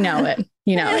 Yeah, you know it.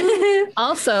 You know it.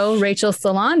 Also, Rachel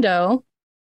Solando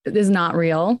is not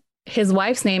real. His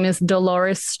wife's name is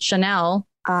Dolores Chanel.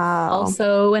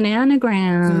 Also an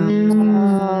anagram.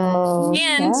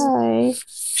 And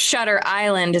Shutter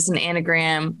Island is an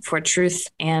anagram for truth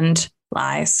and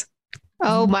lies.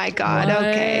 Oh my God. What?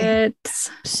 Okay.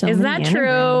 So is that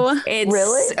true? It's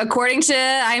really according to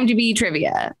IMDb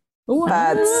trivia.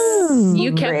 That's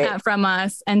you kept great. that from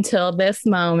us until this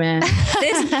moment.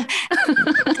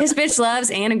 This bitch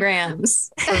loves anagrams.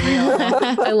 For real.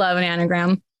 I love an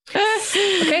anagram.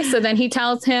 Okay, so then he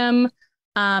tells him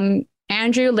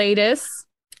Andrew Laeddis,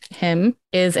 him,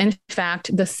 is in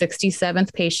fact the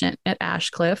 67th patient at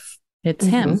Ashcliffe. It's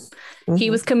him. He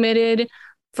was committed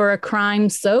for a crime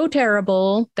so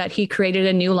terrible that he created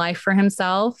a new life for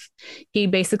himself. He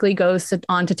basically goes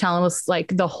on to tell us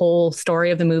like the whole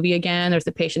story of the movie again. There's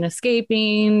a patient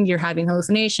escaping, you're having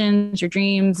hallucinations, your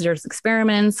dreams, there's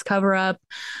experiments, cover up,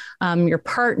 your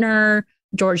partner,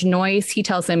 George Noyce. He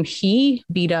tells him he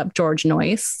beat up George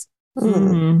Noyce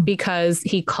because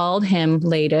he called him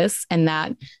Laeddis, and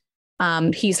that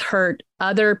he's hurt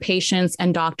other patients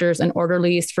and doctors and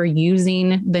orderlies for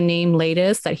using the name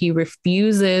Laeddis, that he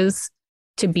refuses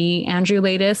to be Andrew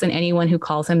Laeddis, and anyone who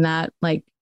calls him that like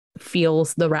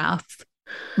feels the wrath.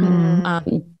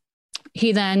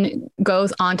 He then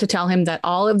goes on to tell him that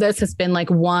all of this has been like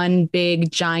one big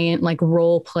giant like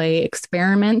role play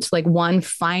experiment, like one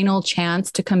final chance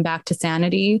to come back to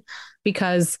sanity,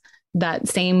 because that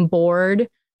same board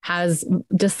has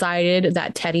decided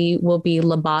that Teddy will be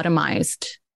lobotomized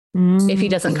if he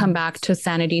doesn't come back to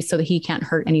sanity so that he can't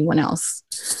hurt anyone else.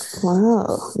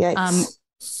 Wow. Yikes.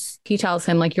 He tells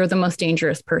him like, you're the most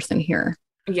dangerous person here.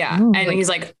 Yeah. And he's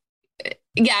like,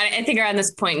 yeah, I think around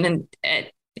this point, and then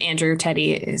Andrew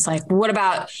Teddy is like, what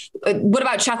about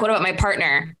Chuck? What about my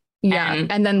partner? Yeah.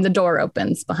 And then the door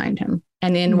opens behind him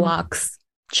and in walks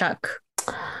Chuck.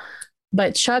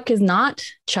 But Chuck is not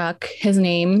Chuck. His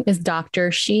name is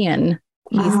Dr. Sheehan.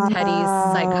 He's Teddy's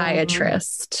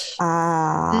psychiatrist.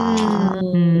 Not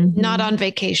on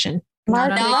vacation.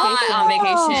 Not on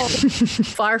vacation.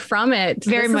 Far from it.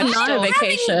 Very much not a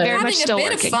vacation. Very much still a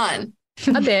bit working. of fun.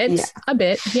 A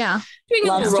bit. Yeah. Doing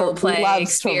a little role play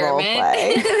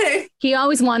experiment. He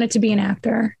always wanted to be an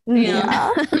actor.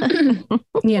 Yeah.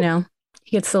 You know,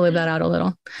 he gets to live that out a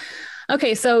little.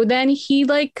 Okay, so then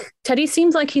Teddy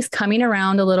seems like he's coming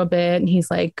around a little bit and he's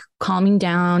like calming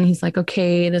down. He's like,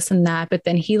 okay, this and that. But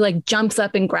then he like jumps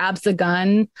up and grabs the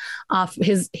gun off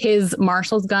his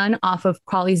marshal's gun off of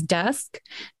Crawley's desk.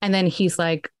 And then he's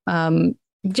like,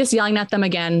 just yelling at them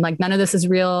again, like, none of this is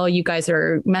real. You guys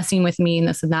are messing with me and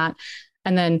this and that.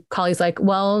 And then Crawley's like,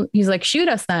 well, he's like, shoot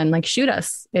us then, like, shoot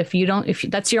us. If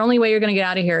that's your only way you're going to get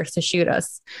out of here is to shoot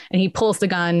us. And he pulls the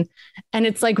gun. And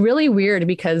it's like really weird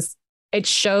because it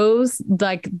shows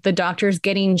like the doctors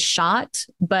getting shot,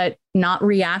 but not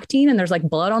reacting. And there's like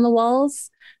blood on the walls,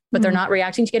 but they're not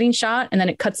reacting to getting shot. And then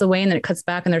it cuts away and then it cuts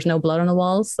back and there's no blood on the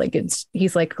walls. Like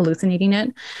he's like hallucinating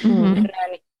it. And then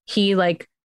he like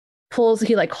holds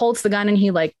the gun and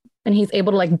he's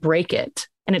able to like break it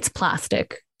and it's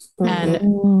plastic.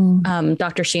 And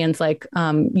Dr. Sheehan's like,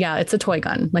 yeah, it's a toy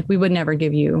gun. Like we would never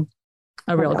give you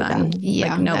a real gun.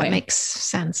 Yeah, like, no that way. makes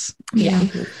sense. Yeah.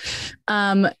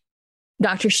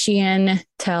 Dr. Sheehan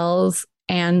tells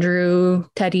Andrew,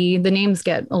 Teddy, the names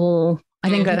get a little,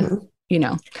 I think,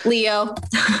 Leo.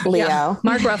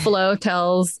 Mark Ruffalo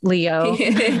tells Leo,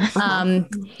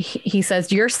 he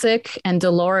says, you're sick and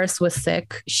Dolores was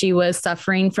sick. She was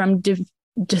suffering from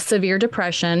severe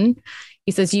depression.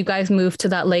 He says, you guys moved to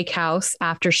that lake house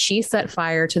after she set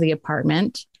fire to the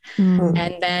apartment.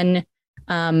 And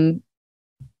then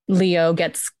Leo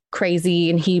gets crazy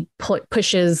and he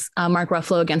pushes Mark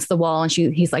Ruffalo against the wall. And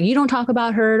he's like, you don't talk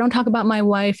about her. Don't talk about my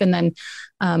wife. And then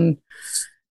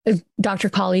Dr.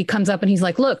 Cawley comes up and he's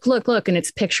like, look. And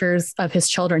it's pictures of his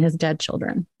children, his dead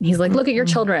children. He's like, look at your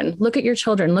children. Look at your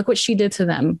children. Look what she did to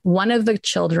them. One of the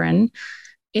children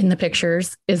in the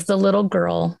pictures is the little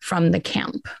girl from the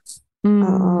camp. The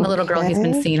little girl he's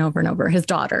been seeing over and over, his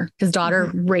daughter,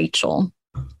 Rachel.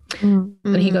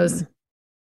 But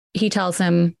he tells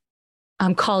him,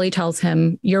 Cawley tells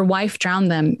him, your wife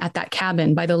drowned them at that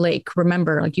cabin by the lake.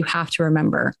 Remember, like you have to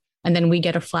remember. And then we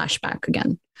get a flashback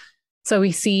again. So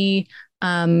we see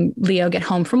Leo get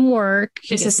home from work.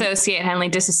 Disassociate, Henley,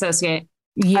 disassociate.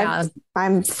 Yeah.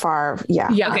 I'm far. Yeah.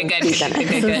 Okay, good.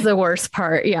 This is the worst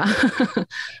part. Yeah.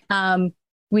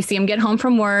 We see him get home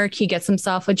from work. He gets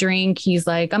himself a drink. He's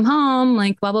like, I'm home,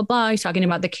 like blah, blah, blah. He's talking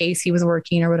about the case he was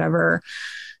working or whatever.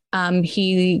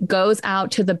 He goes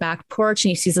out to the back porch and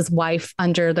he sees his wife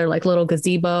under their like little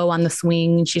gazebo on the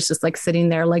swing. And she's just like sitting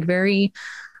there, like very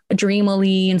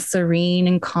dreamily and serene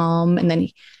and calm. And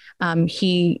then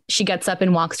she gets up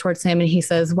and walks towards him and he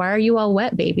says, why are you all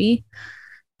wet, baby?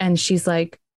 And she's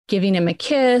like giving him a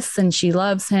kiss and she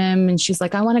loves him. And she's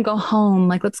like, I want to go home.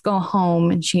 Like, let's go home.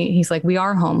 And he's like, we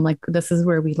are home. Like, this is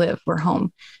where we live. We're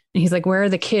home. And he's like, where are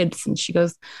the kids? And she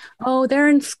goes, oh, they're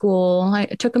in school. I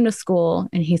took them to school.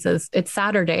 And he says, it's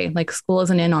Saturday. Like school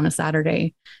isn't in on a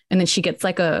Saturday. And then she gets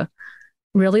like a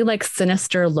really like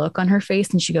sinister look on her face.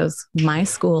 And she goes, my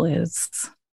school is.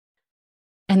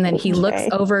 And then he looks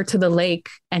over to the lake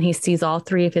and he sees all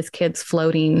three of his kids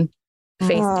floating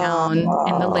face down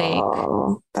in the lake.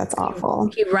 That's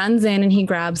awful. He runs in and he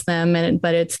grabs them,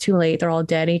 but it's too late. They're all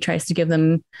dead. He tries to give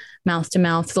them mouth to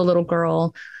mouth to the little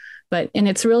girl. And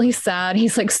it's really sad.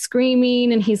 He's like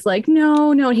screaming and he's like,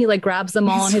 no. And he like grabs them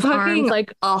all in his arms,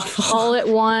 like all at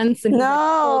once. And he's like,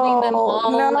 holding them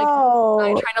all,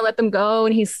 like trying to let them go.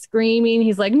 And he's screaming.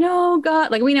 He's like, no, God.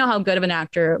 Like we know how good of an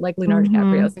actor like Leonardo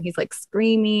DiCaprio is. And he's like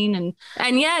screaming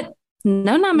and yet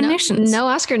no nominations. No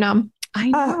Oscar nom. I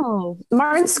know.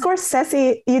 Martin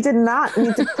Scorsese, you did not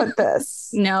need to put this.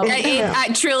 No.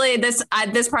 Truly, this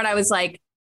part I was like,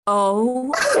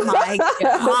 oh my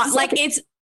God. Like it's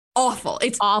awful.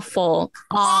 It's awful.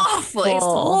 It's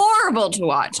horrible to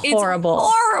watch. It's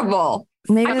horrible.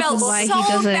 Maybe I felt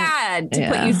so bad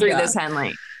to put you through this,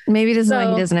 Henley. Maybe this is why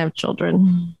he doesn't have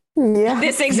children. Yeah.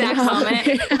 This exact comment.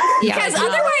 Because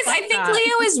otherwise I think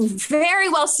Leo is very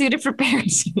well suited for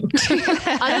parenting.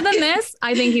 Other than this,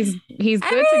 I think he's good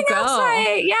to go.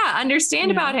 Else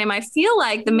understand about him. I feel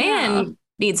like the man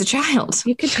needs a child.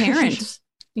 You could parent.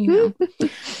 You know.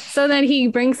 So then he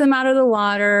brings them out of the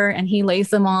water and he lays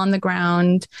them on the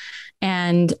ground.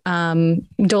 And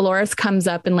Dolores comes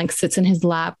up and like sits in his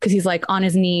lap because he's like on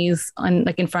his knees on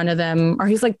like in front of them, or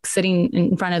he's like sitting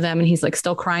in front of them and he's like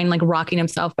still crying, like rocking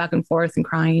himself back and forth and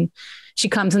crying. She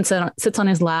comes and sits on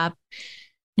his lap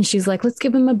And she's like, let's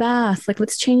give them a bath. Like,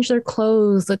 let's change their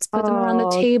clothes. Let's put them around the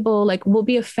table. Like, we'll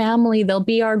be a family. They'll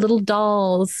be our little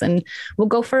dolls and we'll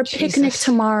go for a picnic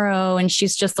tomorrow. And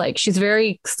she's just like, she's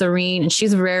very serene and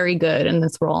she's very good in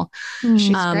this role. She's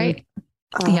great.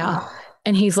 Yeah.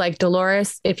 And he's like,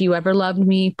 Dolores, if you ever loved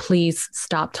me, please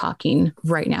stop talking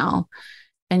right now.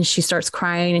 And she starts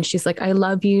crying and she's like, I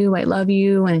love you. I love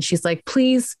you. And she's like,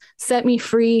 please set me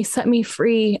free, set me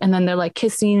free. And then they're like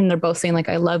kissing and they're both saying like,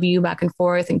 I love you back and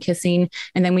forth and kissing.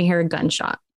 And then we hear a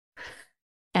gunshot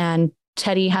and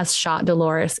Teddy has shot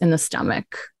Dolores in the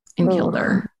stomach and killed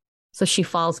her. So she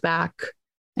falls back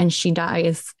and she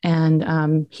dies.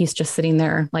 And he's just sitting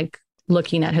there, like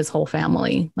looking at his whole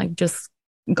family, like just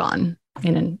gone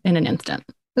in an instant.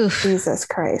 Oof. Jesus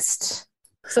Christ.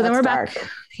 So then we're back.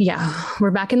 Yeah,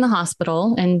 we're back in the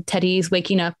hospital and Teddy's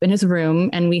waking up in his room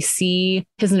and we see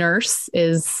his nurse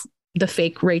is the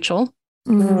fake Rachel.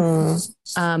 Dr.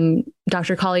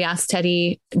 Colley asks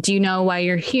Teddy, do you know why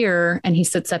you're here? And he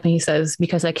sits up and he says,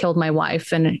 because I killed my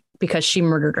wife and because she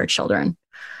murdered our children.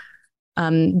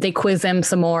 They quiz him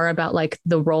some more about like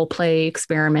the role play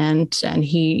experiment. And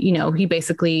he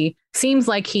basically seems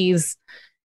like he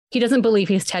doesn't believe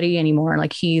he's Teddy anymore.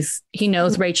 Like he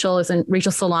knows Rachel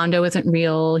Solando isn't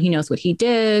real. He knows what he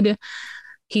did.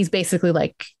 He's basically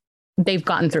like, they've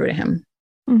gotten through to him.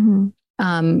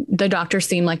 The doctor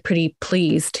seemed like pretty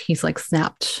pleased. He's like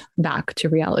snapped back to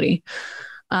reality.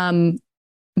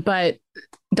 But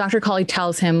Dr. Colley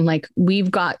tells him like, we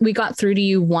got through to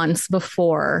you once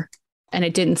before and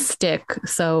it didn't stick.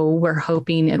 So we're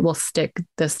hoping it will stick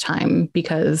this time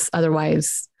because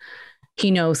otherwise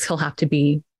he knows he'll have to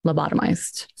be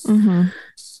lobotomized.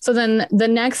 So then the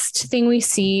next thing we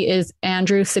see is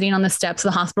Andrew sitting on the steps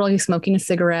of the hospital. He's smoking a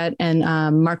cigarette and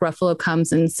Mark Ruffalo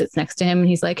comes and sits next to him and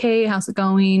he's like, hey, how's it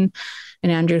going?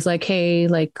 And Andrew's like, hey,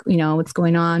 like, what's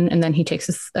going on? And then he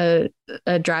takes a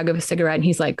drag of a cigarette and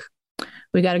he's like,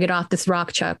 we got to get off this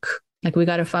rock, Chuck. Like we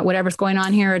got to find whatever's going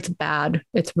on here. It's bad.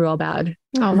 It's real bad.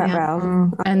 Oh,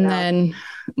 man. And then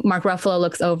Mark Ruffalo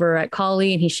looks over at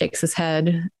Colley and he shakes his head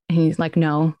and he's like,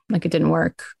 no, like it didn't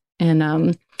work.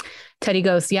 And Teddy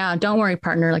goes, yeah, don't worry,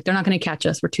 partner. Like they're not going to catch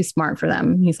us. We're too smart for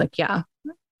them. And he's like, yeah.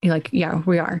 You're like, yeah,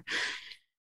 we are.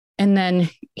 And then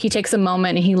he takes a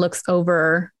moment and he looks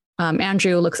over,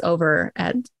 Andrew looks over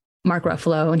at Mark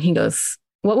Ruffalo and he goes,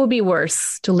 what would be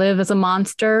worse, to live as a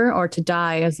monster or to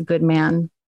die as a good man?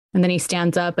 And then he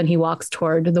stands up and he walks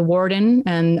toward the warden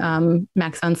and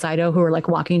Max von Sydow, who are like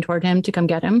walking toward him to come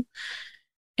get him.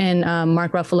 And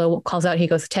Mark Ruffalo calls out, he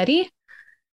goes, Teddy?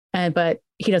 But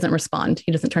he doesn't respond.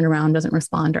 He doesn't turn around, doesn't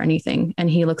respond or anything. And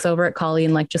he looks over at Colley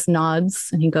and like just nods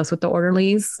and he goes with the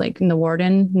orderlies, like in the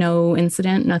warden, no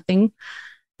incident, nothing.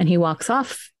 And he walks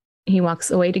off. He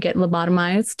walks away to get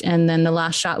lobotomized. And then the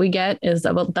last shot we get is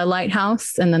about the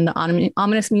lighthouse. And then the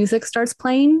ominous music starts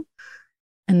playing.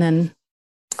 And then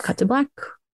cut to black.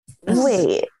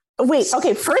 Wait.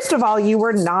 Okay. First of all, you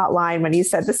were not lying when you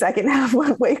said the second half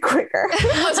went way quicker.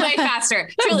 It was way faster.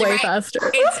 Truly, way right? faster.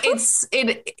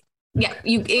 It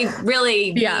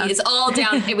really is all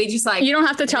down. We just like, you don't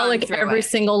have to tell like every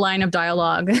single line of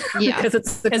dialogue. Yeah. because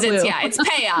it's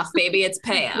payoff, baby. It's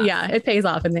payoff. Yeah. It pays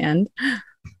off in the end.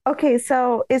 Okay.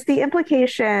 So is the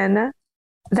implication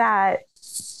that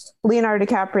Leonardo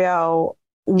DiCaprio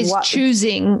is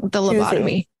choosing the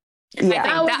lobotomy?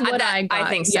 Yeah, I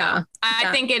think so. Yeah.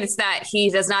 I think it's that he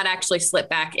does not actually slip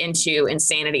back into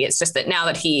insanity. It's just that now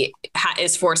that he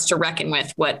is forced to reckon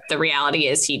with what the reality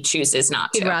is, he chooses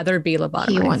not to. He'd rather be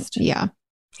lobotomized. He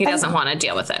doesn't want to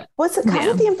deal with it. What's kind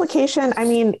of the implication? I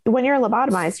mean, when you're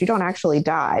lobotomized, you don't actually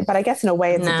die, but I guess in a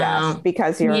way it's a death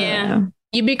because you're. Yeah.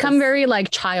 You become very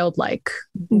like childlike,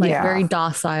 very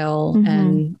docile.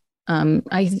 And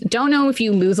I don't know if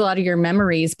you lose a lot of your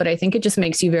memories, but I think it just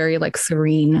makes you very like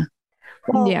serene.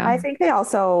 Well, I think they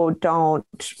also don't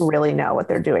really know what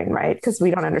they're doing, right? Because we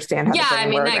don't understand how the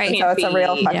brain works. Right? So it's a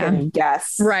real fucking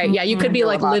guess. Right. Yeah. You could be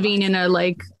like living in a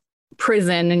like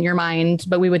prison in your mind,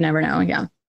 but we would never know.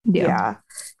 Yeah.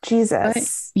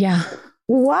 Jesus. But,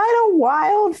 what a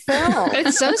wild film.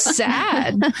 It's so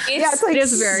sad. It's like it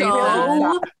is very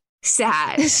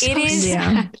sad. It is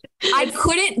sad. I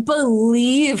couldn't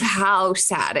believe how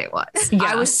sad it was.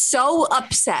 I was so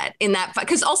upset in that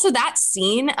because also that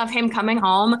scene of him coming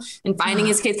home and finding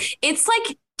his kids, it's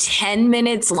like 10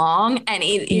 minutes long and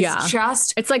it is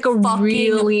just it's like a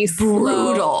really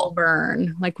brutal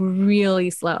burn, like really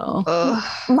slow.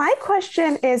 My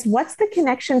question is, what's the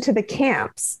connection to the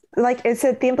camps? Like, is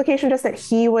it the implication just that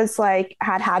he was like,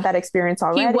 had that experience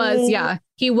already? He was, yeah.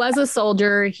 He was a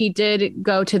soldier. He did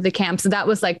go to the camp. So that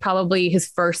was like probably his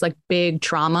first like big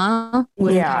trauma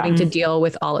was having to deal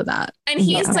with all of that. And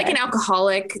he's like an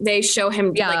alcoholic. They show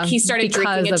him like he started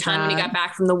drinking a ton when he got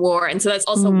back from the war. And so that's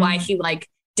also why he like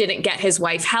didn't get his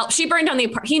wife help. She burned down the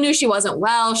apartment. He knew she wasn't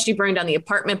well. She burned down the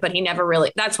apartment, but he never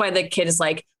really, that's why the kid is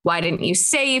like, why didn't you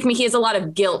save me? He has a lot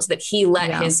of guilt that he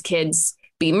let his kids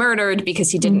be murdered because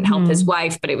he didn't help his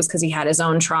wife, but it was because he had his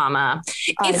own trauma.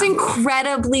 It's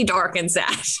incredibly dark and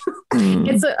sad.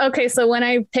 It's okay. So when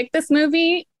I picked this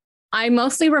movie, I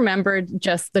mostly remembered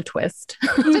just the twist.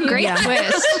 It's a great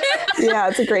twist. Yeah,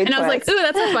 it's a great twist. And I was like, ooh,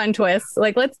 that's a fun twist.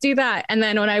 Like, let's do that. And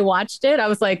then when I watched it, I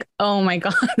was like, oh my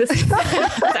God, this is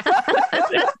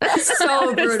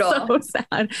so brutal. So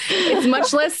sad. It's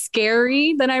much less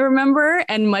scary than I remember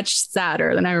and much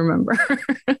sadder than I remember.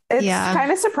 It's kind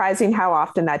of surprising how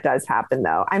often that does happen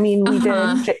though. I mean,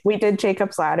 we did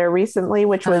Jacob's Ladder recently,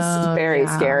 which was very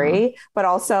scary, but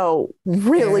also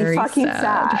really very fucking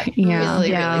sad. Yeah.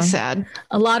 Really sad.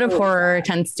 A lot of horror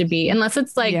tends to be, unless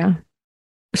it's like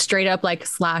straight up like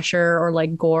slasher or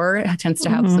like gore, it tends to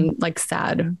have some like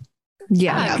sad.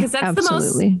 Yeah, because that's the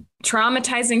most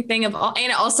traumatizing thing of all.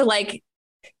 And it also like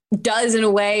does in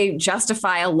a way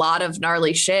justify a lot of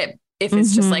gnarly shit. If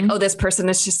it's just like, oh, this person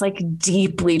is just like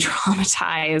deeply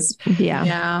traumatized.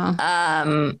 Yeah.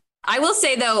 I will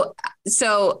say though,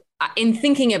 so in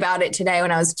thinking about it today,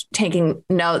 when I was taking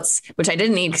notes, which I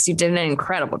didn't need because you did an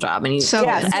incredible job and you did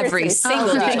every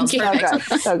single detail.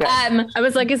 So good. I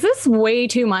was like, is this way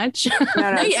too much?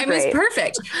 No, it was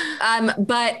perfect.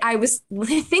 But I was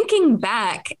thinking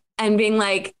back and being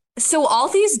like, so all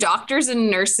these doctors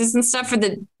and nurses and stuff for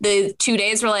the 2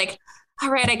 days were like, all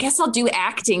right, I guess I'll do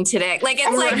acting today. Like,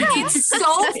 it's like, it's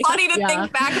so funny to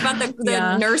think back about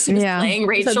the nurse who's playing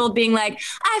Rachel being like,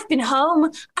 I've been home.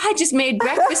 I just made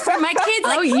breakfast for my kids.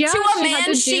 Like to a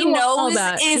man she knows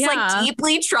is like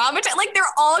deeply traumatized. Like they're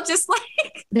all just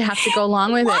like. They have to go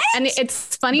along with it. And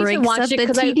it's funny to watch it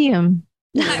because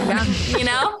you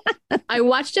know, I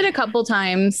watched it a couple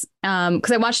times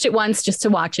because I watched it once just to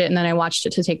watch it and then I watched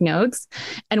it to take notes,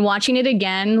 and watching it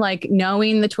again, like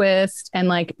knowing the twist and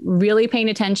like really paying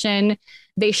attention.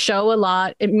 They show a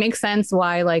lot. It makes sense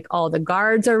why like all the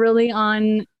guards are really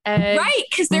on edge. Right.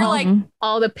 Because they're like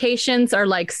all the patients are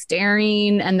like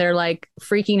staring and they're like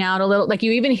freaking out a little. Like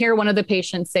you even hear one of the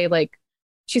patients say like,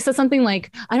 she says something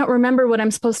like, I don't remember what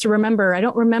I'm supposed to remember. I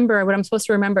don't remember what I'm supposed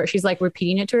to remember. She's like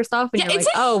repeating it to herself. And you're like,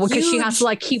 oh, because she has to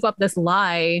like keep up this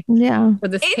lie. For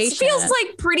this patient. Feels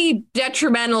like pretty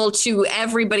detrimental to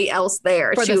everybody else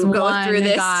there to go through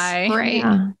this. Guy. Right.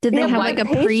 Yeah. Did they have like a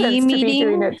pre-meeting?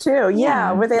 Doing it too.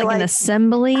 Yeah. Were they like an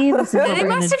assembly? They must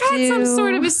have had some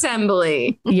sort of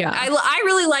assembly. Yeah. I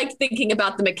really like thinking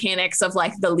about the mechanics of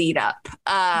like the lead up.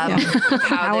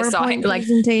 How they saw it. Like,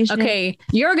 okay,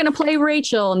 you're going to play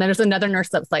Rachel. And then there's another nurse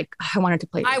that's like, I wanted to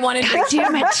play. I wanted to.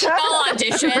 Damn it! I'll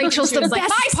audition. Rachel's the best like,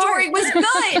 my story was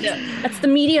good. That's the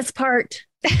meatiest part.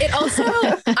 It also,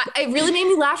 it really made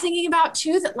me laugh thinking about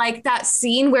too that like that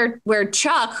scene where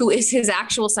Chuck, who is his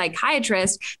actual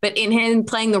psychiatrist, but in him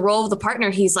playing the role of the partner,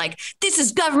 he's like, this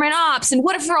is government ops, and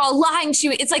what if they're all lying to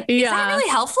you? It's like, is that really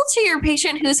helpful to your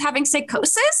patient who's having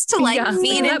psychosis to like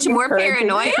feed into more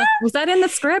paranoia? Was that in the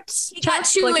script? He got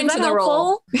too into the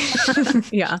role.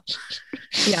 Yeah,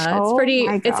 it's pretty.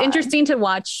 It's interesting to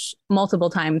watch multiple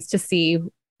times to see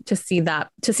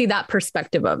that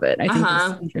perspective of it. I think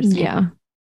it's interesting. Yeah.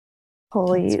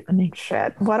 Holy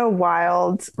shit. What a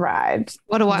wild ride.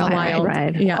 What a wild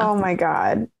ride. Yeah. Oh my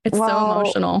God. It's so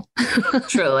emotional.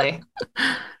 Truly.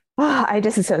 I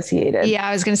disassociated. Yeah,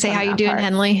 I was going to say, how you doing,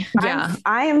 Henley? Yeah.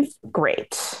 I am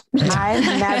great. I've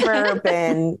never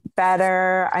been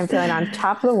better. I'm feeling on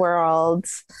top of the world.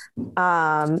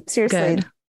 Seriously. Good.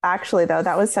 Actually, though,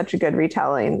 that was such a good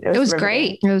retelling. It was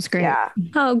great. It was great. Yeah.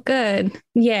 Oh, good.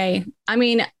 Yay. I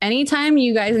mean, anytime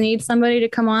you guys need somebody to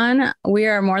come on, we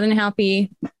are more than happy.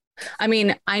 I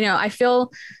mean, I know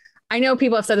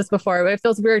people have said this before, but it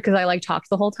feels weird because I like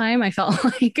talked the whole time. I felt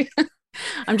like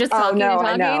I'm just talking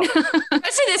and talking.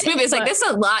 Especially this movie is like, this is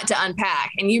a lot to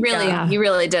unpack, and you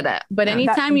really did it. But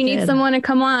anytime you need someone to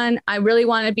come on, I really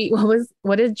want to be.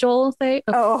 What did Joel say?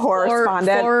 A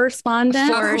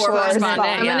horror-spondent. I'm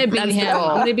going to be him.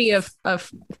 I'm going to be a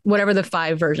whatever the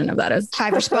 5 version of that is.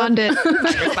 5 respondent.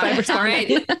 5 respondent. All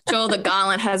right, Joel, the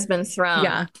gauntlet has been thrown.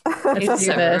 Yeah, let's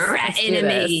do this.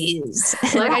 Enemies.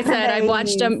 Like I said,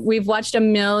 we've watched a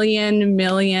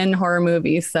million horror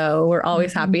movies, so we're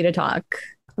always happy to talk.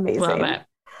 Amazing.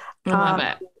 Love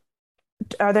it.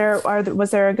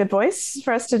 Was there a good voice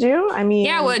for us to do? I mean,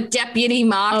 yeah, well, deputy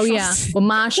marshals. Oh yeah, well,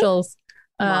 marshals.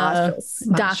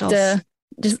 Doctor.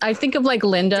 Just I think of like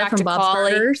Linda Dr. from Bob's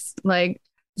Burgers. Like,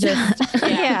 just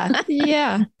yeah.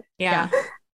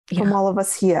 From all of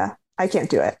us here. I can't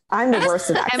do it. I'm the worst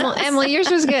at accents. Emily,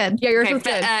 yours was good. Yeah, yours was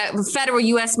good. Federal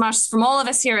U.S. Marshals, from all of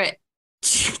us here at,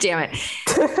 damn it,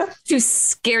 Too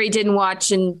Scary Didn't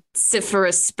Watch and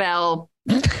Syphilis Spell.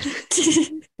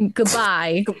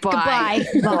 Goodbye.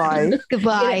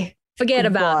 Forget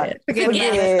about it. Forget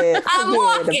it. I'm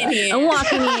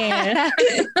walking here.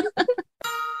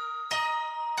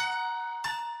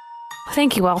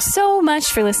 Thank you all so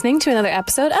much for listening to another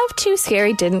episode of Too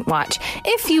Scary Didn't Watch.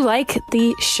 If you like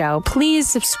the show, please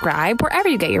subscribe wherever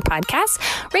you get your podcasts,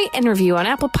 rate and review on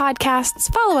Apple Podcasts,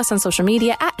 follow us on social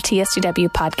media at TSDW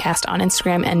Podcast on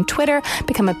Instagram and Twitter,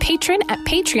 become a patron at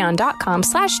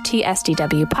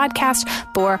patreon.com/TSDW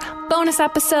Podcast for bonus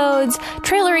episodes,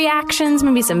 trailer reactions,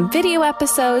 maybe some video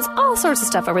episodes, all sorts of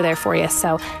stuff over there for you.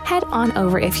 So head on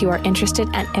over if you are interested.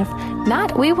 And if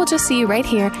not, we will just see you right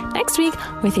here next week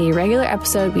with a regular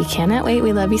episode. We cannot wait.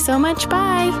 We love you so much.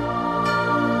 Bye.